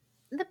crushing.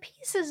 The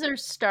pieces are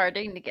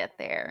starting to get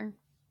there.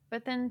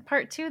 But then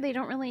part 2, they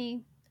don't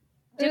really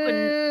they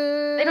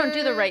don't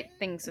do the right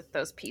things with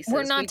those pieces.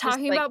 We're not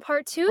talking about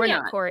part 2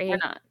 yet, Corey. We're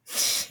not.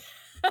 So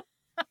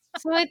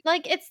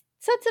it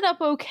sets it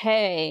up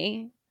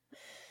okay.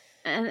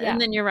 And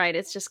then you're right,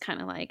 it's just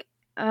kind of like,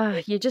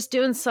 you're just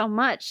doing so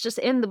much. Just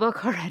end the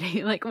book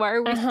already. Like, why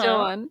are we still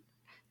on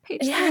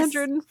page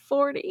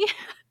 340?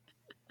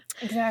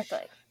 Exactly.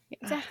 Yeah.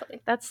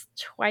 Exactly. That's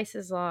twice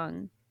as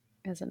long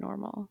as a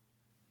normal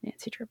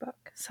Nancy Drew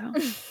book. So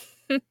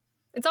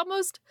it's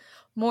almost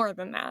more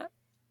than that.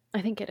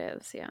 I think it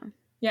is, yeah.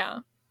 Yeah.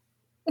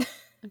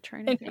 I'm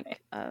trying to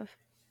think of...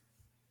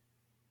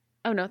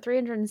 Oh no,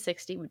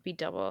 360 would be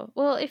double.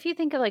 Well, if you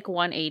think of like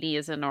 180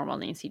 as a normal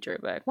Nancy Drew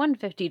book,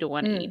 150 to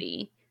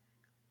 180,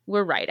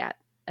 we're right at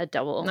a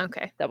double book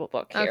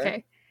here.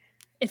 Okay.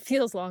 It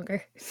feels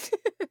longer.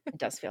 It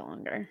does feel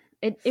longer.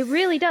 It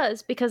really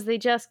does, because they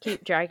just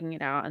keep dragging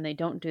it out and they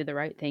don't do the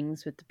right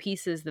things with the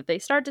pieces that they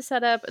start to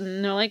set up, and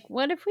then they're like,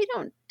 what if we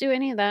don't do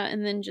any of that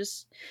and then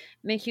just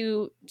make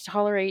you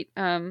tolerate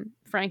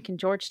Frank and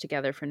George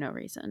together for no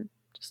reason?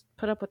 Just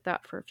put up with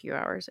that for a few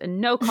hours and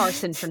no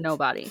Carson for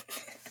nobody.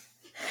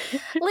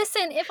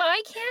 Listen, if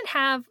I can't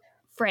have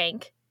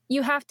Frank,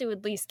 you have to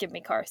at least give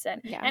me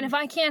Carson. Yeah. And if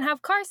I can't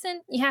have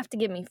Carson, you have to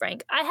give me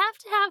Frank. I have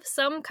to have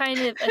some kind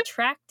of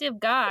attractive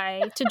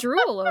guy to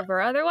drool over.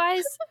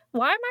 Otherwise,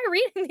 why am I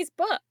reading these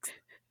books?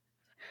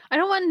 I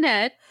don't want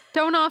Ned.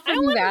 Don't offer me that.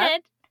 Want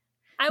Ned.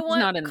 I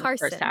want not in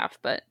Carson. The first half,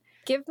 but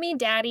give me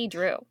Daddy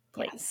Drew,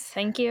 please. Yes.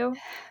 Thank you,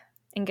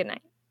 and good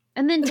night.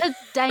 And then to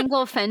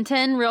dangle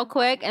Fenton real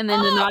quick, and then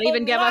to not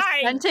even give us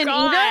Fenton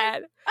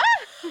either.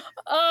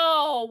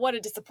 Oh, what a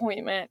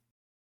disappointment.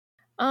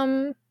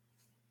 Yeah,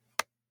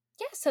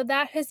 so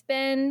that has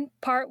been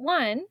part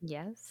 1.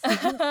 Yes.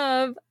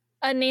 Of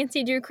A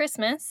Nancy Drew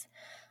Christmas.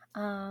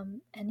 And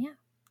yeah,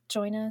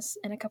 join us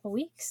in a couple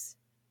weeks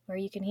where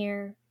you can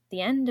hear the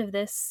end of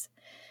this,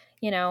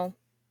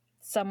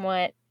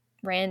 somewhat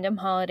random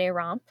holiday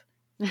romp.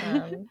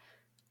 Yeah.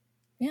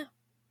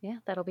 Yeah,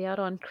 that'll be out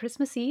on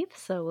Christmas Eve,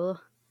 so we'll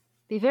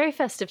be very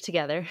festive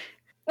together.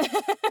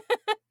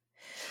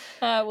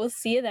 We'll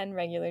see you then,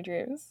 regular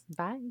Drews.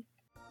 Bye.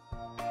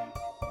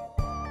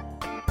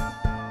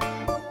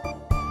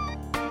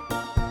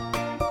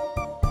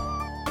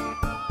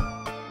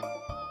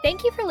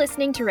 Thank you for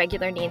listening to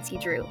Regular Nancy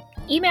Drew.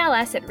 Email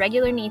us at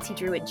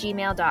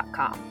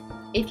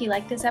regularnancydrew@gmail.com. If you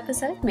like this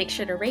episode, make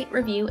sure to rate,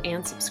 review,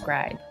 and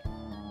subscribe.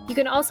 You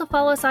can also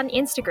follow us on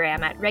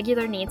Instagram at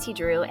Regular Nancy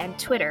Drew and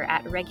Twitter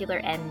at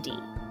RegularND.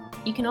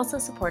 You can also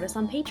support us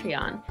on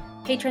Patreon.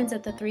 Patrons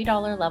at the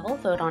 $3 level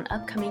vote on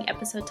upcoming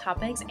episode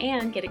topics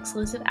and get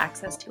exclusive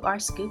access to our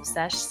Scoop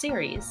Sesh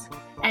series.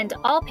 And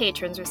all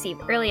patrons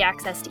receive early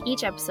access to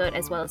each episode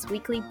as well as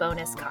weekly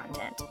bonus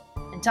content.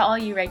 And to all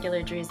you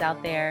regular Drews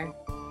out there,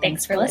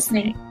 thanks for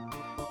listening.